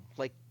open thing.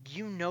 Like,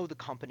 the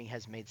company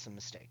has made some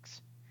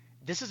mistakes.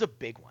 This is a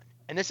big one.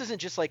 And this isn't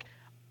just like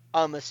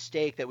a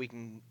mistake that we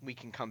can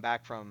come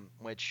back from,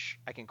 which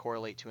I can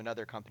correlate to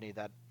another company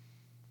that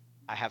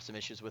I have some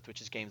issues with,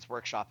 which is Games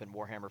Workshop and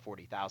Warhammer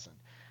 40,000.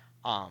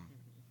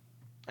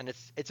 And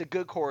it's a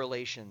good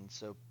correlation,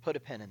 so put a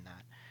pin in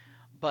that.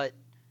 But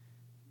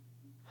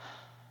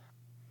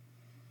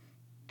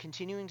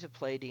continuing to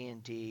play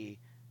D&D,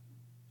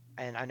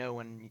 and I know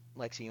when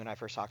Lexi, you and I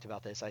first talked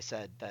about this, I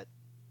said that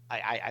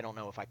I don't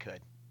know if I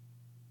could.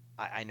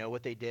 I know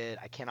what they did.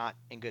 I cannot,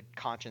 in good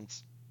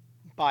conscience,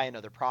 buy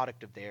another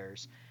product of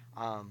theirs.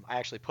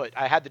 I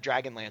had the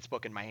Dragonlance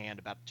book in my hand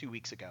about 2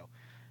 weeks ago,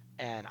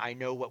 and I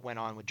know what went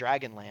on with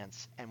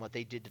Dragonlance and what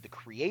they did to the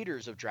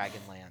creators of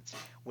Dragonlance,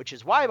 which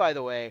is why, by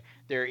the way,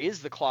 there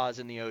is the clause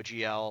in the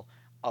OGL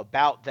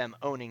about them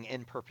owning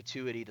in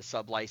perpetuity the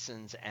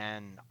sublicense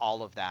and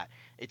all of that.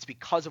 It's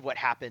because of what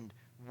happened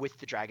with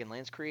the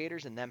Dragonlance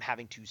creators and them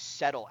having to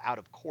settle out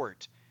of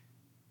court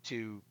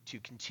to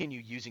continue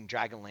using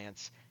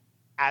Dragonlance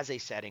as a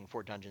setting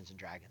for Dungeons and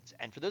Dragons.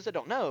 And for those that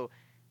don't know,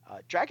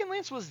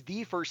 Dragonlance was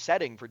the first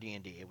setting for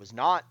D&D. It was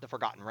not the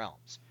Forgotten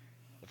Realms.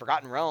 The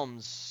Forgotten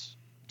Realms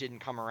didn't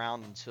come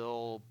around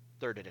until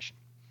 3rd edition.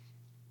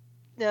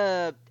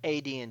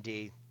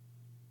 AD&D.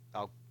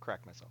 I'll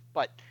correct myself.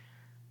 But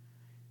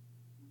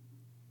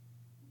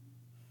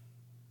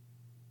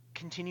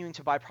continuing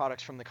to buy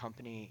products from the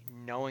company,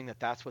 knowing that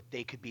that's what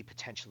they could be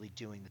potentially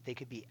doing, that they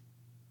could be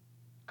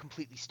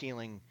completely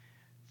stealing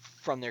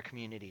from their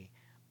community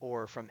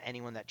or from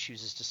anyone that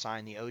chooses to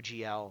sign the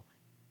OGL,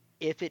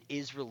 if it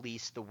is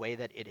released the way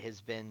that it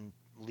has been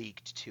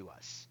leaked to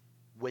us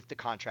with the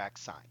contract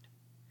signed.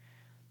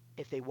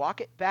 If they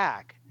walk it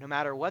back, no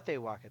matter what they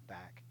walk it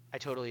back, I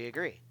totally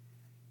agree.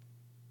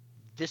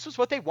 This was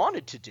what they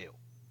wanted to do.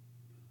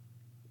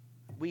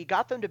 We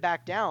got them to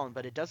back down,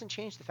 but it doesn't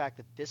change the fact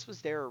that this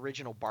was their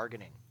original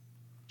bargaining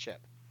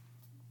chip.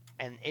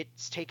 And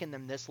it's taken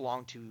them this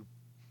long to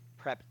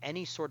prep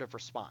any sort of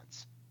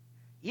response.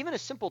 Even a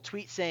simple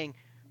tweet saying,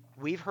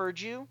 "We've heard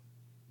you,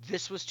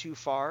 this was too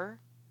far,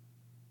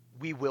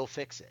 we will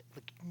fix it."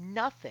 Like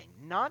nothing,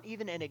 not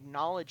even an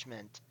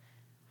acknowledgement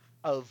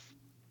of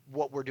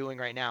what we're doing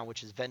right now,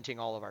 which is venting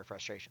all of our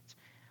frustrations.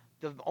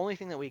 The only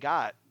thing that we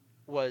got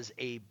was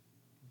a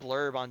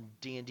blurb on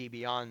D&D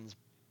Beyond's,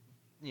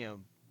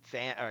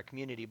 fan or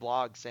community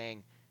blog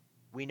saying,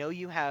 "We know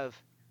you have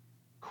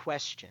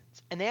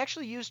questions," and they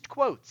actually used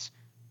quotes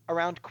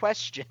around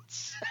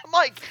questions. I'm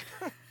like,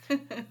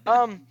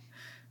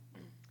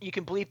 you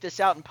can bleep this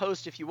out and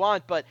post if you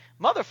want, but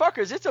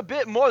motherfuckers, it's a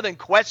bit more than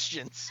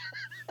questions.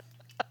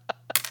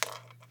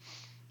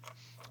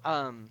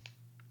 But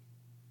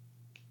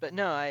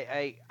no,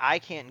 I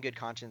can't in good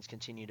conscience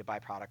continue to buy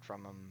product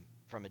from them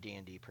from a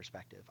D&D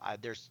perspective.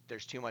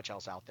 There's too much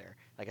else out there.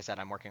 Like I said,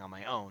 I'm working on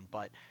my own,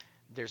 but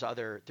there's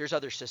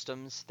other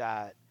systems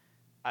that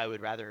I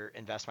would rather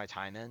invest my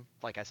time in.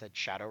 Like I said,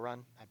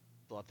 Shadowrun, I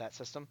love that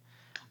system.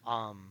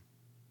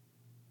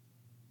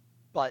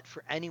 But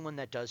for anyone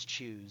that does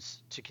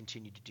choose to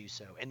continue to do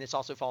so, and this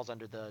also falls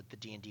under the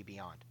D&D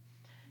Beyond,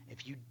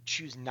 if you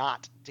choose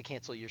not to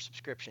cancel your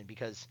subscription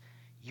because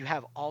you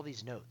have all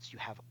these notes, you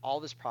have all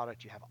this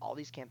product, you have all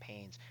these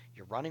campaigns,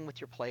 you're running with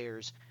your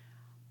players,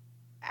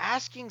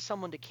 asking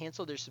someone to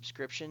cancel their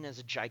subscription as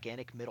a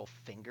gigantic middle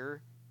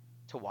finger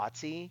to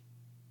WotC,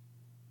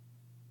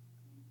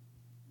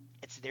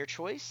 it's their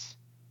choice.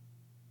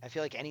 I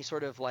feel like any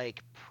sort of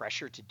like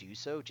pressure to do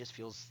so just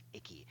feels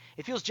icky.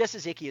 It feels just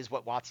as icky as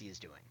what WotC is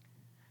doing.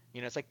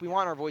 It's like we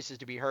want our voices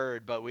to be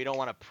heard, but we don't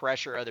want to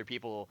pressure other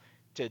people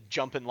to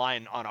jump in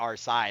line on our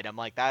side. I'm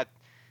like that.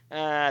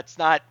 It's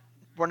not.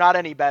 We're not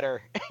any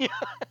better.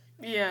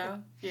 Yeah.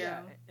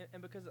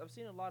 And because I've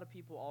seen a lot of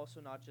people also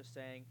not just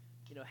saying,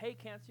 hey,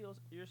 cancel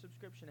your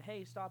subscription.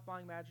 Hey, stop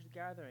buying Magic the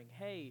Gathering.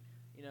 Hey,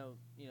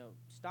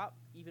 stop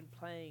even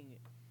playing,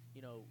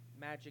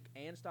 Magic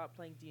and stop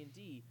playing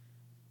D&D.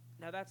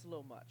 Now that's a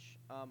little much.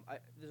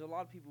 There's a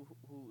lot of people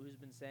who's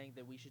been saying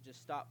that we should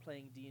just stop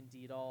playing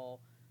D&D at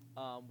all,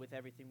 with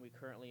everything we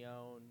currently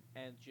own,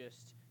 and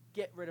just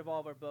get rid of all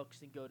of our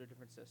books and go to a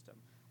different system.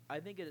 I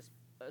think it is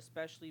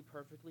especially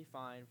perfectly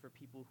fine for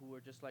people who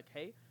are just like,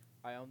 hey,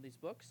 I own these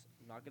books.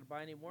 I'm not going to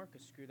buy any more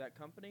because screw that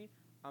company.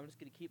 I'm just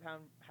going to keep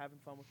having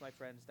fun with my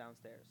friends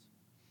downstairs.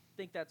 I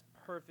think that's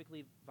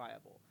perfectly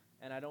viable.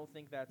 And I don't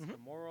think that's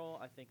immoral.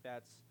 I think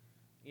that's,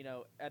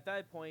 at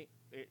that point,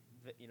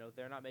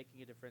 they're not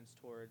making a difference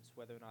towards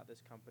whether or not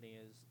this company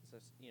is,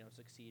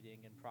 succeeding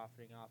and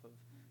profiting off of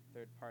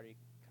third-party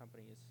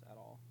companies at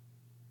all.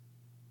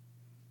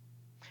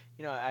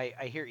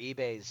 I hear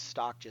eBay's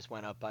stock just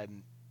went up by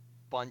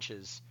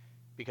bunches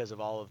because of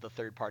all of the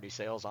third-party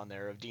sales on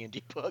there of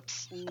D&D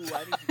books. Ooh,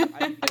 I need to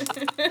get that's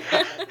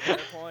a fair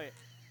point.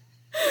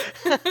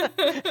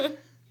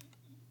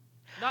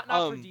 Not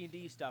for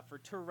D&D stuff, for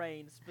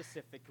terrain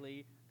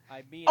specifically.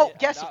 I mean,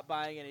 yes. I'm not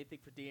buying anything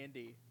for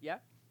D&D. Yeah?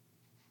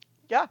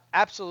 Yeah,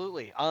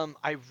 absolutely.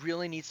 I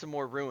really need some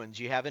more ruins.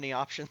 You have any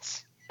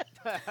options?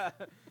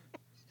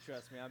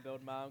 Trust me, I'm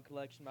building my own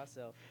collection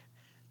myself.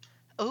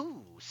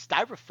 Oh,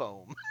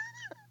 styrofoam.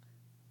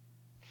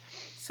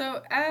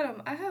 So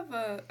Adam, I have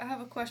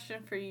a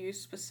question for you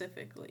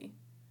specifically.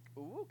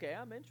 Ooh, okay,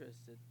 I'm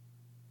interested.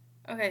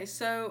 Okay,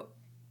 so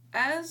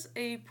as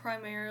a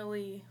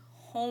primarily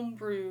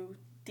homebrew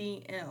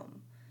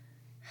DM,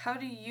 how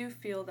do you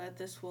feel that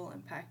this will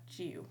impact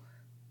you?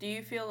 Do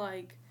you feel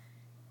like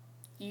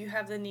you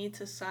have the need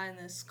to sign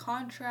this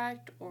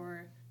contract,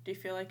 or do you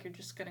feel like you're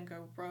just gonna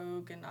go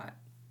rogue and not,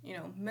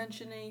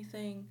 mention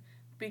anything?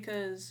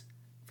 Because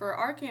for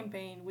our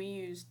campaign, we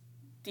use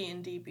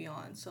D&D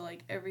Beyond, so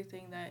like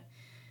everything that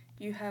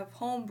you have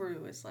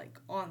homebrew is like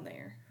on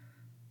there.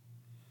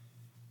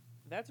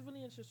 That's a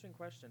really interesting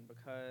question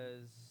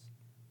because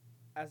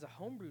as a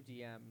homebrew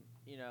DM,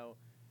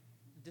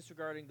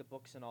 disregarding the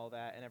books and all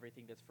that and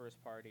everything that's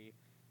first party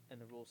and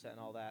the rule set and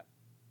all that,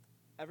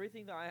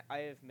 everything that I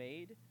have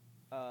made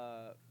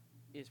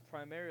is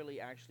primarily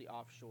actually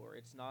offshore.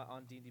 It's not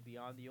on D&D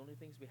Beyond. The only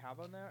things we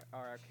have on there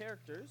are our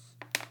characters,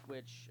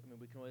 which,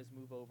 we can always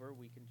move over.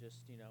 We can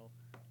just,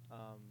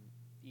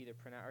 either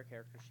print out our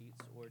character sheets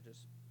or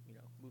just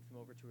move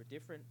them over to a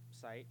different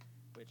site.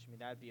 Which, I mean,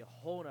 that'd be a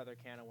whole other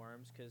can of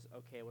worms. Because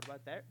okay, what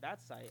about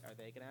that site? Are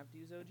they gonna have to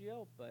use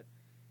OGL? But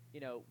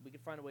we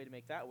could find a way to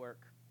make that work.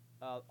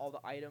 All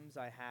the items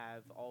I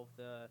have, all of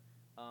the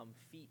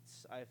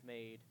feats I've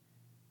made,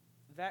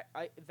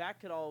 that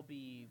could all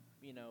be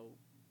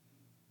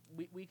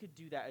we could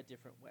do that a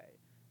different way.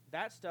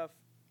 That stuff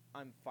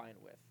I'm fine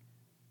with.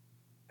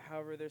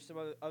 However, there's some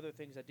other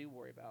things I do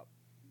worry about.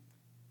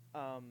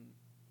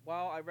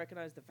 While I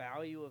recognize the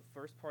value of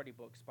first-party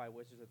books by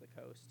Wizards of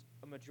the Coast,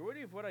 a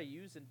majority of what I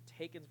use and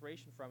take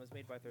inspiration from is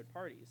made by third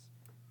parties.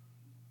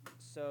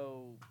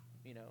 So,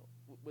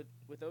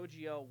 with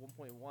OGL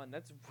 1.1,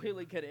 that's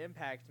really going to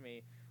impact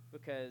me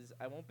because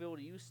I won't be able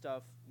to use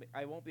stuff.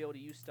 I won't be able to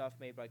use stuff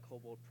made by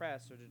Kobold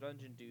Press or the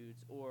Dungeon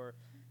Dudes, or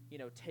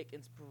take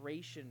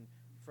inspiration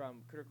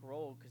from Critical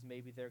Role because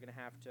maybe they're going to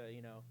have to,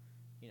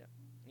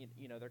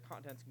 their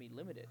content's going to be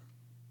limited.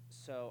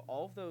 So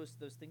all of those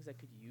things I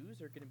could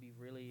use are going to be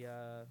really,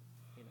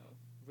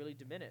 really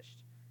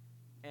diminished.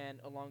 And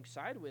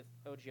alongside with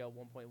OGL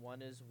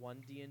 1.1 is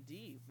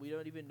 1D&D. We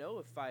don't even know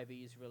if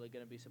 5e is really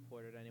going to be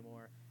supported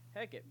anymore.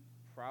 Heck, it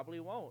probably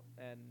won't.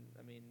 And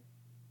I mean,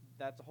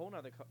 that's a whole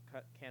nother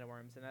can of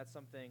worms. And that's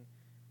something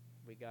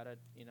we gotta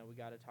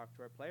talk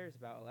to our players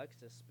about.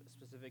 Alexis,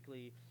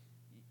 specifically,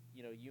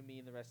 you, me,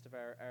 and the rest of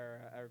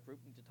our group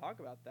need to talk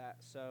about that.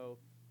 So,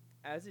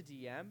 as a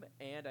DM,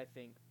 and I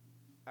think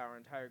our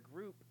entire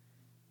group,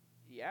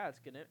 yeah, it's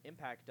gonna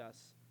impact us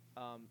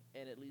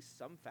in at least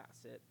some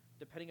facet,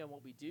 depending on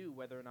what we do,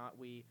 whether or not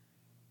we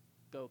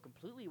go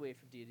completely away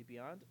from D&D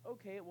Beyond.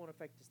 Okay, it won't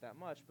affect us that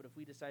much, but if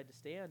we decide to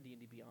stay on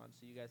D&D Beyond,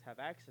 so you guys have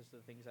access to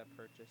the things I've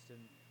purchased, and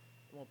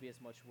it won't be as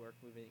much work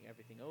moving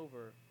everything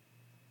over.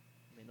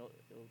 I mean,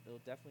 it'll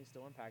definitely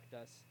still impact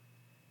us,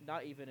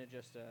 not even in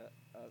just a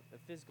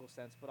physical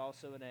sense, but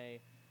also in a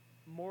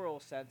moral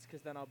sense,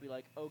 because then I'll be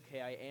like,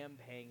 okay, I am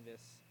paying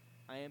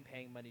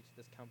money to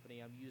this company,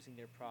 I'm using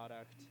their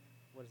product.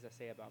 What does that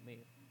say about me?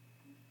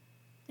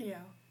 Yeah.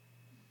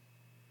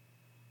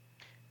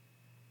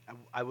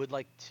 I would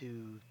like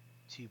to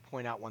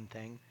point out one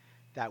thing,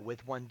 that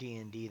with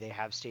 1D&D they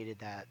have stated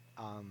that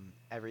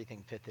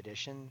everything 5th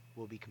edition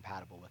will be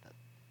compatible with it.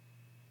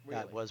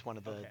 Really? That was one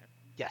of the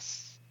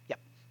Yes. Yep.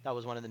 That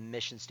was one of the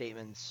mission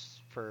statements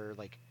for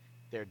like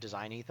their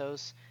design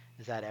ethos,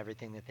 is that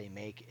everything that they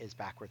make is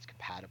backwards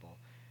compatible.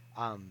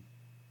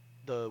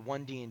 The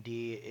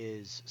 1D&D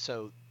is,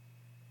 so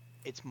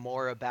it's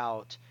more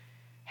about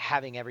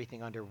having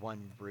everything under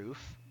one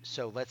roof.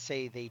 So let's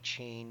say they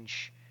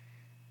change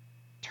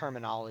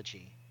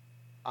terminology,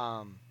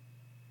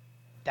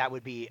 that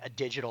would be a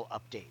digital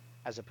update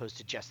as opposed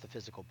to just the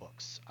physical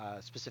books.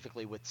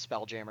 Specifically with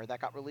Spelljammer that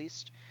got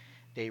released,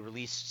 they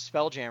released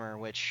Spelljammer,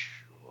 which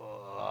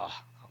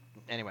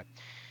anyway,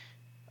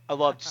 I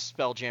loved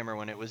Spelljammer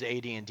when it was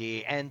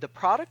AD&D, and the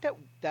product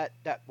that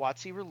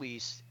WotC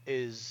released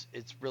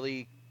it's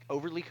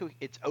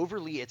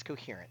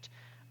coherent,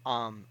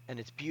 and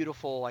it's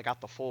beautiful. I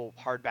got the full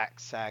hardback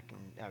set,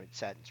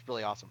 it's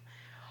really awesome.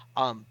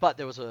 But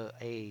there was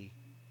a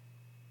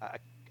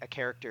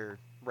character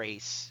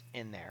race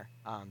in there.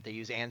 They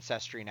use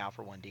Ancestry now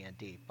for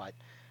 1D&D, but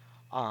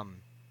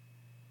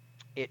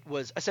it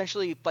was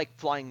essentially like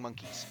flying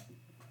monkeys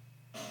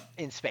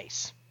in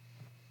space.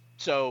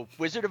 So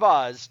Wizard of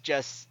Oz,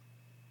 just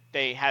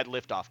they had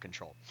liftoff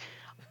control.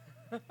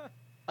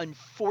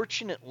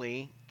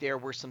 Unfortunately, there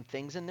were some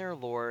things in their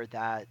lore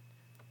that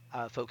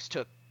folks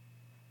took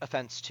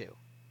offense to.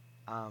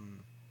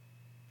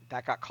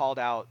 That got called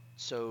out,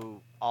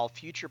 so all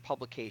future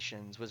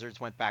publications, Wizards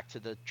went back to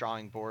the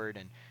drawing board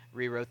and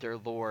rewrote their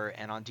lore,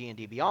 and on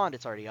D&D Beyond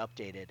it's already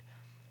updated.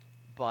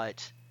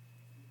 But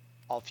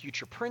all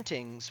future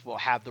printings will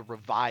have the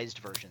revised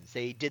versions.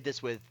 They did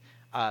this with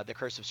The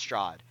Curse of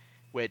Strahd,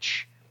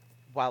 which,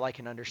 while I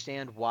can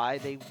understand why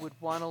they would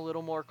want a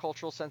little more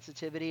cultural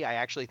sensitivity, I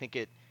actually think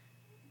it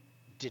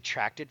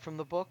detracted from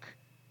the book.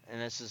 And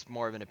this is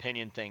more of an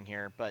opinion thing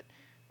here, but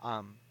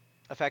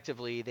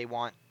effectively they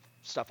want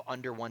stuff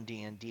under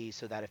 1D&D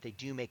so that if they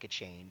do make a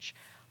change,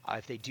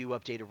 if they do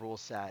update a rule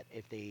set,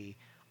 if they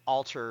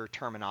alter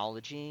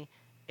terminology,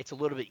 it's a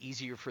little bit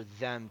easier for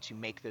them to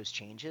make those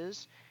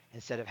changes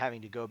instead of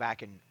having to go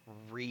back and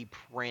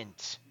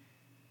reprint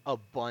a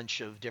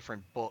bunch of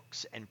different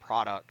books and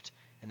product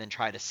and then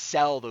try to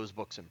sell those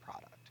books and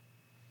product.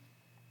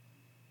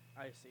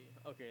 I see.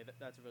 Okay,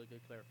 that's a really good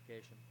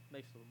clarification.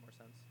 Makes a little more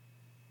sense.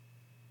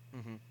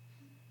 Mm-hmm.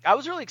 I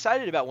was really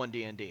excited about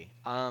 1D&D.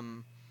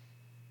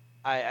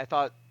 I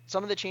thought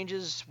some of the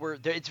changes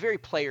it's very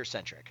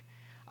player-centric,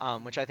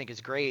 which I think is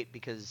great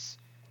because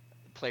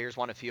players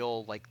want to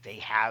feel like they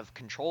have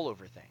control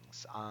over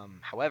things.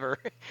 However,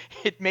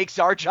 it makes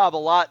our job a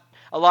lot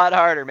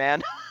harder,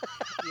 man.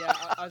 Yeah,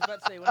 I was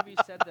about to say, whenever you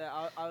said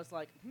that, I was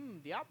like,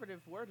 the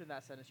operative word in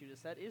that sentence you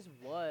just said is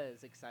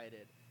 "was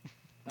excited."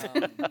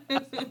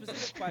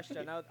 Specific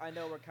question. I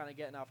know we're kind of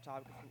getting off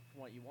topic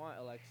from what you want,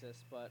 Alexis,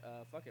 but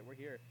fuck it, we're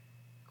here.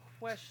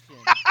 Question,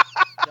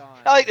 John.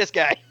 I like this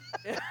guy.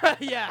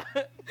 Yeah.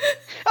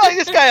 I like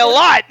this guy a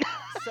lot.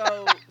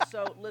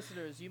 So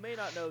listeners, you may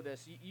not know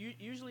this.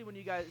 Usually when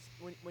you guys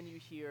when you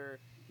hear,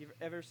 if you've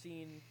ever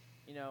seen,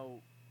 you know,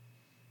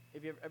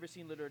 if you've ever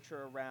seen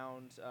literature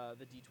around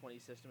the D20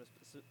 system,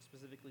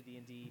 specifically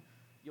D&D,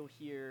 you'll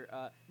hear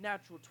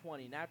natural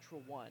 20,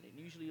 natural 1, and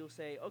usually you'll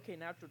say, okay,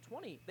 natural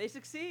 20, they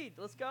succeed,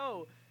 let's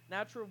go.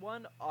 Natural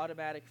 1,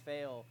 automatic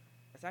fail.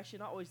 That's actually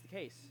not always the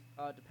case.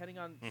 Depending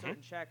on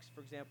certain checks,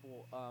 for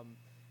example,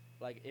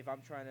 like if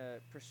I'm trying to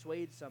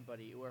persuade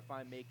somebody, or if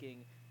I'm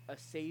making a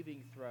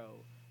saving throw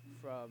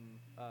from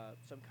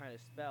some kind of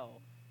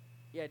spell,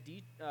 yeah,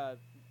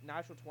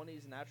 natural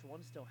 20s and natural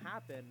 1s still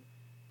happen,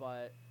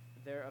 but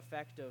their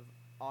effect of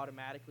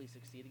automatically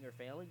succeeding or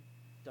failing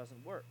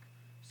doesn't work.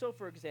 So,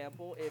 for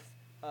example, if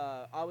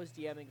I was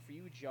DMing for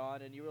you,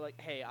 John, and you were like,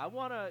 "Hey, I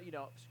wanna,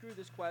 screw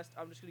this quest.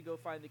 I'm just gonna go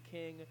find the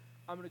king.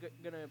 I'm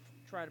gonna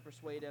try to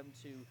persuade him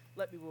to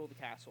let me rule the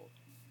castle."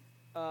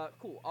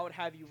 Cool. I would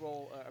have you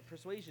roll a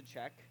persuasion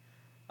check,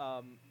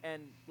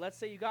 and let's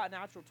say you got a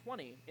natural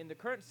 20. In the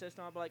current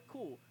system, I'd be like,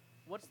 "Cool.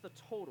 What's the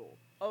total?"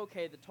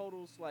 Okay, the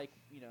total's like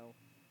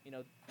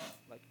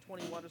like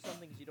 21 or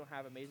something because you don't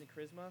have amazing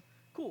charisma.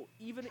 Cool.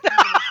 Even if you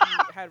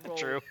had rolled.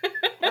 True.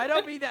 I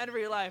don't mean that in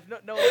real life.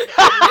 No.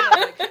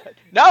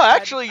 No,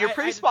 actually, you're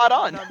pretty spot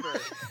on. I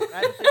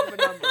had to think of a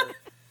number.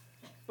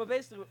 But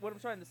basically, what I'm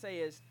trying to say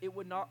is it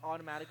would not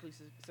automatically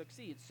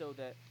succeed, so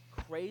that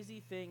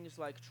crazy things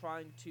like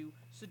trying to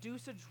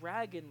seduce a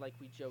dragon, like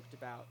we joked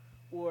about,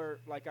 or,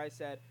 like I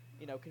said,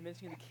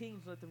 convincing the king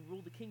to let them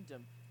rule the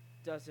kingdom,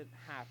 doesn't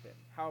happen.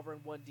 However, in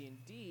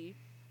 1D&D,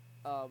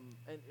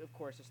 and of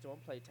course it's still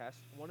in playtest,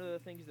 one of the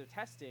things they're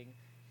testing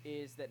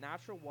is that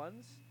natural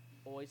 1s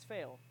always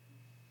fail,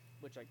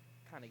 which I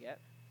kind of get,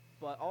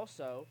 but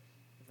also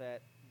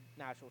that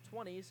natural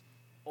 20s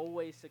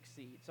always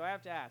succeed. So I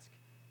have to ask,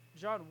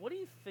 John, what do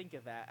you think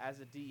of that as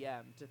a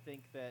DM, to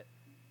think that,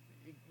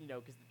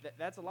 because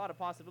that's a lot of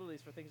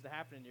possibilities for things to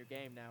happen in your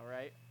game now,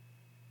 right?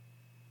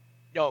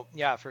 Oh,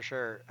 yeah, for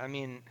sure. I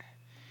mean,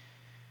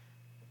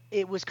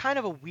 it was kind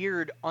of a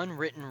weird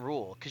unwritten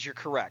rule, because you're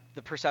correct.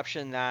 The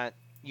perception that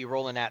you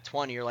roll a nat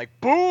 20, you're like,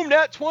 boom,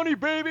 nat 20,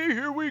 baby,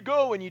 here we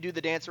go, and you do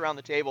the dance around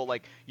the table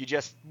like you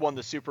just won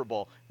the Super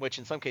Bowl, which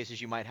in some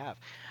cases you might have.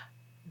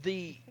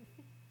 The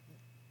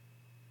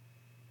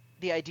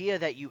idea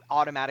that you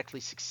automatically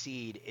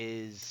succeed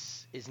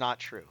is not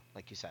true,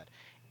 like you said.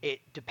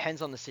 It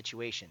depends on the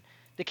situation.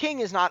 The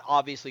king is not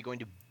obviously going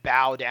to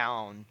bow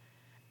down.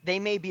 They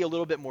may be a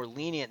little bit more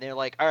lenient. They're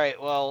like, all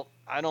right, well,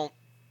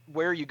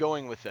 where are you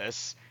going with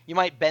this? You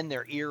might bend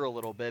their ear a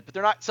little bit, but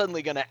they're not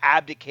suddenly going to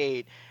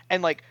abdicate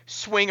and like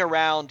swing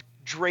around,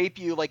 drape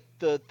you like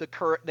the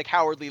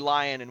cowardly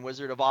lion in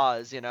Wizard of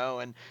Oz,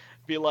 and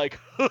be like,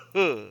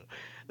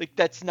 like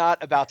that's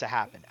not about to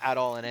happen at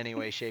all in any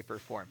way, shape, or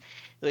form.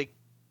 Like,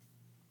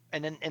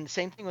 and the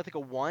same thing with like a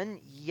 1.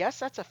 Yes,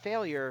 that's a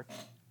failure,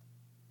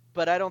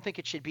 but I don't think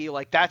it should be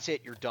like that's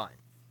it, you're done.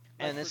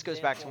 Like, and this for goes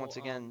back to once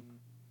example, again.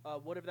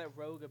 What if that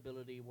rogue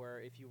ability where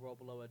if you roll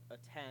below a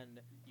 10,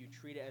 you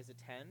treat it as a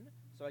 10?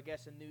 So I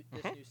guess in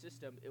this new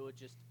system, it would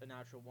just, a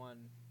natural 1,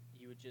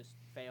 you would just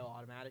fail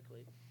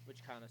automatically,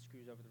 which kind of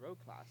screws over the rogue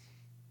class.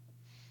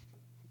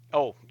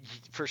 Oh,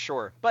 for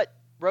sure. But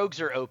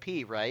rogues are OP,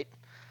 right?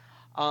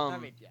 I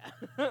mean,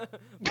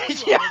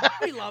 yeah.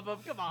 We love them.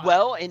 Come on.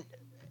 Well, in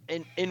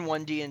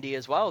 1D&D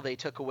as well, they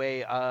took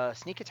away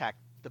sneak attack,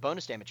 the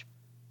bonus damage.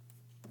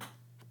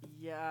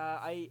 Yeah,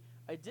 I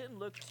didn't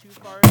look too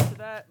far into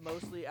that,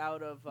 mostly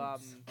out of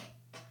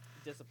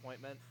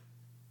disappointment.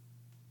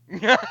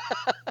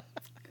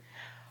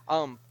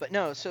 But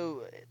no,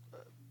 so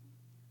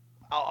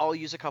I'll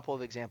use a couple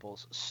of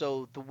examples.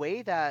 So the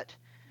way that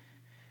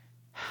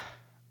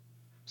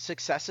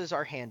successes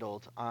are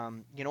handled,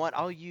 you know what?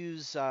 I'll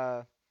use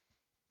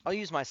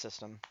my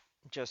system.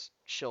 Just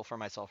chill for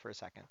myself for a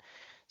second.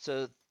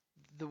 So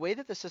the way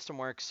that the system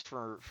works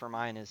for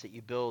mine is that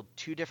you build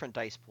 2 different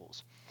dice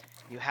pools.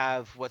 You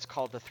have what's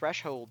called the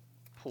threshold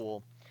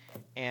pool,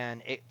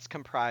 and it's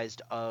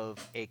comprised of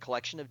a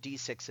collection of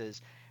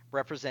d6s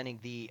representing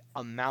the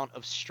amount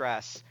of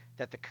stress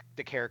that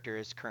the character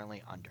is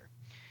currently under.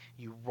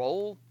 You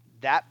roll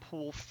that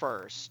pool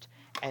first,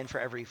 and for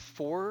every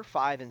 4,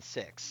 5, and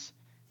 6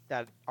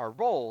 that are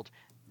rolled,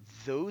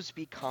 those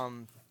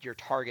become your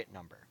target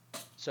number.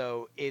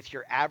 So if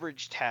your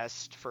average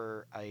test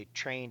for a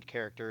trained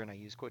character, and I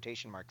use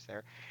quotation marks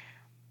there,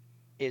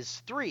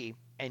 is 3,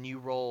 and you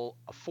roll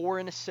a 4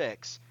 and a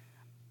 6,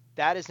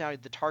 that is now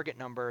the target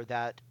number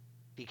that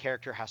the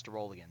character has to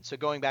roll again. So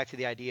going back to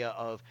the idea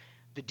of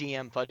the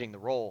DM fudging the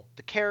roll,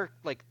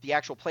 the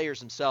actual players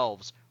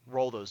themselves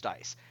roll those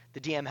dice. The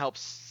DM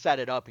helps set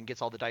it up and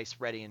gets all the dice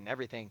ready and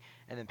everything,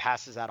 and then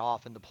passes that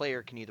off, and the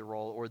player can either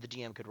roll or the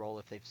DM could roll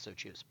if they so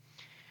choose.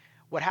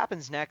 What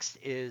happens next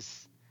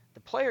is the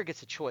player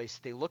gets a choice.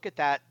 They look at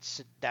that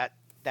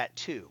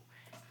 2,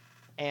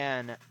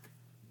 and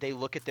they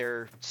look at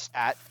their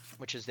stat,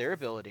 which is their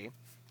ability,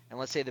 and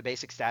let's say the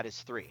basic stat is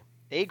 3.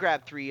 They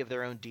grab 3 of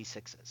their own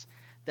d6s.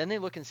 Then they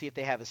look and see if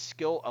they have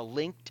a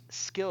linked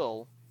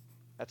skill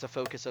That's a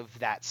focus of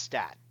that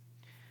stat.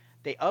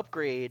 They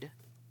upgrade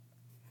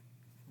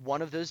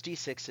one of those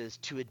D6s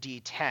to a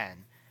D10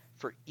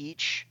 for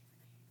each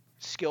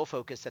skill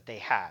focus that they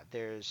have.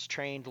 There's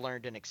trained,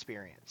 learned, and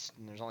experienced,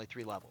 and there's only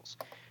 3 levels.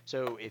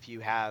 So if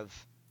you have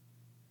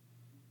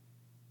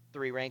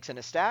 3 ranks in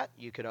a stat,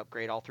 you could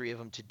upgrade all 3 of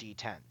them to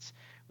D10s.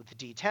 With the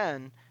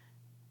D10,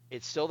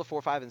 it's still the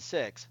 4, 5, and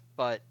 6,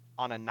 but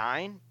on a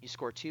 9, you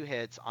score 2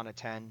 hits. On a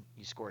 10,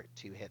 you score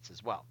 2 hits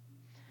as well.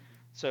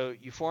 So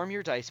you form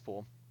your dice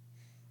pool,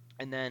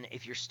 and then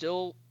if you're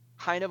still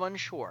kind of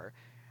unsure,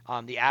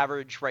 the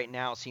average right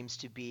now seems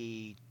to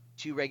be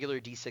 2 regular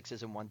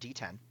D6s and 1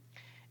 D10.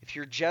 If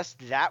you're just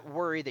that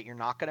worried that you're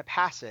not going to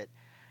pass it,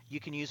 you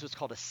can use what's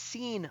called a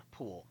scene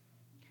pool.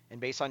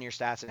 And based on your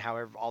stats and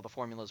however all the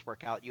formulas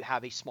work out, you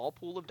have a small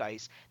pool of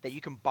dice that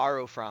you can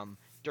borrow from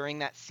during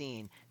that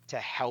scene to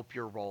help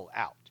your roll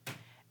out.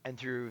 And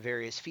through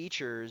various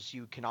features,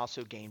 you can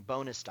also gain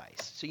bonus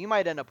dice. So you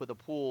might end up with a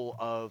pool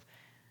of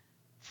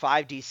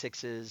 5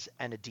 D6s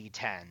and a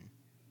D10.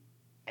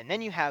 And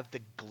then you have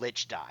the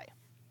glitch die.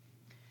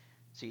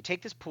 So you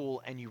take this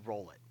pool and you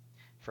roll it.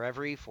 For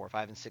every 4,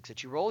 5, and 6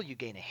 that you roll, you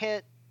gain a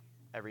hit.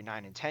 Every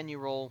 9 and 10 you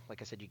roll,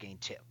 like I said, you gain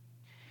 2.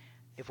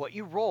 If what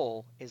you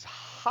roll is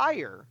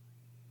higher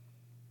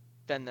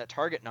than the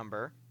target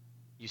number,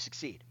 you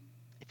succeed.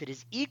 If it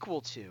is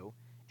equal to,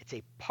 it's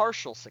a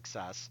partial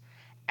success.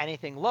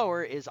 Anything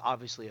lower is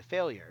obviously a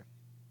failure.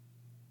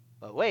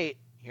 But wait,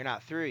 you're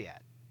not through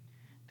yet.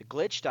 The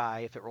glitch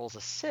die, if it rolls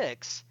a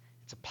 6,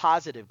 it's a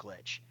positive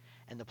glitch.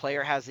 And the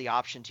player has the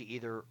option to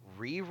either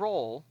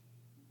re-roll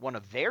one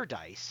of their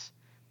dice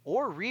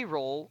or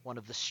re-roll one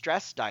of the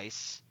stress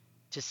dice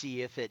to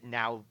see if it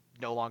now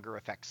no longer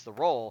affects the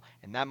roll,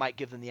 and that might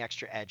give them the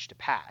extra edge to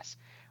pass,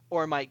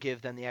 or it might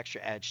give them the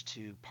extra edge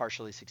to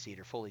partially succeed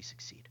or fully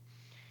succeed.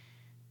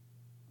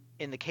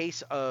 In the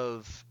case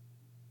of,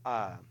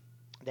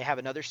 they have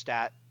another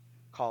stat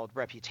called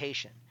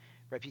reputation.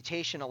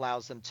 Reputation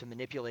allows them to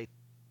manipulate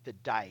the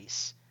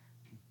dice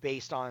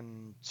based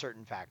on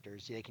certain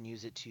factors. They can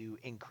use it to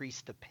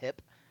increase the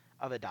pip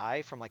of a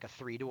die from like a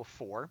 3 to a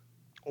 4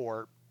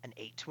 or an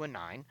 8 to a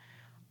 9.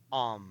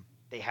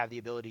 They have the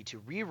ability to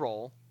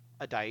re-roll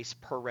a dice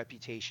per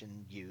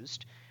reputation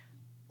used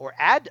or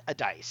add a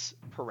dice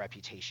per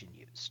reputation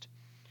used.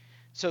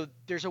 So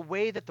there's a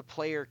way that the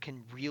player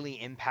can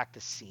really impact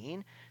the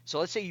scene. So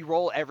let's say you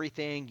roll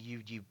everything,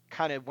 you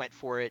kind of went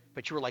for it,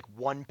 but you were like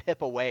 1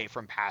 pip away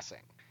from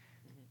passing,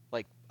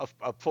 like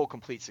a full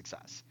complete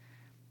success.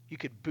 You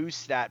could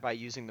boost that by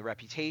using the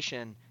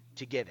reputation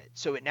to give it.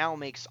 So it now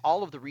makes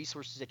all of the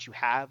resources that you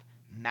have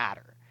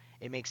matter.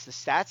 It makes the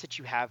stats that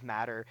you have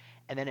matter,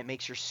 and then it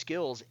makes your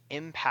skills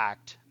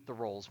impact the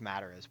rolls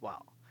matter as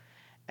well.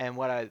 And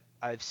what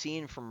I've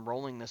seen from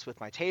rolling this with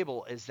my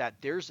table is that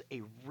there's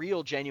a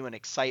real genuine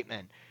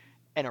excitement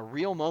and a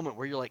real moment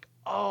where you're like,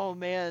 oh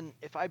man,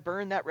 if I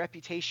burn that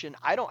reputation,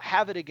 I don't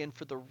have it again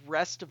for the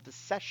rest of the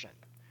session.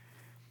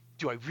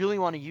 Do I really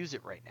want to use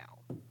it right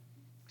now?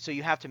 So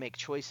you have to make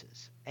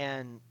choices.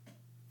 And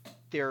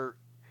the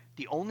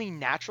only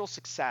natural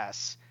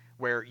success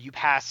where you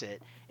pass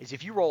it is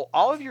if you roll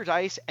all of your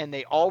dice and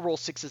they all roll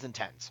 6s and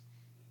 10s.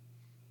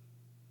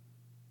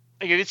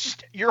 It's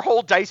just your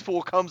whole dice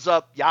pool comes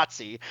up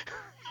Yahtzee.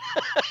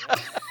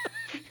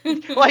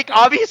 Like,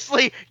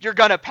 obviously, you're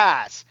going to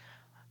pass.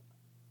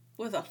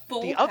 With a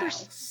full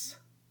house.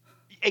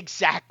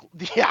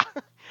 Exactly. Yeah.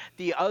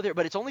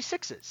 But it's only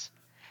 6s.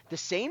 The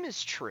same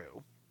is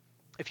true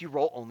if you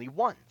roll only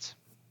 1s.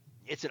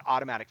 It's an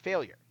automatic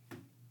failure.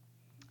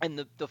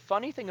 And the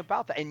funny thing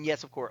about that, and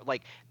yes, of course,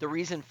 like, the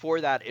reason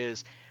for that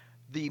is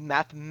the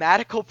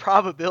mathematical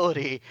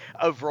probability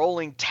of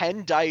rolling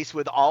 10 dice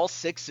with all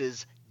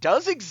 6s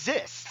does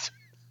exist.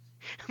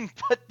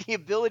 But the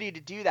ability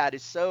to do that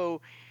is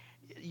so,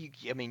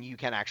 you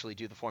can actually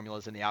do the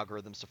formulas and the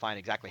algorithms to find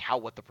exactly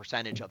what the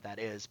percentage of that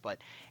is, but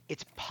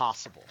it's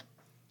possible.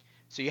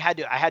 So I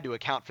had to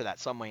account for that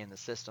some way in the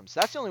system. So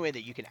that's the only way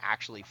that you can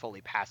actually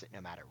fully pass it no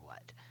matter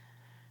what.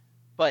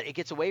 But it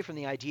gets away from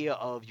the idea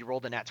of you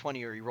rolled a nat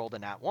 20 or you rolled a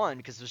nat 1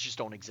 because those just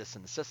don't exist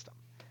in the system.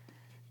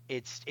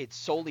 It's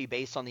solely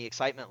based on the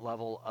excitement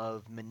level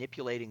of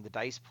manipulating the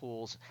dice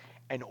pools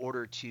in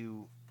order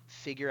to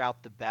figure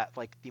out the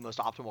most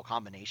optimal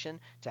combination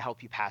to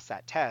help you pass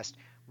that test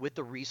with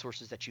the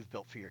resources that you've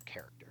built for your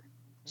character.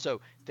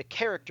 So the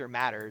character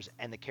matters,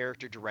 and the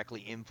character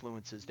directly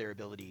influences their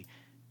ability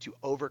to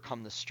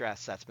overcome the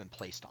stress that's been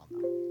placed on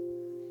them.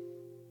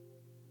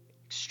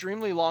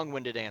 Extremely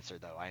long-winded answer,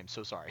 though. I am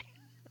so sorry.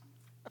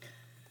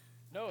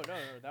 No,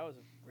 that was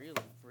a really,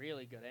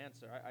 really good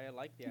answer. I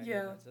like the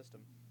idea of that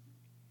system.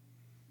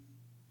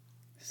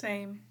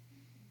 Same.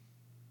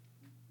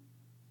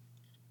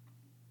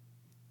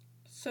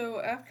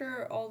 So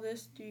after all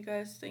this, do you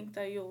guys think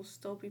that you'll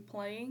still be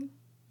playing?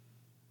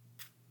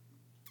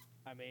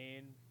 I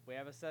mean, we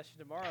have a session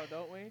tomorrow,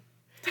 don't we?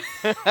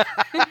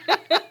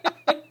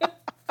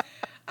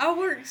 I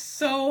work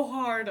so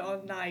hard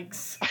on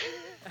nights.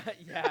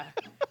 Yeah.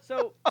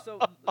 So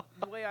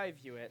the way I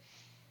view it,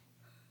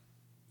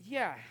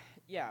 yeah.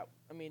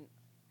 I mean,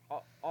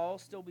 all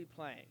still be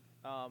playing.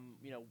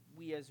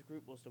 We as a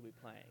group will still be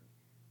playing.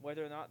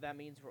 Whether or not that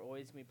means we're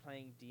always going to be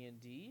playing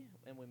D&D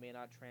and we may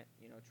not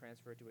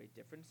transfer to a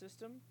different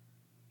system,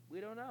 we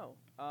don't know.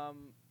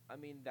 I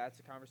mean, that's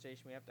a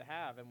conversation we have to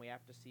have, and we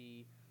have to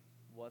see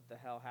what the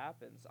hell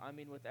happens. I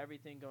mean, with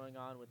everything going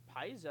on with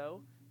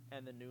Paizo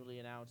and the newly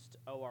announced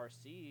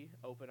ORC,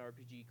 Open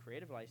RPG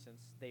Creative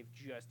License, they've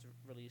just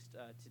released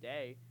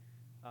today.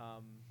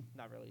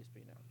 Not released,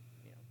 but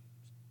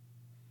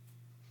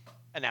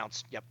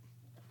Announced. Yep.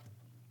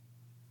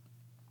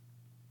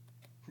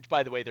 Which,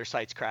 by the way, their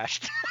site's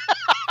crashed.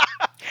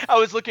 I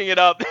was looking it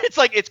up. It's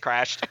like it's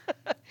crashed.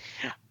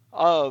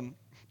 A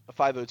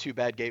 502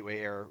 bad gateway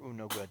error. Ooh,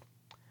 no good.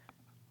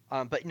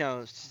 But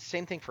no,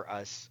 same thing for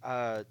us.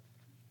 Like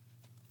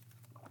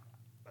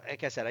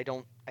I said, I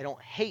don't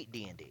hate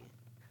D&D.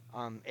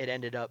 It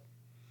ended up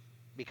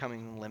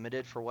becoming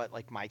limited for what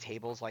like my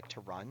tables like to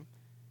run.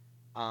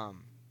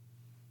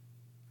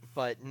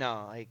 But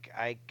no, like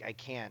I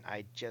can't.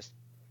 I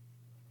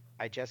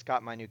just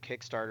got my new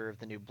Kickstarter of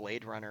the new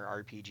Blade Runner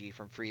RPG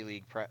from Free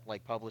League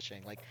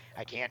Publishing. Like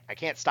I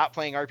can't stop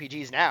playing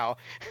RPGs now.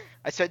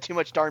 I spent too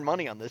much darn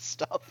money on this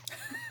stuff.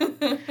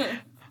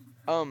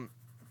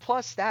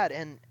 Plus that,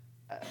 and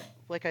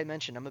like I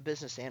mentioned, I'm a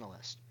business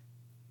analyst.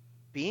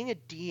 Being a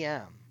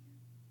DM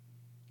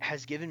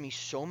has given me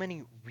so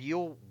many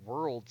real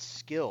world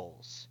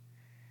skills.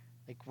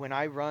 Like when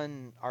I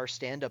run our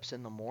stand-ups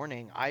in the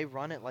morning, I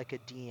run it like a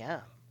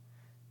DM.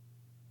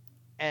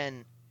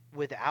 And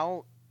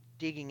without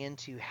digging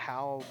into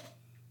how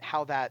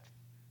that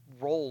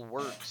role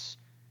works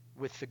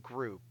with the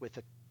group, with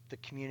the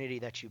community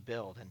that you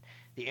build, and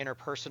the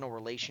interpersonal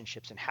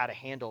relationships, and how to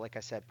handle, like I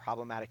said,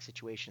 problematic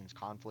situations,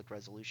 conflict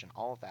resolution,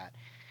 all of that.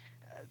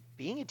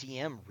 Being a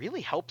DM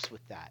really helps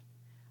with that.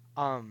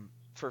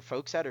 For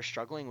folks that are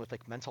struggling with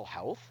like mental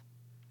health,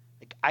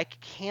 like I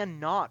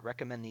cannot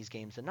recommend these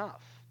games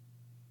enough.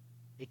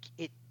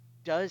 It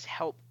does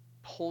help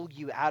pull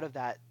you out of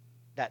that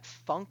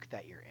funk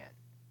that you're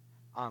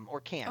in.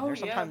 Or can. Oh, There's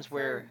sometimes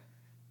where.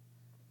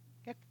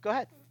 Yeah, go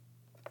ahead.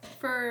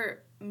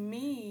 For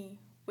me,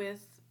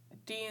 with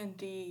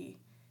D&D,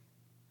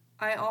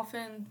 I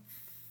often,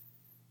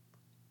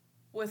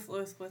 with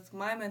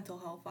my mental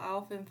health, I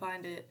often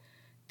find it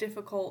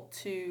difficult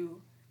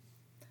to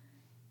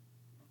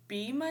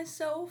be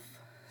myself.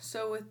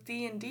 So with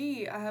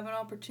D&D, I have an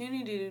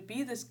opportunity to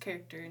be this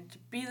character and to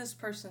be this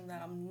person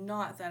that I'm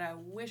not, that I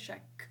wish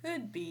I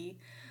could be,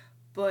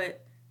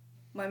 but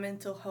my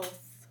mental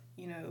health,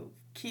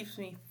 keeps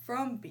me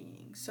from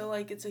being. So,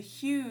 like, it's a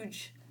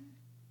huge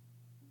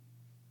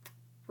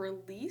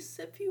release,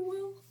 if you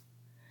will.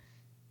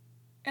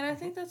 And I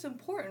think that's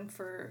important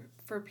for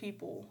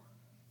people.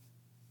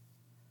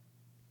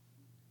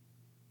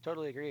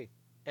 Totally agree.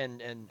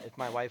 And if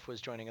my wife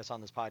was joining us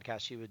on this podcast,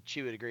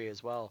 she would agree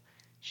as well.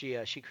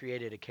 She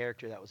created a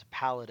character that was a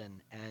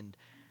paladin, and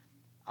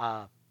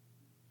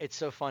it's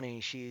so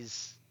funny.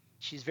 She's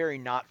very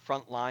not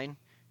frontline.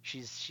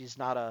 She's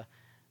not a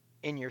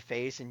in your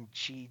face, and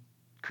she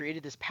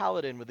created this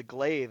paladin with a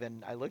glaive,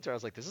 and I looked at her, I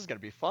was like, this is going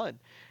to be fun.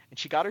 And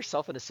she got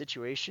herself in a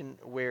situation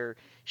where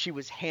she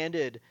was trying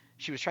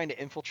to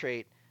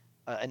infiltrate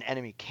an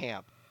enemy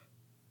camp,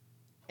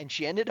 and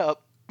she ended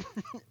up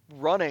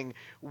running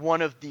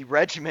one of the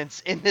regiments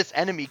in this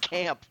enemy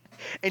camp,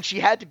 and she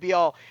had to be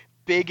all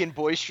big and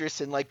boisterous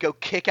and like go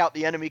kick out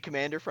the enemy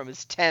commander from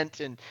his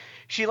tent, and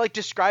she like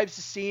describes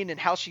the scene and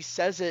how she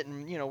says it,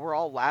 and we're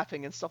all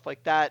laughing and stuff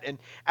like that, and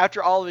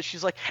after all of it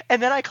she's like,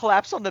 and then I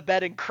collapse on the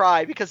bed and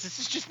cry because this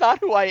is just not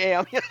who I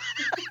am.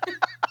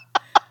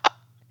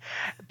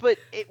 But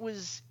it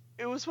was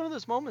one of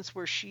those moments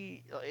where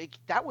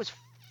that was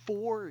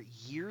 4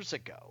 years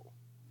ago.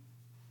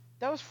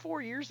 That was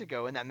 4 years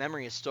ago, and that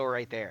memory is still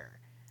right there.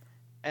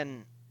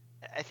 And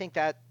I think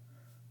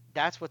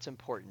that's what's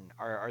important,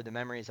 are the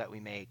memories that we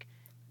make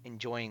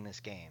enjoying this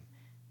game.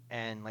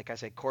 And like I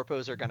said,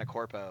 corpos are gonna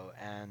corpo,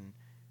 and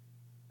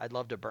I'd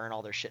love to burn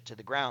all their shit to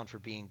the ground for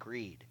being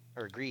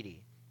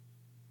greedy.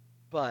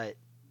 But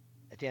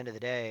at the end of the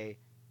day,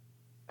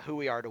 who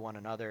we are to one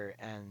another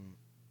and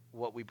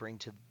what we bring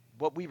to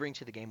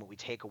the game, what we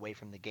take away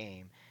from the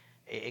game,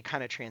 it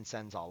kind of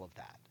transcends all of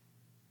that.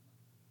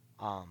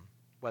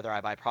 Whether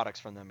I buy products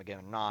from them again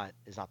or not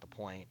is not the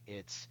point.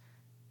 It's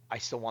I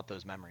still want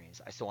those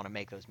memories. I still want to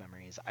make those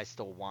memories. I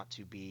still want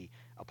to be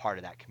a part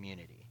of that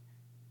community.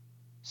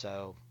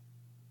 So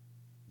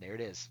there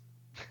it is.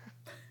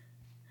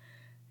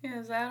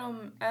 Yes,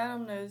 Adam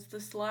knows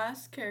this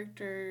last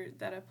character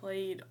that I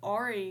played,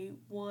 Ari,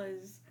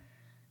 was,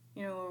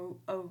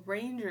 a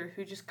ranger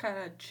who just kind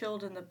of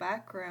chilled in the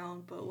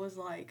background, but was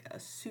like a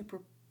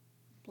super,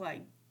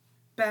 like,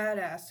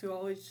 badass who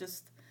always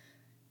just,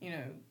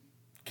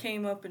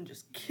 came up and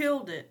just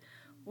killed it.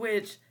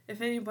 Which,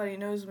 if anybody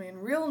knows me in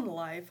real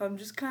life, I'm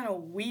just kind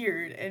of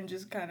weird and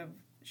just kind of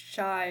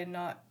shy and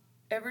not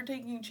ever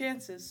taking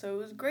chances. So it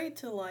was great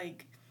to,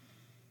 like,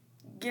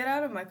 get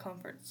out of my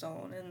comfort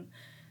zone. And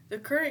the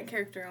current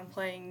character I'm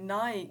playing,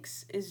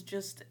 Nyx, is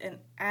just an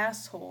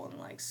asshole and,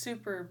 like,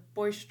 super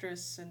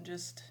boisterous and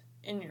just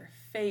in your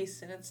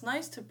face, and it's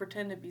nice to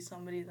pretend to be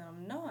somebody that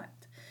I'm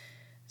not.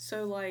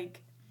 So,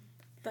 like,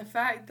 the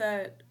fact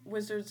that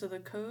Wizards of the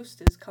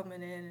Coast is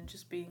coming in and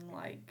just being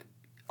like,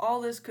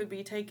 all this could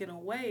be taken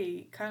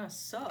away kind of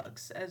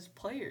sucks as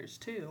players,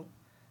 too.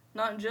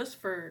 Not just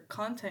for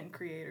content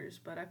creators,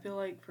 but I feel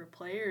like for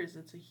players,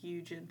 it's a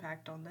huge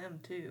impact on them,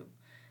 too.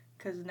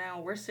 Because now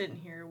we're sitting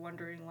here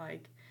wondering,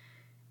 like,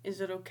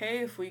 is it okay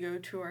if we go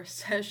to our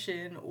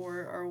session,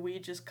 or are we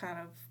just kind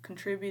of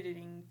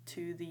contributing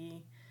to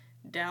the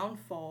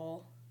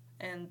downfall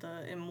and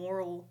the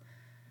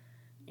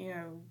you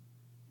know,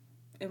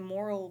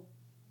 immoral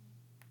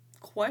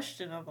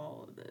question of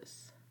all of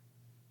this?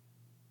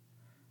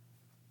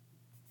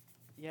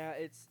 Yeah,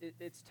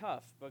 it's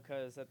tough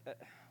because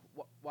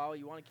while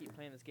you want to keep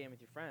playing this game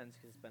with your friends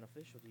because it's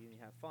beneficial to you and you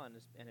have fun,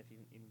 and if you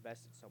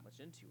invested so much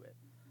into it,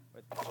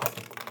 with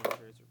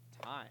miniatures or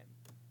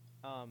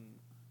time,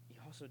 you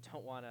also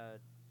don't want to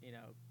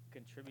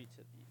contribute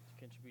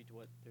to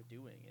what they're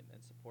doing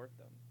and support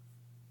them.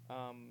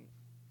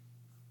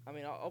 I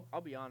mean,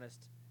 I'll be honest.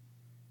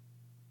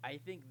 I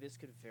think this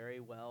could very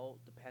well,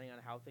 depending on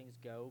how things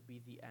go,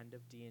 be the end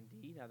of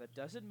D&D. Now that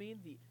doesn't mean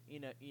the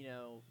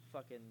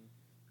fucking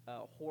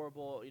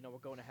horrible. We're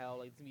going to hell.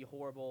 Like it's gonna be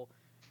horrible.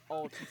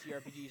 All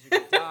TTRPGs are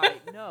gonna die.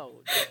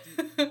 No,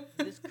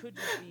 this could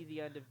just be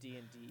the end of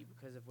D&D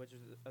because of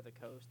Wizards of the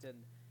Coast, and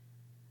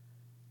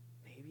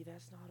maybe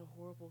that's not a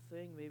horrible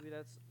thing. Maybe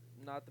that's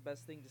not the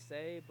best thing to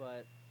say,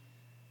 but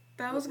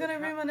That was gonna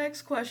be my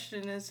next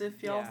question: is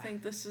if y'all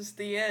think this is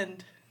the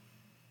end.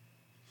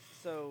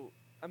 So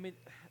I mean,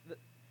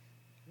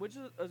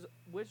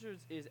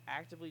 Wizards is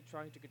actively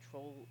trying to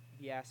control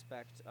the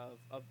aspect of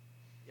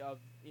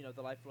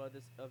the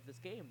lifeblood of this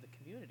game, the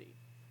community,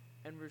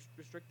 and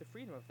restrict the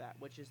freedom of that,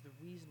 which is the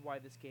reason why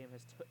this game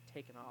has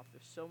taken off.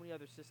 There's so many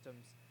other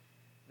systems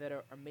that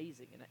are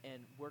amazing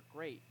and work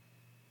great,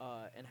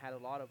 and had a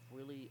lot of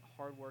really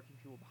hardworking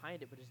people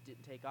behind it, but just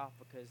didn't take off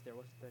because there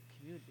wasn't the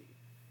community.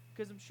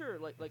 Because I'm sure,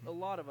 like a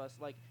lot of us,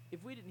 like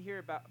if we didn't hear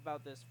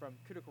about this from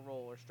Critical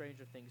Role or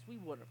Stranger Things, we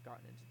wouldn't have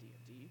gotten into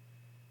D&D.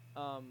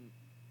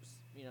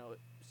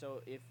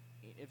 So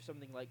if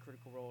something like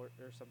Critical Role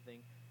or something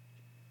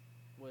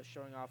was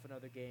showing off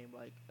another game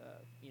like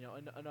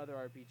another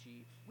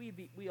RPG,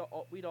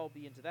 we'd all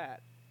be into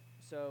that.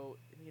 So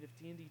I mean, if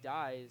D&D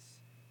dies,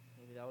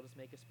 maybe that'll just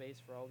make a space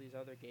for all these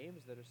other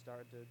games that are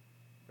starting to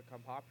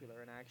become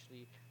popular and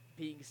actually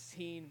being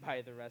seen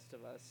by the rest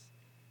of us.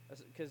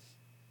 Because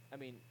I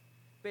mean,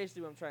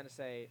 basically what I'm trying to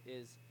say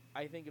is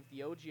I think if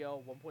the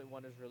OGL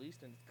 1.1 is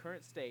released in its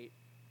current state,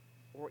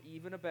 or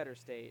even a better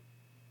state,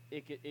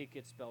 it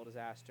could spell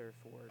disaster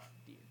for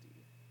D&D.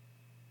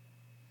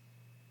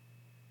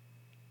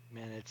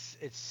 Man, it's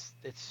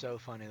so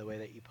funny the way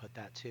that you put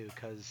that too,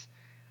 because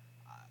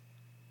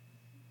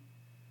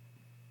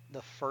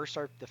the first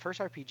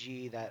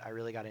RPG that I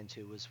really got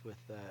into was with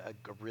a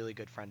really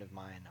good friend of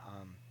mine,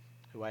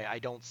 who I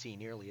don't see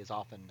nearly as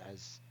often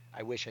as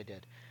I wish I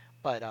did,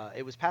 but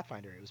it was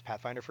Pathfinder. It was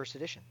Pathfinder First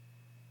Edition.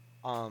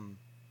 Um,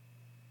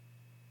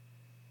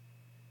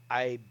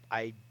 I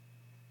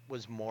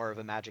was more of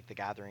a Magic the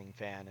Gathering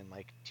fan and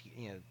like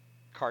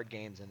card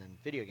games and then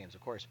video games,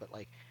 of course, but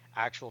like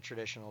actual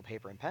traditional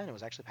paper and pen, it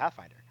was actually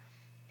Pathfinder.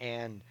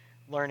 And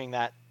learning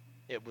that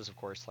it was, of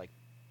course, like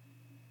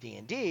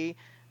D&D,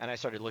 and I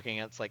started looking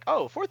at it's like,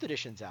 oh, fourth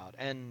edition's out,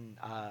 and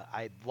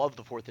I love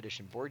the fourth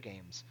edition board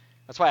games.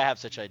 That's why I have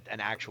such an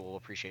actual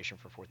appreciation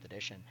for fourth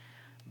edition.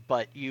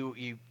 But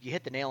you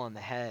hit the nail on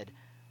the head.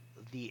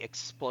 The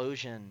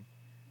explosion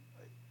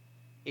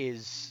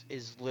is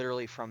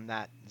literally from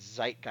that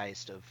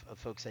zeitgeist of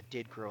folks that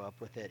did grow up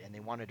with it and they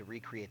wanted to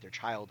recreate their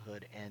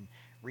childhood and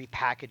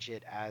repackage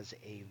it as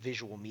a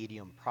visual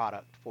medium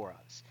product for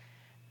us.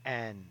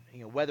 And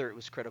whether it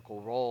was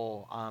Critical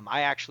Role,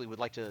 I actually would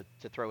like to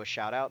throw a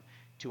shout out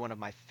to one of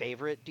my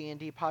favorite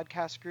D&D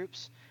podcast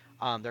groups.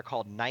 They're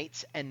called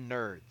Knights and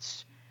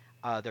Nerds.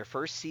 Their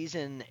first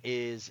season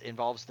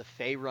involves the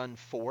Faerun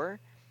 4,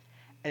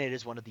 and it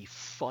is one of the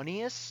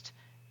funniest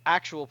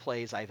actual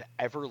plays I've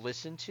ever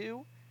listened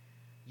to.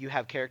 You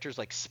have characters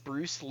like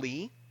Spruce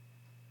Lee,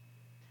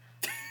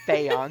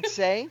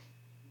 Beyonce,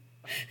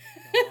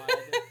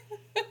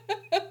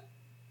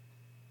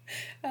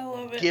 I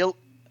love it.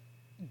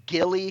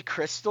 Gilly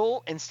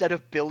Crystal instead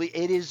of Billy.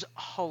 It is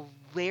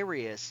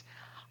hilarious,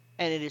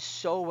 and it is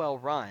so well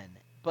run.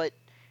 But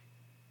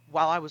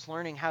while I was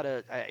learning how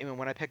to,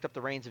 when I picked up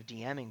the reins of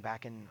DMing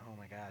back in, oh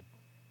my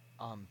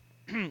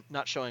god,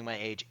 not showing my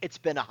age, it's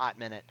been a hot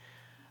minute.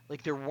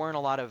 Like there weren't a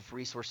lot of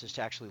resources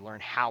to actually learn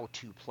how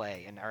to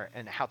play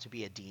and how to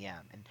be a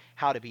DM and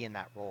how to be in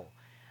that role.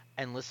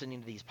 And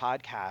listening to these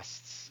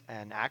podcasts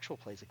and actual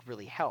plays like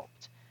really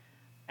helped.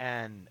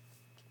 And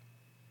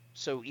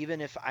so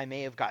even if I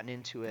may have gotten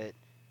into it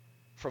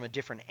from a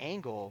different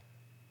angle,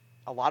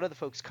 a lot of the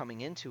folks coming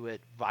into it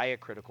via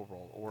Critical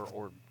Role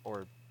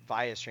or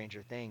via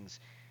Stranger Things,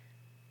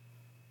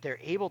 they're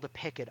able to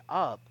pick it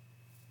up,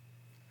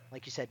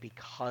 like you said,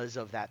 because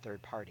of that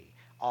third party.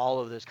 All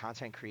of those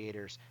content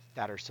creators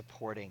that are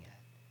supporting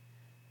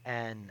it.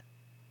 And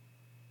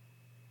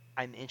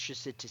I'm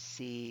interested to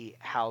see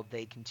how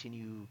they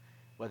continue,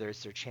 whether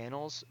it's their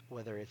channels,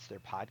 whether it's their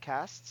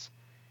podcasts,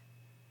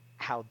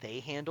 how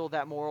they handle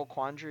that moral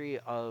quandary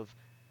of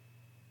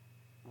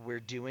we're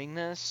doing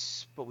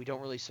this, but we don't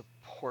really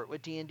support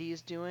what D&D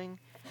is doing.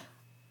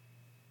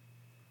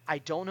 I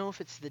don't know if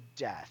it's the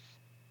death.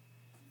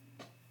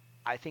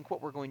 I think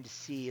what we're going to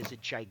see is a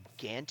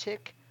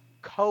gigantic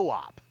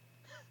co-op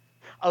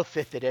of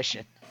 5th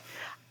edition.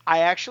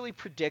 I actually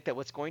predict that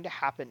what's going to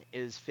happen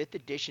is 5th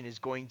edition is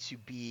going to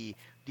be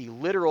the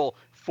literal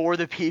for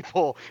the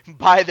people,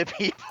 by the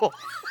people.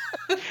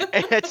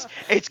 And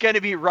it's going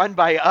to be run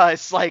by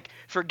us. Like,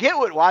 forget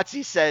what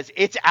WotC says.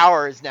 It's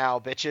ours now,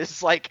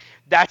 bitches. Like,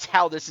 that's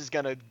how this is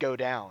going to go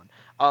down.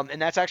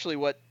 And that's actually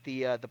what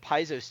the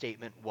Paizo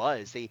statement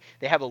was. They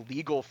have a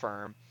legal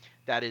firm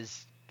that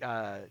is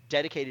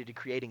dedicated to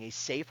creating a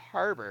safe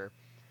harbor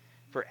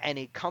for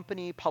any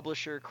company,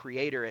 publisher,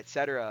 creator,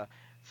 etc.,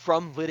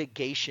 from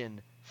litigation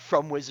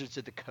from Wizards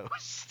of the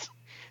Coast.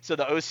 So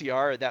the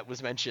OCR that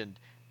was mentioned,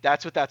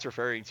 that's what that's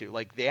referring to.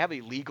 Like, they have a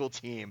legal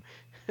team.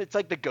 It's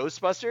like the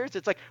Ghostbusters.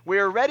 It's like,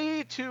 we're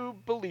ready to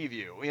believe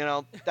you. You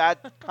know, that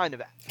kind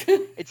of,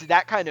 it's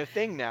that kind of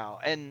thing now.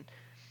 And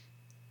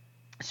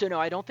so no,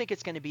 I don't think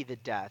it's going to be the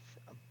death,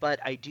 but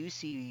I do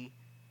see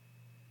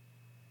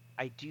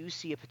a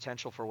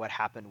potential for what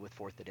happened with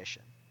 4th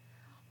edition.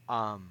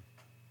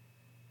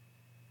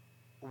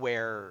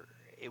 Where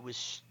it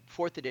was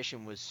 4th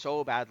edition was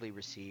so badly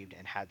received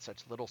and had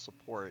such little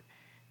support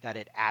that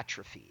it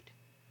atrophied.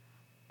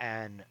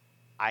 And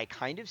I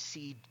kind of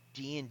see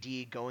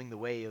D&D going the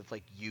way of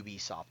like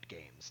Ubisoft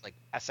games, like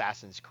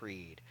Assassin's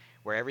Creed,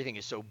 where everything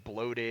is so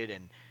bloated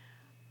and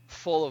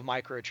full of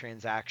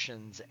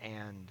microtransactions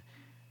and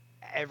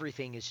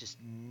everything is just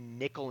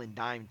nickel and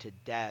dime to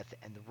death,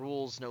 and the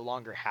rules no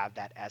longer have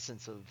that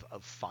essence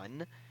of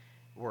fun,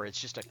 where it's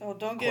just a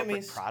don't get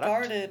me product.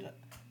 started.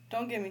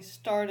 Don't get me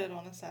started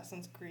on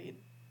Assassin's Creed.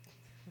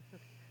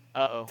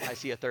 Uh-oh, I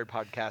see a third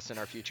podcast in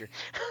our future.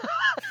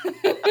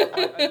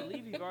 I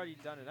believe you've already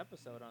done an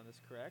episode on this,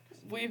 correct?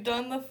 We've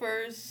done the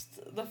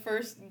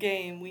first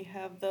game. We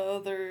have the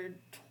other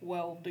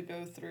 12 to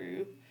go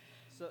through.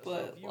 So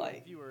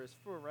viewers,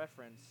 for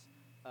reference,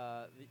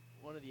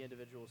 one of the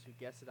individuals who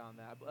guessed it on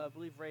that, I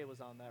believe Ray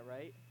was on that,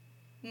 right?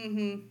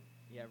 Mm-hmm.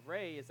 Yeah,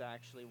 Ray is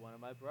actually one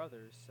of my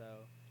brothers, so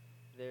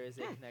there is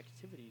a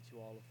connectivity to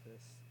all of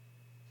this.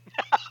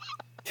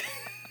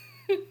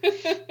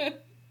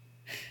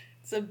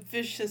 It's a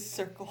vicious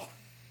circle.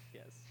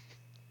 Yes.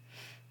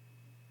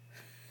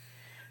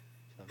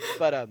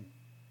 But oh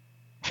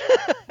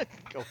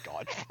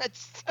god,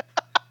 that's.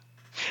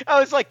 I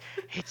was like,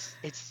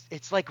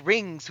 it's like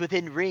rings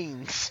within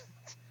rings.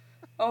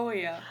 Oh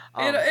yeah,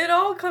 it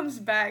all comes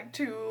back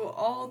to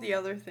all the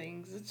other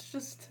things.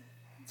 It's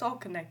all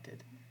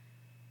connected.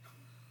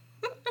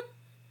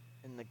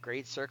 In the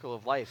great circle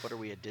of life, what are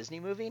we, a Disney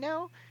movie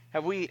now?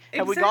 Have we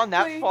Exactly. gone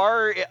that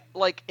far,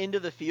 like, into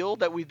the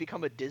field that we've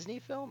become a Disney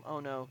film? Oh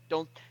no,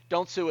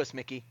 don't sue us,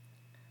 Mickey.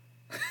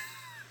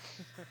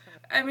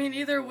 I mean,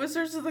 either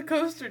Wizards of the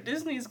Coast or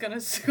Disney's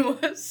gonna sue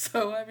us.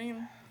 So I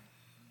mean.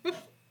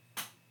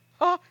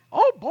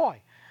 Oh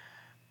boy.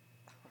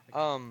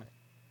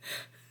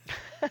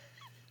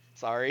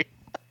 Sorry.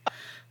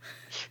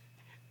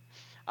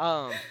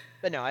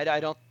 But no, I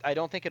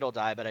don't think it'll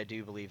die, but I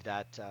do believe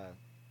that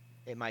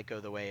it might go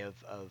the way of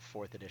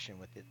 4th edition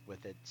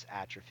with its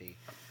atrophy.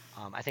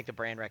 I think the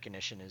brand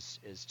recognition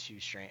is too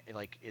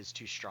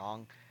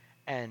strong,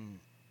 and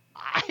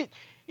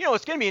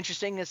what's gonna be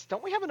interesting is,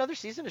 don't we have another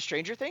season of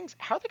Stranger Things?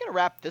 How are they gonna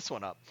wrap this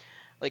one up?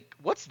 Like,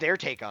 what's their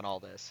take on all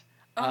this?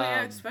 Oh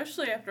yeah,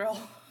 especially after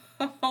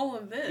all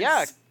of this.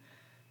 Yeah,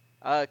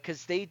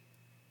 because they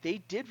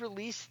did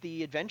release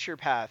the adventure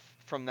path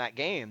from that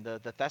game, the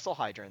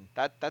Thessalhydron.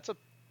 That's a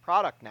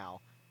product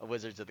now of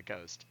Wizards of the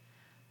Coast.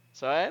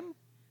 So I'm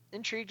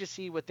intrigued to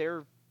see what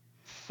their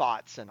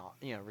thoughts and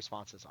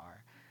responses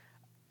are.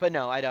 But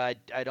no, I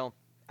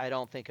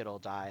don't think it'll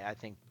die. I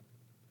think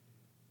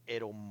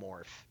it'll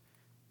morph,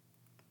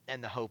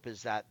 and the hope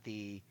is that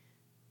the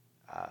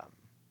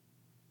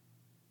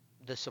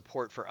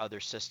support for other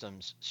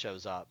systems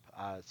shows up,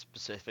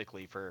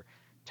 specifically for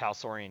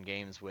Talsorian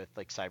games with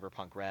like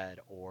Cyberpunk Red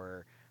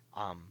or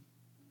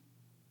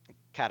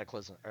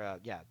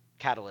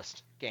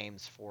Catalyst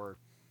games for,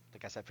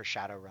 like I said, for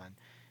Shadowrun.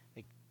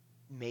 Like,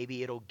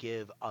 maybe it'll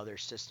give other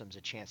systems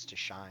a chance to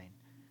shine.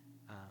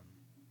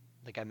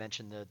 Like I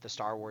mentioned, the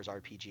Star Wars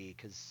RPG,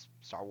 because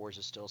Star Wars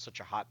is still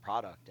such a hot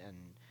product, and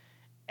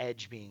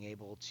Edge being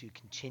able to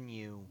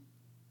continue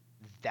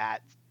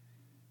that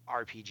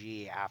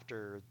RPG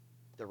after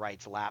the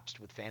rights lapsed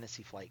with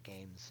Fantasy Flight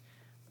games,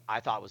 I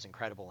thought was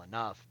incredible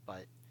enough.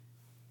 But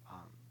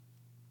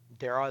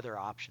there are other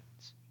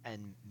options,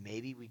 and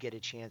maybe we get a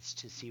chance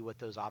to see what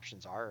those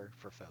options are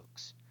for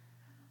folks.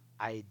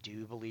 I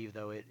do believe,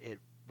 though,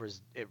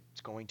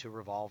 it's going to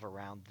revolve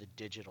around the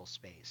digital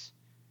space,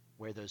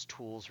 where those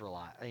tools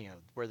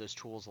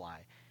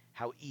lie.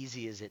 How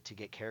easy is it to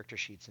get character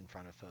sheets in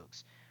front of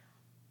folks?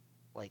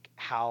 Like,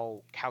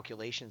 how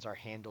calculations are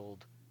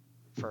handled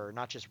for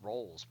not just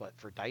roles, but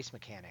for dice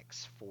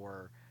mechanics,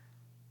 for,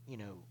 you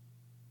know,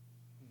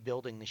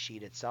 building the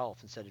sheet itself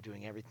instead of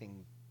doing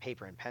everything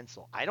paper and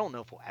pencil. I don't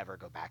know if we'll ever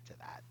go back to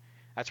that.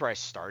 That's where I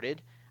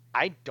started.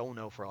 I don't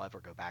know if we'll ever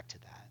go back to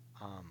that.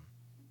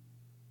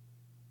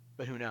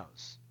 But who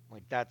knows?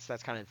 Like that's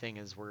kind of the thing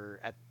is we're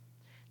at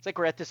it's like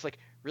we're at this like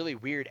really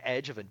weird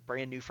edge of a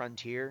brand new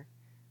frontier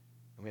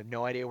and we have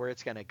no idea where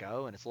it's gonna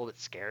go and it's a little bit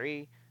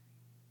scary.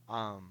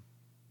 Um,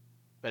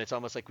 but it's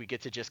almost like we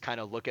get to just kind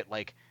of look at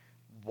like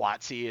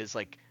WotC as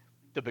like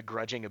the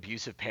begrudging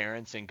abusive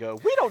parents and go,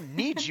 we don't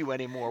need you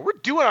anymore. We're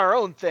doing our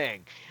own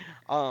thing.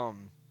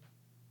 Um,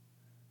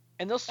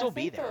 and they'll I still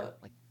be think there. the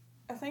Like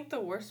I think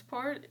the worst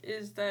part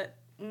is that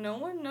no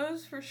one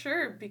knows for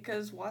sure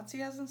because WotC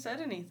hasn't said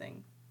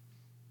anything.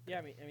 Yeah,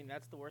 I mean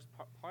that's the worst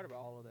part about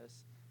all of this.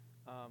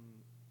 Um,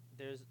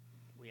 there's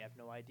we have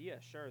no idea.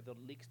 Sure, the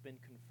leak's been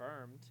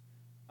confirmed.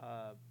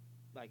 Uh,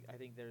 like I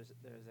think there's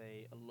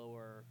a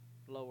lower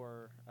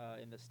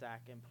in the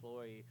stack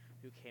employee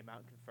who came out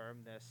and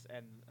confirmed this,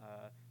 and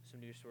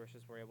some news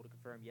sources were able to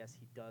confirm yes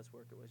he does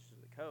work at Wizards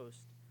of the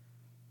Coast.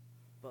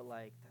 But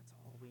like that's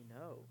all we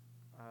know.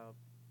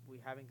 We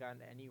haven't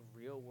gotten any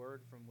real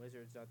word from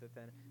Wizards other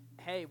than,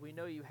 hey, we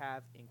know you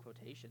have in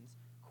quotations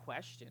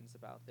questions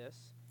about this.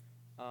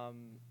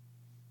 Um,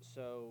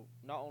 so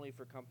not only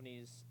for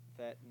companies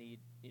that need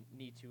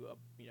to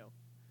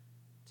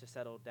to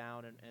settle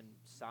down and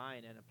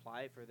sign and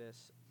apply for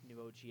this new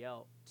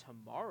OGL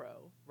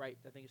tomorrow, right?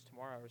 I think it's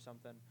tomorrow or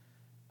something.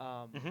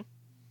 Um, mhm.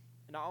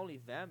 not only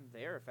them,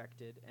 they're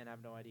affected and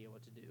have no idea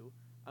what to do.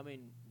 I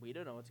mean, we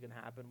don't know what's gonna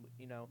happen.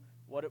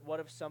 What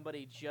if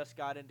somebody just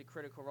got into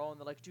Critical Role and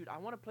they're like, dude, I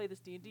want to play this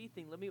D&D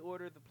thing. Let me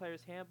order the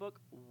player's handbook.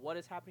 What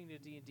is happening to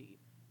D&D?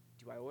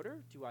 Do I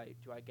order? Do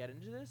I get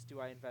into this? Do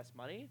I invest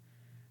money?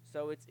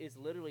 So it's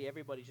literally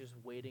everybody's just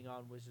waiting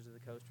on Wizards of the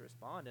Coast to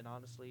respond. And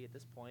honestly, at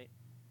this point,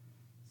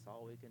 that's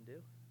all we can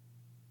do.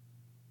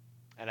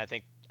 And I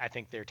think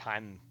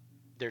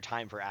their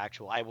time for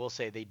actual. I will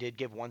say they did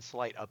give one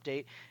slight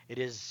update. It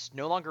is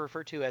no longer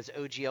referred to as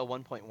OGL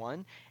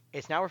 1.1.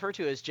 It's now referred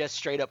to as just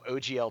straight up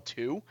OGL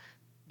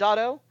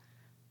 2.0.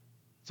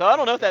 So I Oh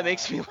don't my know if that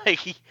makes god. me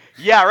like,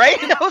 yeah, right.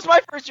 That was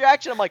my first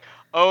reaction. I'm like,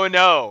 oh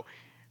no,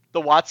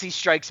 the WotC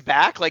strikes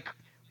back. Like,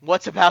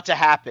 what's about to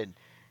happen?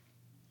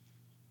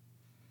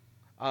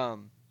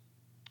 Um,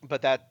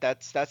 but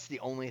that's the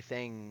only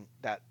thing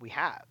that we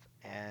have,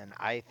 and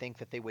I think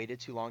that they waited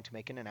too long to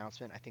make an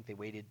announcement. I think they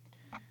waited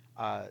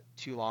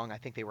too long. I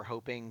think they were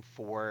hoping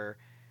for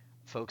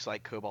folks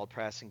like Cobalt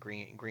Press and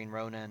Green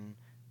Ronin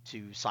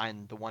to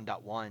sign the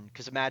 1.1.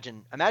 Because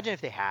imagine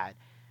if they had.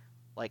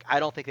 Like, I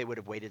don't think they would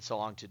have waited so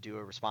long to do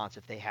a response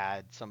if they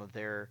had some of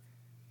their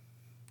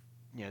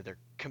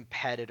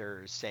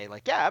competitors say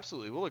like, yeah,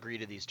 absolutely, we'll agree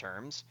to these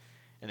terms,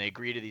 and they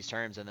agree to these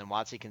terms, and then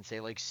WotC can say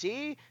like,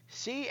 see,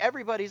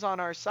 everybody's on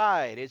our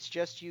side. It's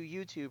just you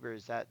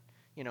YouTubers that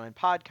and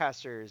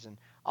podcasters and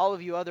all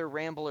of you other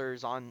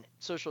ramblers on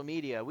social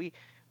media.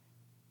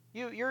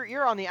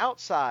 You're on the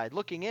outside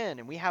looking in,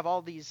 and we have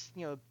all these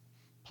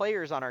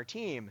players on our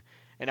team.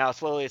 And now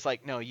slowly it's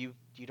like, no, you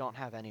don't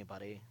have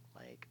anybody.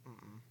 Like,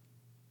 mm-mm.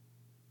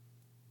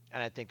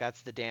 And I think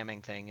that's the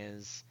damning thing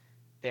is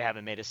they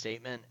haven't made a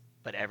statement,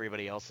 but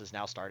everybody else is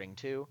now starting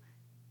to.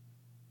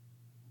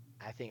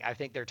 I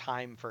think their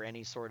time for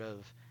any sort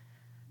of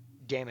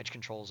damage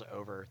control is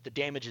over. The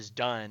damage is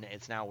done.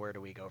 It's now where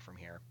do we go from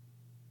here?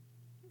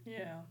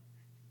 Yeah.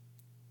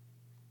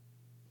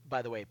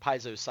 By the way,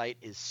 Paizo's site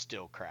is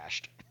still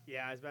crashed.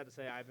 Yeah, I was about to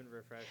say I've been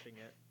refreshing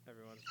it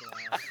every once in a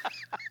while.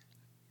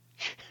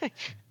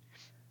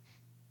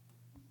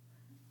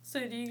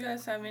 So, do you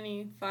guys have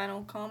any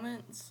final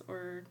comments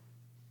or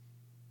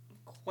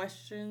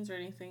questions or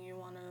anything you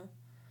want to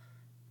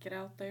get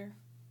out there?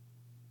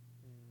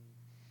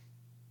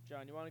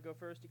 John, you want to go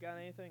first? You got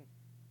anything?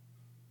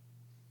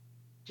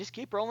 Just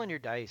keep rolling your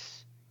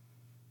dice.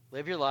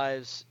 Live your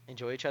lives.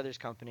 Enjoy each other's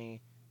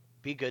company.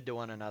 Be good to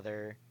one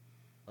another.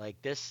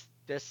 Like this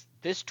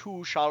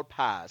too shall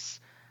pass.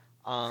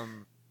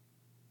 Um,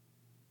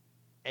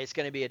 it's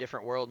going to be a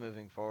different world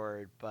moving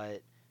forward,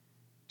 but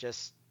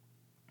just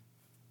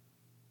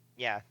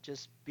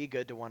just be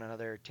good to one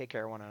another. Take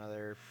care of one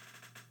another,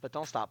 but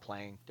don't stop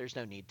playing. There's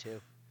no need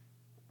to.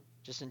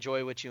 Just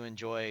enjoy what you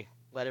enjoy.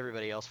 Let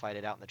everybody else fight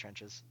it out in the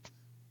trenches.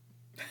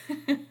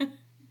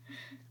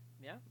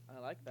 Yeah, I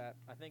like that.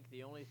 I think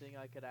the only thing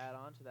I could add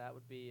on to that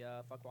would be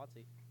fuck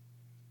WotC.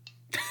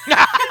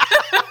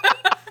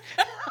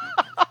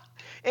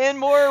 In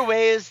more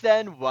ways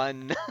than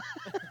one.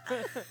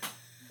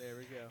 There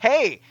we go.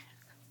 Hey,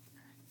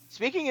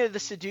 speaking of the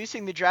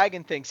seducing the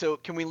dragon thing, so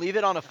can we leave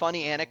it on a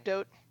funny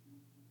anecdote?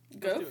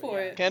 Go do it, for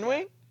yeah. it. Can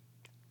we?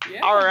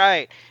 Yeah. All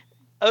right.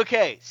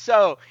 Okay,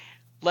 so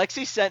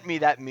Lexi sent me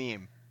that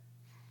meme.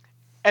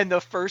 And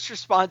the first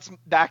response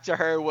back to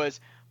her was,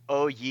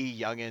 "Oh ye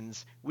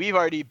youngins, we've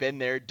already been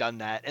there, done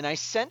that." And I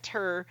sent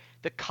her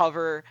the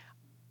cover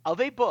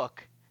of a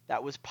book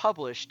that was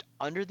published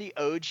under the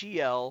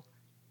OGL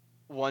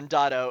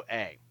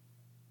 1.0A,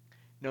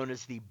 known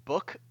as the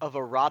Book of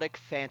Erotic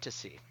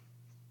Fantasy.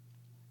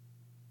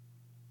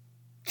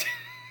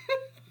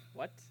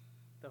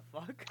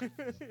 fuck?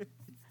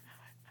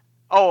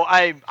 Oh,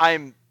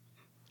 I'm.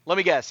 Let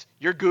me guess.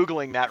 You're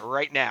googling that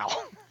right now.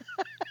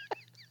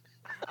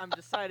 I'm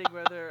deciding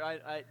whether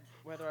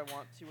whether I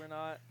want to or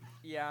not.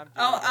 Yeah, I'm doing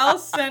I'll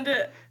send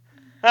it.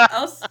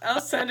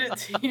 I'll send it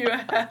to you,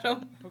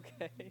 Adam. it.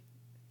 Okay.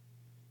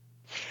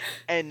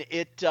 And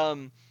it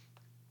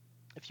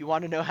if you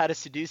want to know how to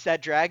seduce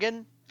that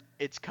dragon,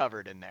 it's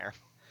covered in there.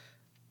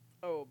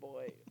 Oh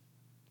boy.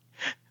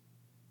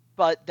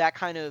 But that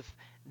kind of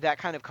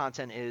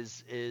content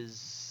is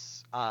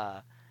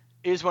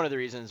one of the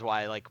reasons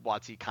why like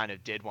WotC kind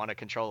of did want to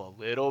control a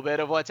little bit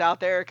of what's out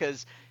there,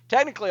 because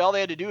technically all they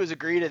had to do was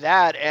agree to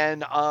that,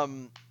 and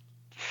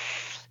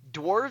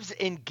dwarves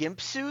in gimp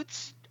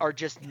suits are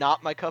just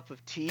not my cup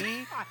of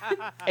tea.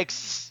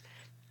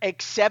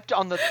 Except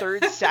on the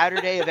third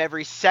Saturday of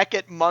every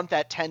second month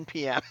at 10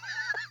 p.m.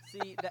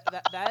 See,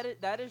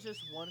 that is just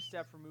one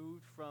step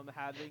removed from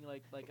having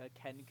like a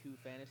Kenku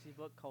fantasy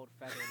book called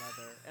Feather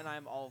Leather, and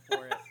I'm all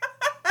for it.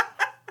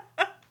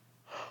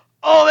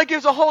 Oh, that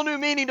gives a whole new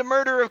meaning to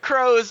Murder of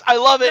Crows. I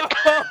love it.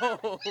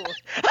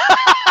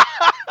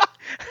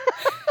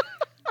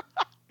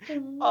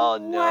 No! Oh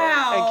no!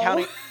 Wow. And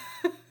counting.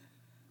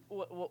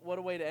 What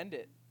a way to end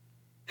it.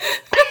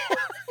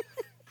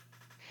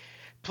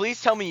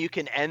 Please tell me you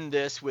can end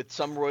this with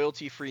some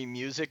royalty-free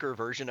music or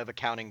version of a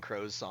Counting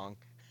Crows song.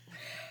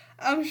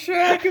 I'm sure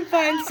I can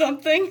find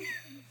something.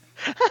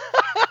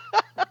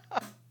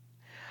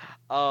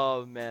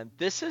 Oh man,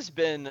 this has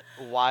been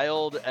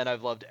wild, and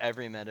I've loved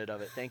every minute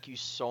of it. Thank you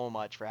so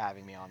much for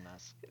having me on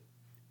this.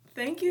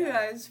 Thank you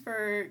guys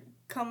for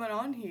coming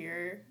on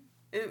here.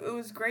 It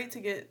was great to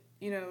get,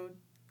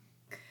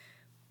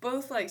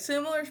 both like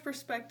similar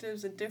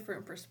perspectives and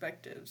different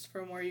perspectives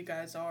from where you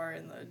guys are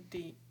in the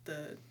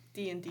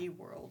D&D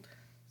world.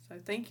 So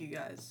thank you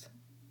guys.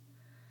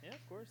 Yeah,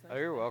 of course. Oh,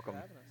 you're welcome.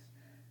 For having us.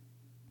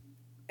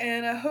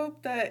 And I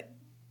hope that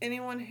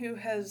anyone who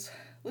has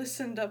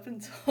listened up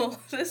until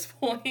this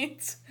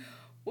point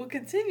will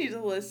continue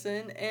to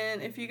listen.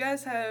 And if you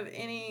guys have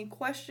any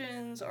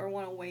questions or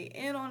want to weigh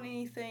in on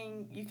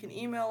anything, you can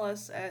email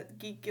us at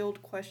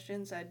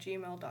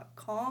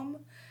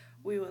geekguildquestions@gmail.com.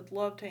 We would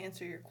love to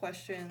answer your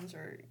questions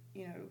or,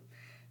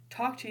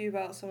 talk to you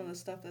about some of the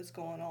stuff that's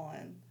going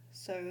on.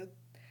 So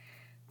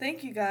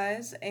thank you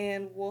guys,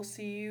 and we'll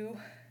see you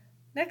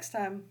next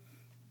time.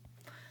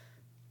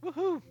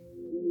 Woohoo!